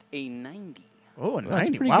will give it a 90. Oh, a 90. That's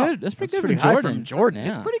pretty Wow. good. That's pretty good pretty for high Jordan. from Jordan. Yeah.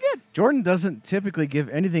 It's pretty good. Jordan doesn't typically give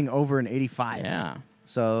anything over an 85. Yeah.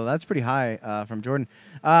 So that's pretty high from Jordan.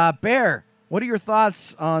 Bear, what are your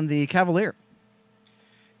thoughts on the Cavalier?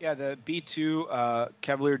 Yeah, the B2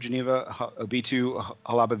 Cavalier Geneva B2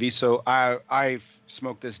 Halabaviso. I've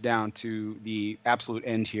smoked this down to the absolute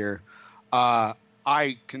end here.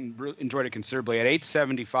 I enjoyed it considerably at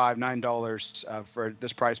 $8.75, $9 for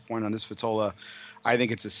this price point on this Vitola. I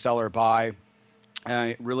think it's a stellar buy.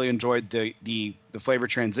 I really enjoyed the flavor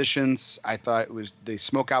transitions. I thought the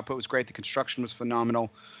smoke output was great. The construction was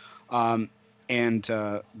phenomenal, and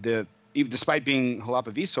despite being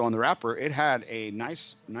Jalapa Viso on the wrapper, it had a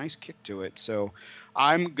nice kick to it. So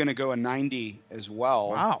I'm gonna go a 90 as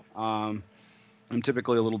well. Wow. I'm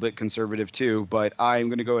typically a little bit conservative too, but I'm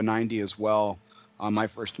gonna go a 90 as well. On my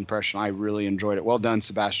first impression, I really enjoyed it. Well done,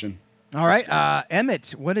 Sebastian. All right.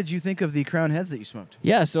 Emmett, what did you think of the Crown Heads that you smoked?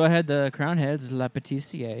 Yeah, so I had the Crown Heads La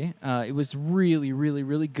Pâtissier. It was really, really,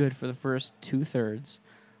 really good for the first 2/3.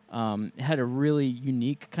 It had a really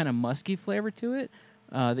unique kind of musky flavor to it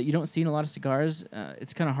that you don't see in a lot of cigars.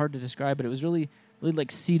 It's kind of hard to describe, but it was really, really like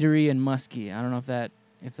cedary and musky. I don't know if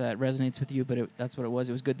that resonates with you, but that's what it was.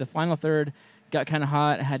 It was good. The final third got kind of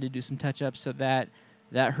hot. I had to do some touch-ups, so that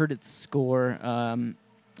hurt its score.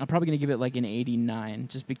 I'm probably going to give it like an 89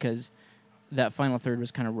 just because that final third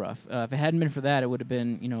was kind of rough. If it hadn't been for that, it would have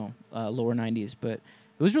been, lower 90s. But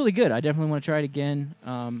it was really good. I definitely want to try it again.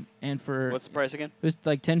 And for What's the price again? it was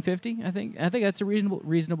like $10.50, I think. I think that's a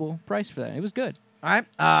reasonable price for that. It was good. All right.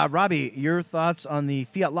 Robbie, your thoughts on the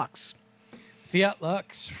Fiat Lux? Fiat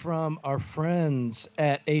Lux from our friends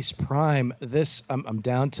at Ace Prime. This I'm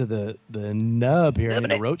down to the nub here. I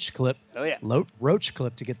need a roach clip. Oh yeah. Roach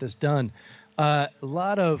clip to get this done. I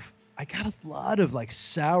got a lot of like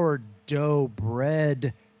sourdough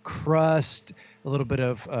bread crust, a little bit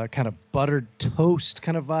of kind of buttered toast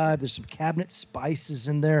kind of vibe. There's some cabinet spices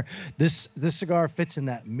in there. This cigar fits in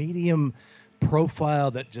that medium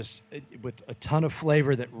profile that just with a ton of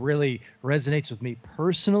flavor that really resonates with me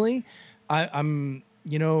personally. I'm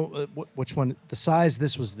which one? The size.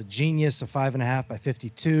 This was the Genius, a 5.5 by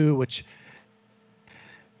 52, which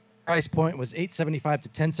price point was $8.75 to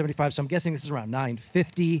 $10.75. So I'm guessing this is around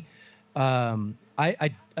 $9.50.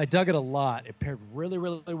 I dug it a lot. It paired really,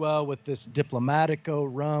 really well with this Diplomatico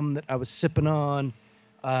rum that I was sipping on.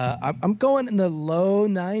 I'm going in the low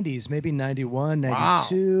 90s, maybe 91, Wow.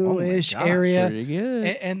 92-ish Oh my gosh. area. Pretty good.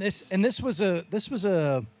 And this was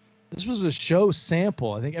a show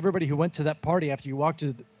sample. I think everybody who went to that party, after you walked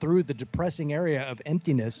through the depressing area of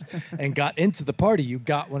emptiness and got into the party, you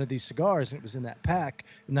got one of these cigars, and it was in that pack,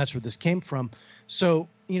 and that's where this came from. So,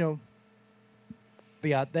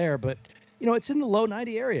 be out there, but it's in the low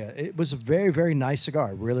 90 area. It was a very, very nice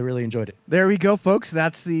cigar. Really, really enjoyed it. There we go, folks.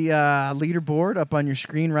 That's the leaderboard up on your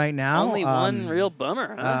screen right now. Only one real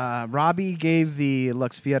bummer, huh? Robbie gave the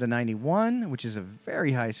Lux Fiat a 91, which is a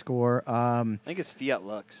very high score. I think it's Fiat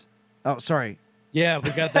Lux. Oh, sorry. Yeah, we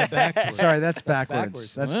got that backwards. Sorry, that's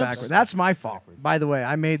backwards. That's Whoops. backwards. That's my fault. By the way,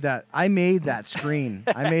 I made that screen.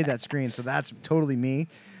 So that's totally me.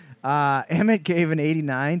 Emmett gave an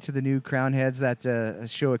 89 to the new Crown Heads, that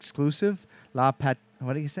show exclusive. What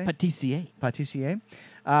do you say? Patissier.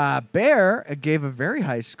 Bear gave a very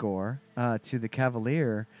high score to the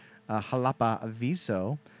Cavalier Jalapa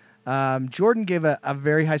Aviso. Jordan gave a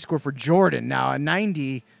very high score for Jordan. Now a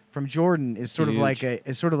 90 from Jordan is sort of like a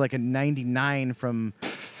 99 from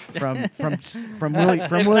William Cooper. It's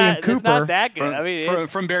not that good.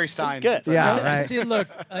 From Barry Stein. It's good. Yeah, right. See, look,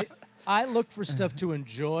 I look for stuff to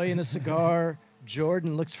enjoy in a cigar.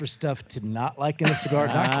 Jordan looks for stuff to not like in a cigar.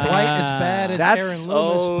 Not quite as bad as That's- Aaron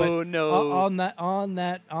Loomis, but no. on that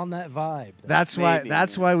vibe. That's Maybe.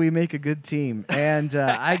 why we make a good team. And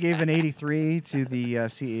I gave an 83 to the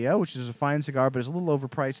CEO, which is a fine cigar, but it's a little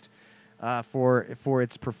overpriced for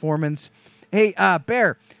its performance. Hey,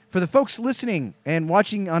 Bear, for the folks listening and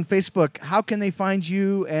watching on Facebook, how can they find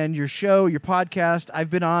you and your show, your podcast? I've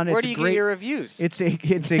been on. Where do you get your reviews? It's a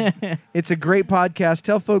great podcast.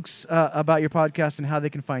 Tell folks about your podcast and how they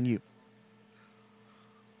can find you.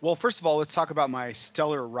 Well, first of all, let's talk about my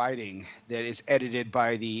stellar writing that is edited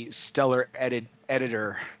by the stellar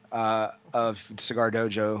editor of Cigar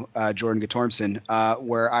Dojo, Jordan Gatormson,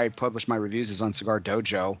 where I publish my reviews is on Cigar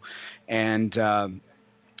Dojo.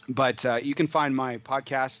 But you can find my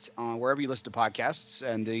podcast wherever you listen to podcasts,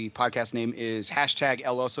 and the podcast name is #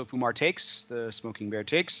 El Oso Fumar Takes, the Smoking Bear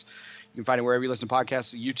Takes. You can find it wherever you listen to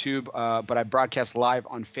podcasts, YouTube, but I broadcast live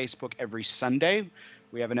on Facebook every Sunday.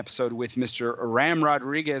 We have an episode with Mr. Ram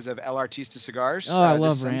Rodriguez of El Artista Cigars. Oh, I this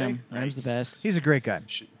love Sunday. Ram. Ram's the best. He's a great guy.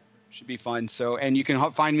 Should be fun. So, and you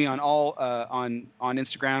can find me on all on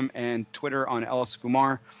Instagram and Twitter on El Oso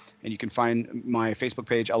Fumar. And you can find my Facebook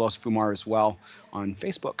page, El Oso Fumar, as well on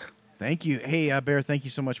Facebook. Thank you. Hey, Bear, thank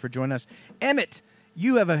you so much for joining us. Emmett,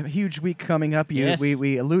 you have a huge week coming up. Yes.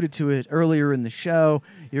 We alluded to it earlier in the show.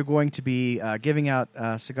 You're going to be giving out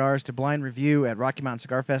cigars to Blind Review at Rocky Mountain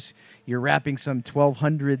Cigar Fest. You're wrapping some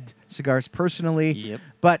 1,200 cigars personally. Yep.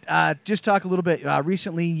 But just talk a little bit.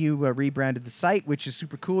 Recently, you rebranded the site, which is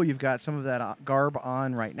super cool. You've got some of that garb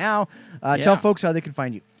on right now. Tell folks how they can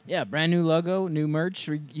find you. Yeah, brand new logo, new merch.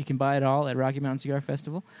 You can buy it all at Rocky Mountain Cigar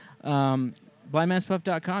Festival.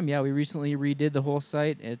 BlindMansPuff.com. Yeah, we recently redid the whole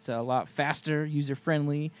site. It's a lot faster,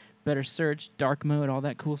 user-friendly, better search, dark mode, all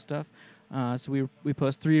that cool stuff. So we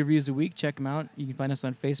post 3 reviews a week. Check them out. You can find us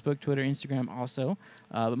on Facebook, Twitter, Instagram also.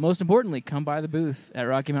 But most importantly, come by the booth at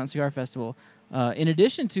Rocky Mountain Cigar Festival. In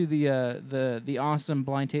addition to the awesome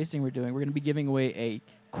blind tasting we're doing, we're going to be giving away a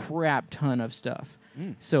crap ton of stuff.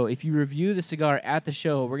 So if you review the cigar at the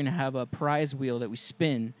show, we're going to have a prize wheel that we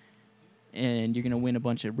spin, and you're going to win a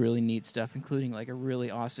bunch of really neat stuff, including like a really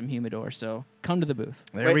awesome humidor. So come to the booth.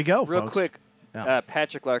 There we go, Real folks. quick, Yeah.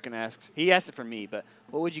 Patrick Larkin asks, he asked it for me, but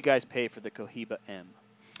what would you guys pay for the Cohiba M?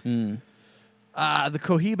 The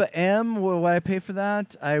Cohiba M, what I pay for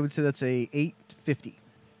that? I would say that's a $8.50.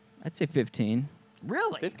 I'd say 15.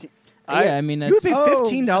 Really? 15. Yeah, I mean, You would that's... pay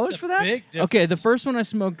 $15 for that? Big difference. Okay, the first one I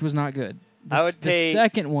smoked was not good. I would pay- The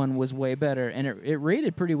second one was way better, and it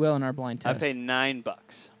rated pretty well in our blind I test. pay $9. I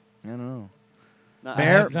don't know. Not- I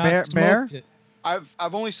Bear- have not Bear- smoked it.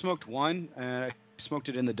 I've only smoked one, and I smoked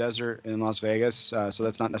it in the desert in Las Vegas, so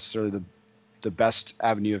that's not necessarily the best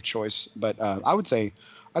avenue of choice. But I'd say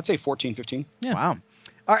 14, 15. Yeah. Wow.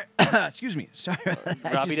 All right. Excuse me. Sorry.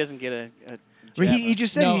 Robbie doesn't get a Well, jab. he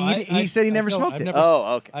just said No, he said he never don't. smoked I've it. never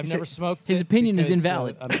Oh, okay. I've He never said- smoked His it opinion is because,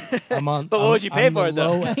 invalid. I'm on. But what would you pay I'm for it,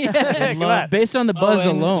 though? low- Yeah, come on. Based on the buzz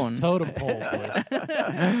low end alone. Totem pole.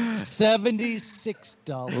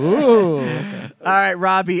 $76. Ooh. Okay. All right,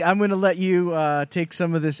 Robbie, I'm going to let you take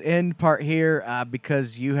some of this end part here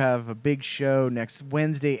because you have a big show next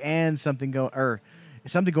Wednesday and something going on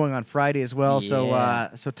Friday as well.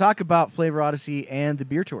 Yeah. So talk about Flavor Odyssey and the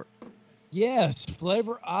beer tour. Yes,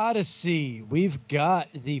 Flavor Odyssey. We've got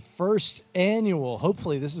the first annual.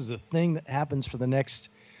 Hopefully, this is a thing that happens for the next,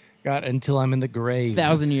 until I'm in the grave.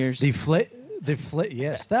 1,000 years. The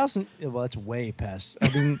Yes, 1,000. Well, that's way past.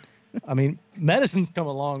 I mean, medicine's come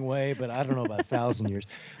a long way, but I don't know about 1,000 years.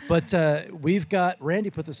 But we've got Randy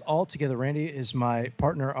put this all together. Randy is my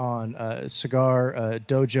partner on Cigar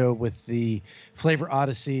Dojo with the Flavor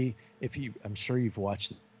Odyssey. I'm sure you've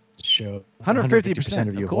watched the show. 150%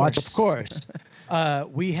 of you have watched, of course.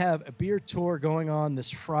 We have a beer tour going on this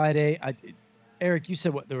Friday. Eric, you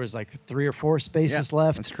said there was like 3 or 4 spaces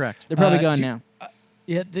left. That's correct. They're probably gone now.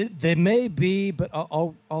 Yeah, they may be, but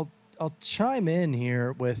I'll chime in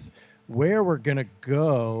here with where we're gonna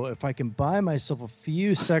go if I can buy myself a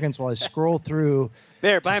few seconds while I scroll through.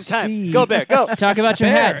 Bear, buy him time. Go, Bear, go. Talk about your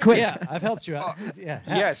hat, quick. Yeah, I've helped you out.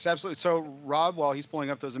 Yes, absolutely. So, Rob, while he's pulling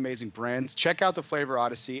up those amazing brands, check out the Flavor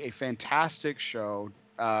Odyssey, a fantastic show.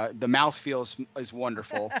 The mouthfeel is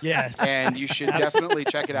wonderful. Yes, and you should definitely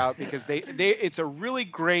check it out because it's a really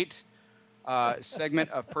great segment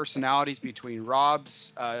of personalities between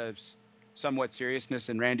Rob's somewhat seriousness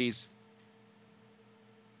and Randy's.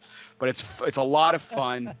 But it's a lot of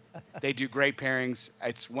fun. They do great pairings.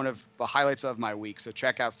 It's one of the highlights of my week. So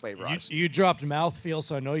check out Flavor Odyssey. You dropped mouthfeel,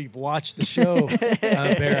 so I know you've watched the show,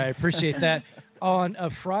 Bear. I appreciate that. On a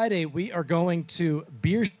Friday, we are going to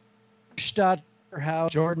Bierstadt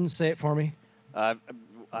House. Jordan, say it for me. I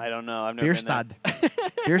don't know. I've never been there.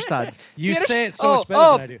 Bierstadt. You say it so much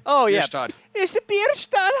better than I do. Oh, yeah. Bierstadt. It's the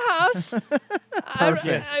Bierstadt House.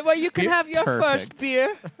 Perfect. Where you can have your Perfect. first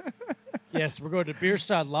beer. Yes, we're going to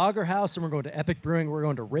Bierstadt Lager House, and we're going to Epic Brewing. We're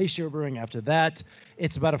going to Ratio Brewing after that.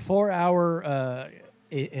 It's about a 4-hour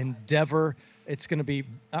endeavor. It's going to be.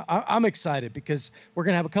 I'm excited because we're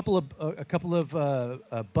going to have a couple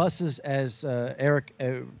of buses, as Eric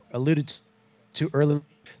alluded to earlier.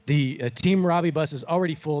 The Team Robbie bus is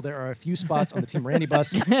already full. There are a few spots on the Team Randy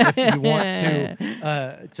bus if you want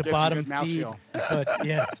to bottom feed. But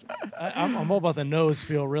yes, I'm all about the nose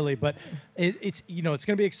feel really. But it's going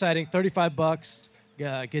to be exciting. $35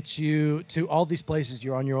 gets you to all these places.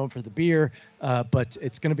 You're on your own for the beer, but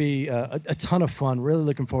it's going to be a ton of fun. Really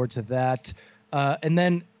looking forward to that. And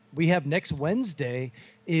then we have next Wednesday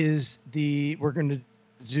we're going to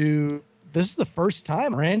do. This is the first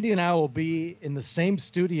time Randy and I will be in the same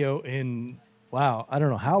studio in, I don't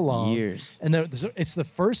know how long. Years. And it's the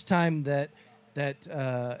first time that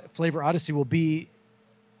Flavor Odyssey will be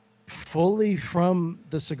fully from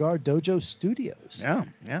the Cigar Dojo studios. Yeah.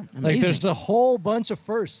 Like there's a whole bunch of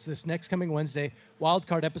firsts this next coming Wednesday.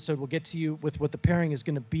 Wildcard episode will get to you with what the pairing is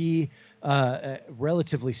going to be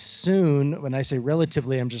relatively soon. When I say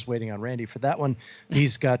relatively, I'm just waiting on Randy for that one.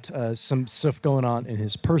 He's got some stuff going on in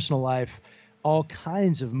his personal life, all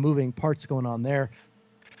kinds of moving parts going on there.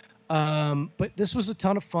 But this was a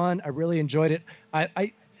ton of fun. I really enjoyed it.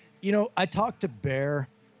 I talked to Bear.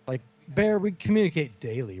 Bear, we communicate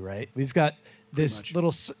daily, right? We've got this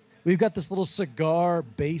little cigar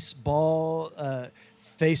baseball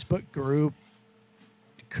Facebook group,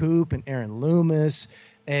 Coop and Aaron Loomis,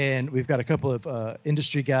 and we've got a couple of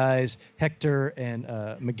industry guys, Hector and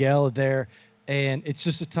Miguel there, and it's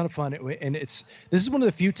just a ton of fun. And this is one of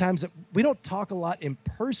the few times that we don't talk a lot in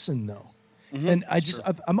person, though. Mm-hmm, and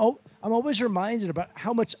I'm always reminded about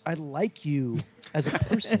how much I like you as a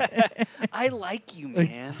person. I like you,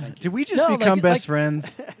 man. Did we just become best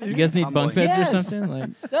friends? You guys need bunk beds or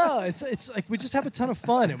something? No, it's like we just have a ton of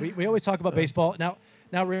fun, and we always talk about baseball. Now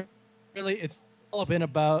really, it's all been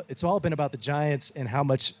about the Giants and how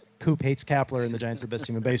much Coop hates Kapler, and the Giants are the best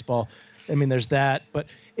team in baseball. I mean, there's that, but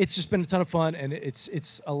it's just been a ton of fun, and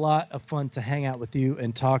it's a lot of fun to hang out with you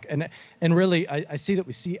and talk. And really, I see that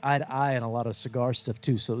we see eye to eye on a lot of cigar stuff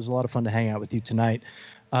too. So it was a lot of fun to hang out with you tonight.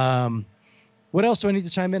 What else do I need to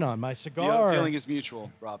chime in on? My cigar. The feeling is mutual,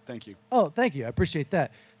 Rob. Thank you. Oh, thank you. I appreciate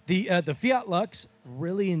that. The Fiat Lux,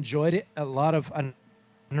 really enjoyed it. A lot of I don't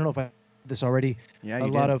know if I this already. Yeah, you a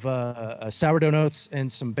did. lot of sourdough notes and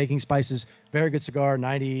some baking spices. Very good cigar,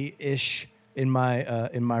 90-ish in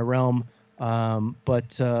my realm.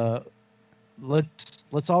 But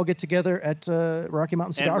let's all get together at Rocky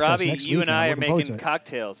Mountain Cigar and Fest Robbie, next week. you and I are looking forward making to it.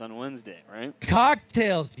 cocktails on Wednesday, right?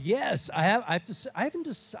 Cocktails, yes. I haven't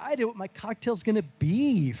decided what my cocktail's going to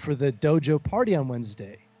be for the dojo party on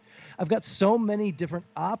Wednesday. I've got so many different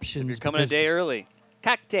options. So you're coming a day early.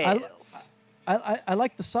 Cocktails. I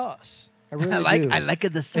like the sauce. I really do. I like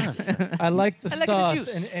the sauce. I like the I like the sauce.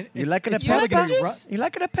 juice. And You like it it's a probably pepper? gonna be You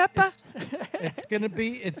like it a pepper? It's gonna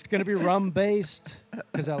be rum based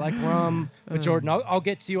because I like rum. But Jordan, I'll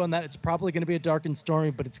get to you on that. It's probably gonna be a dark and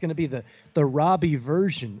stormy, but it's gonna be the Robbie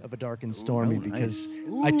version of a dark and stormy because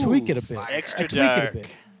I tweak it a bit. Extra I tweak it a dark. bit.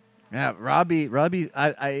 Yeah, Robbie.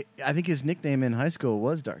 I think his nickname in high school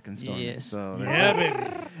was Dark and Stormy. Yes. So Yeah,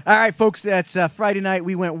 baby. All right, folks, that's Friday night.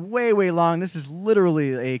 We went way, way long. This is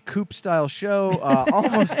literally a Coop-style show,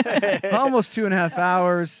 almost 2.5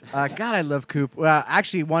 hours. God, I love Coop. I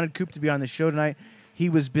actually wanted Coop to be on the show tonight. He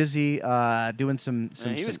was busy doing some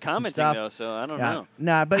he was some commenting, stuff. though, so I don't know.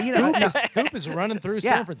 Nah, but, you know. Coop is running through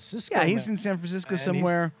San Francisco. Yeah, he's man. in San Francisco And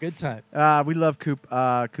somewhere. he's good time. We love Coop.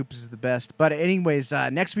 Coop is the best. But anyways,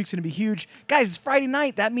 next week's going to be huge. Guys, it's Friday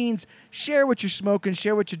night. That means share what you're smoking,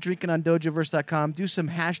 share what you're drinking on dojoverse.com. Do some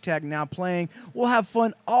hashtag now playing. We'll have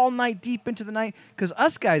fun all night, deep into the night. Because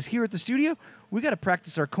us guys here at the studio, we got to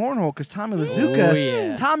practice our cornhole because Tommy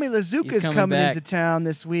Lazuka, Tommy Lazuka is coming into town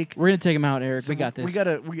this week. We're gonna take him out, Eric. So we got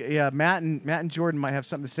this. Matt and Jordan might have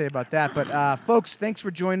something to say about that. But folks, thanks for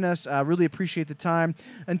joining us. Really appreciate the time.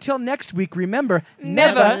 Until next week, remember,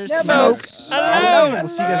 never smoke alone. We'll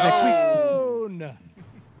see you guys next week.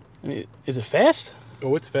 I mean, is it fast?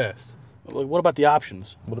 Oh, it's fast. What about the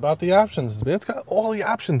options? What about the options? It's got all the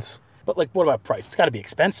options. But, what about price? It's got to be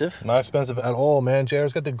expensive. Not expensive at all, man.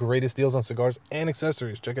 JR's got the greatest deals on cigars and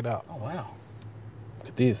accessories. Check it out. Oh, wow. Look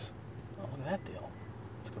at these. Oh, look at that deal.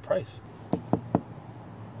 That's a good price.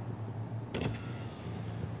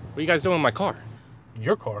 What are you guys doing with my car?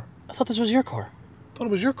 Your car? I thought this was your car. I thought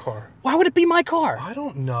it was your car. Why would it be my car? I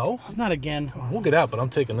don't know. It's not again. We'll get out, but I'm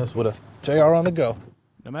taking this with us. JR on the go.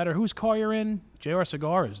 No matter whose car you're in, JR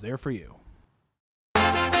Cigar is there for you.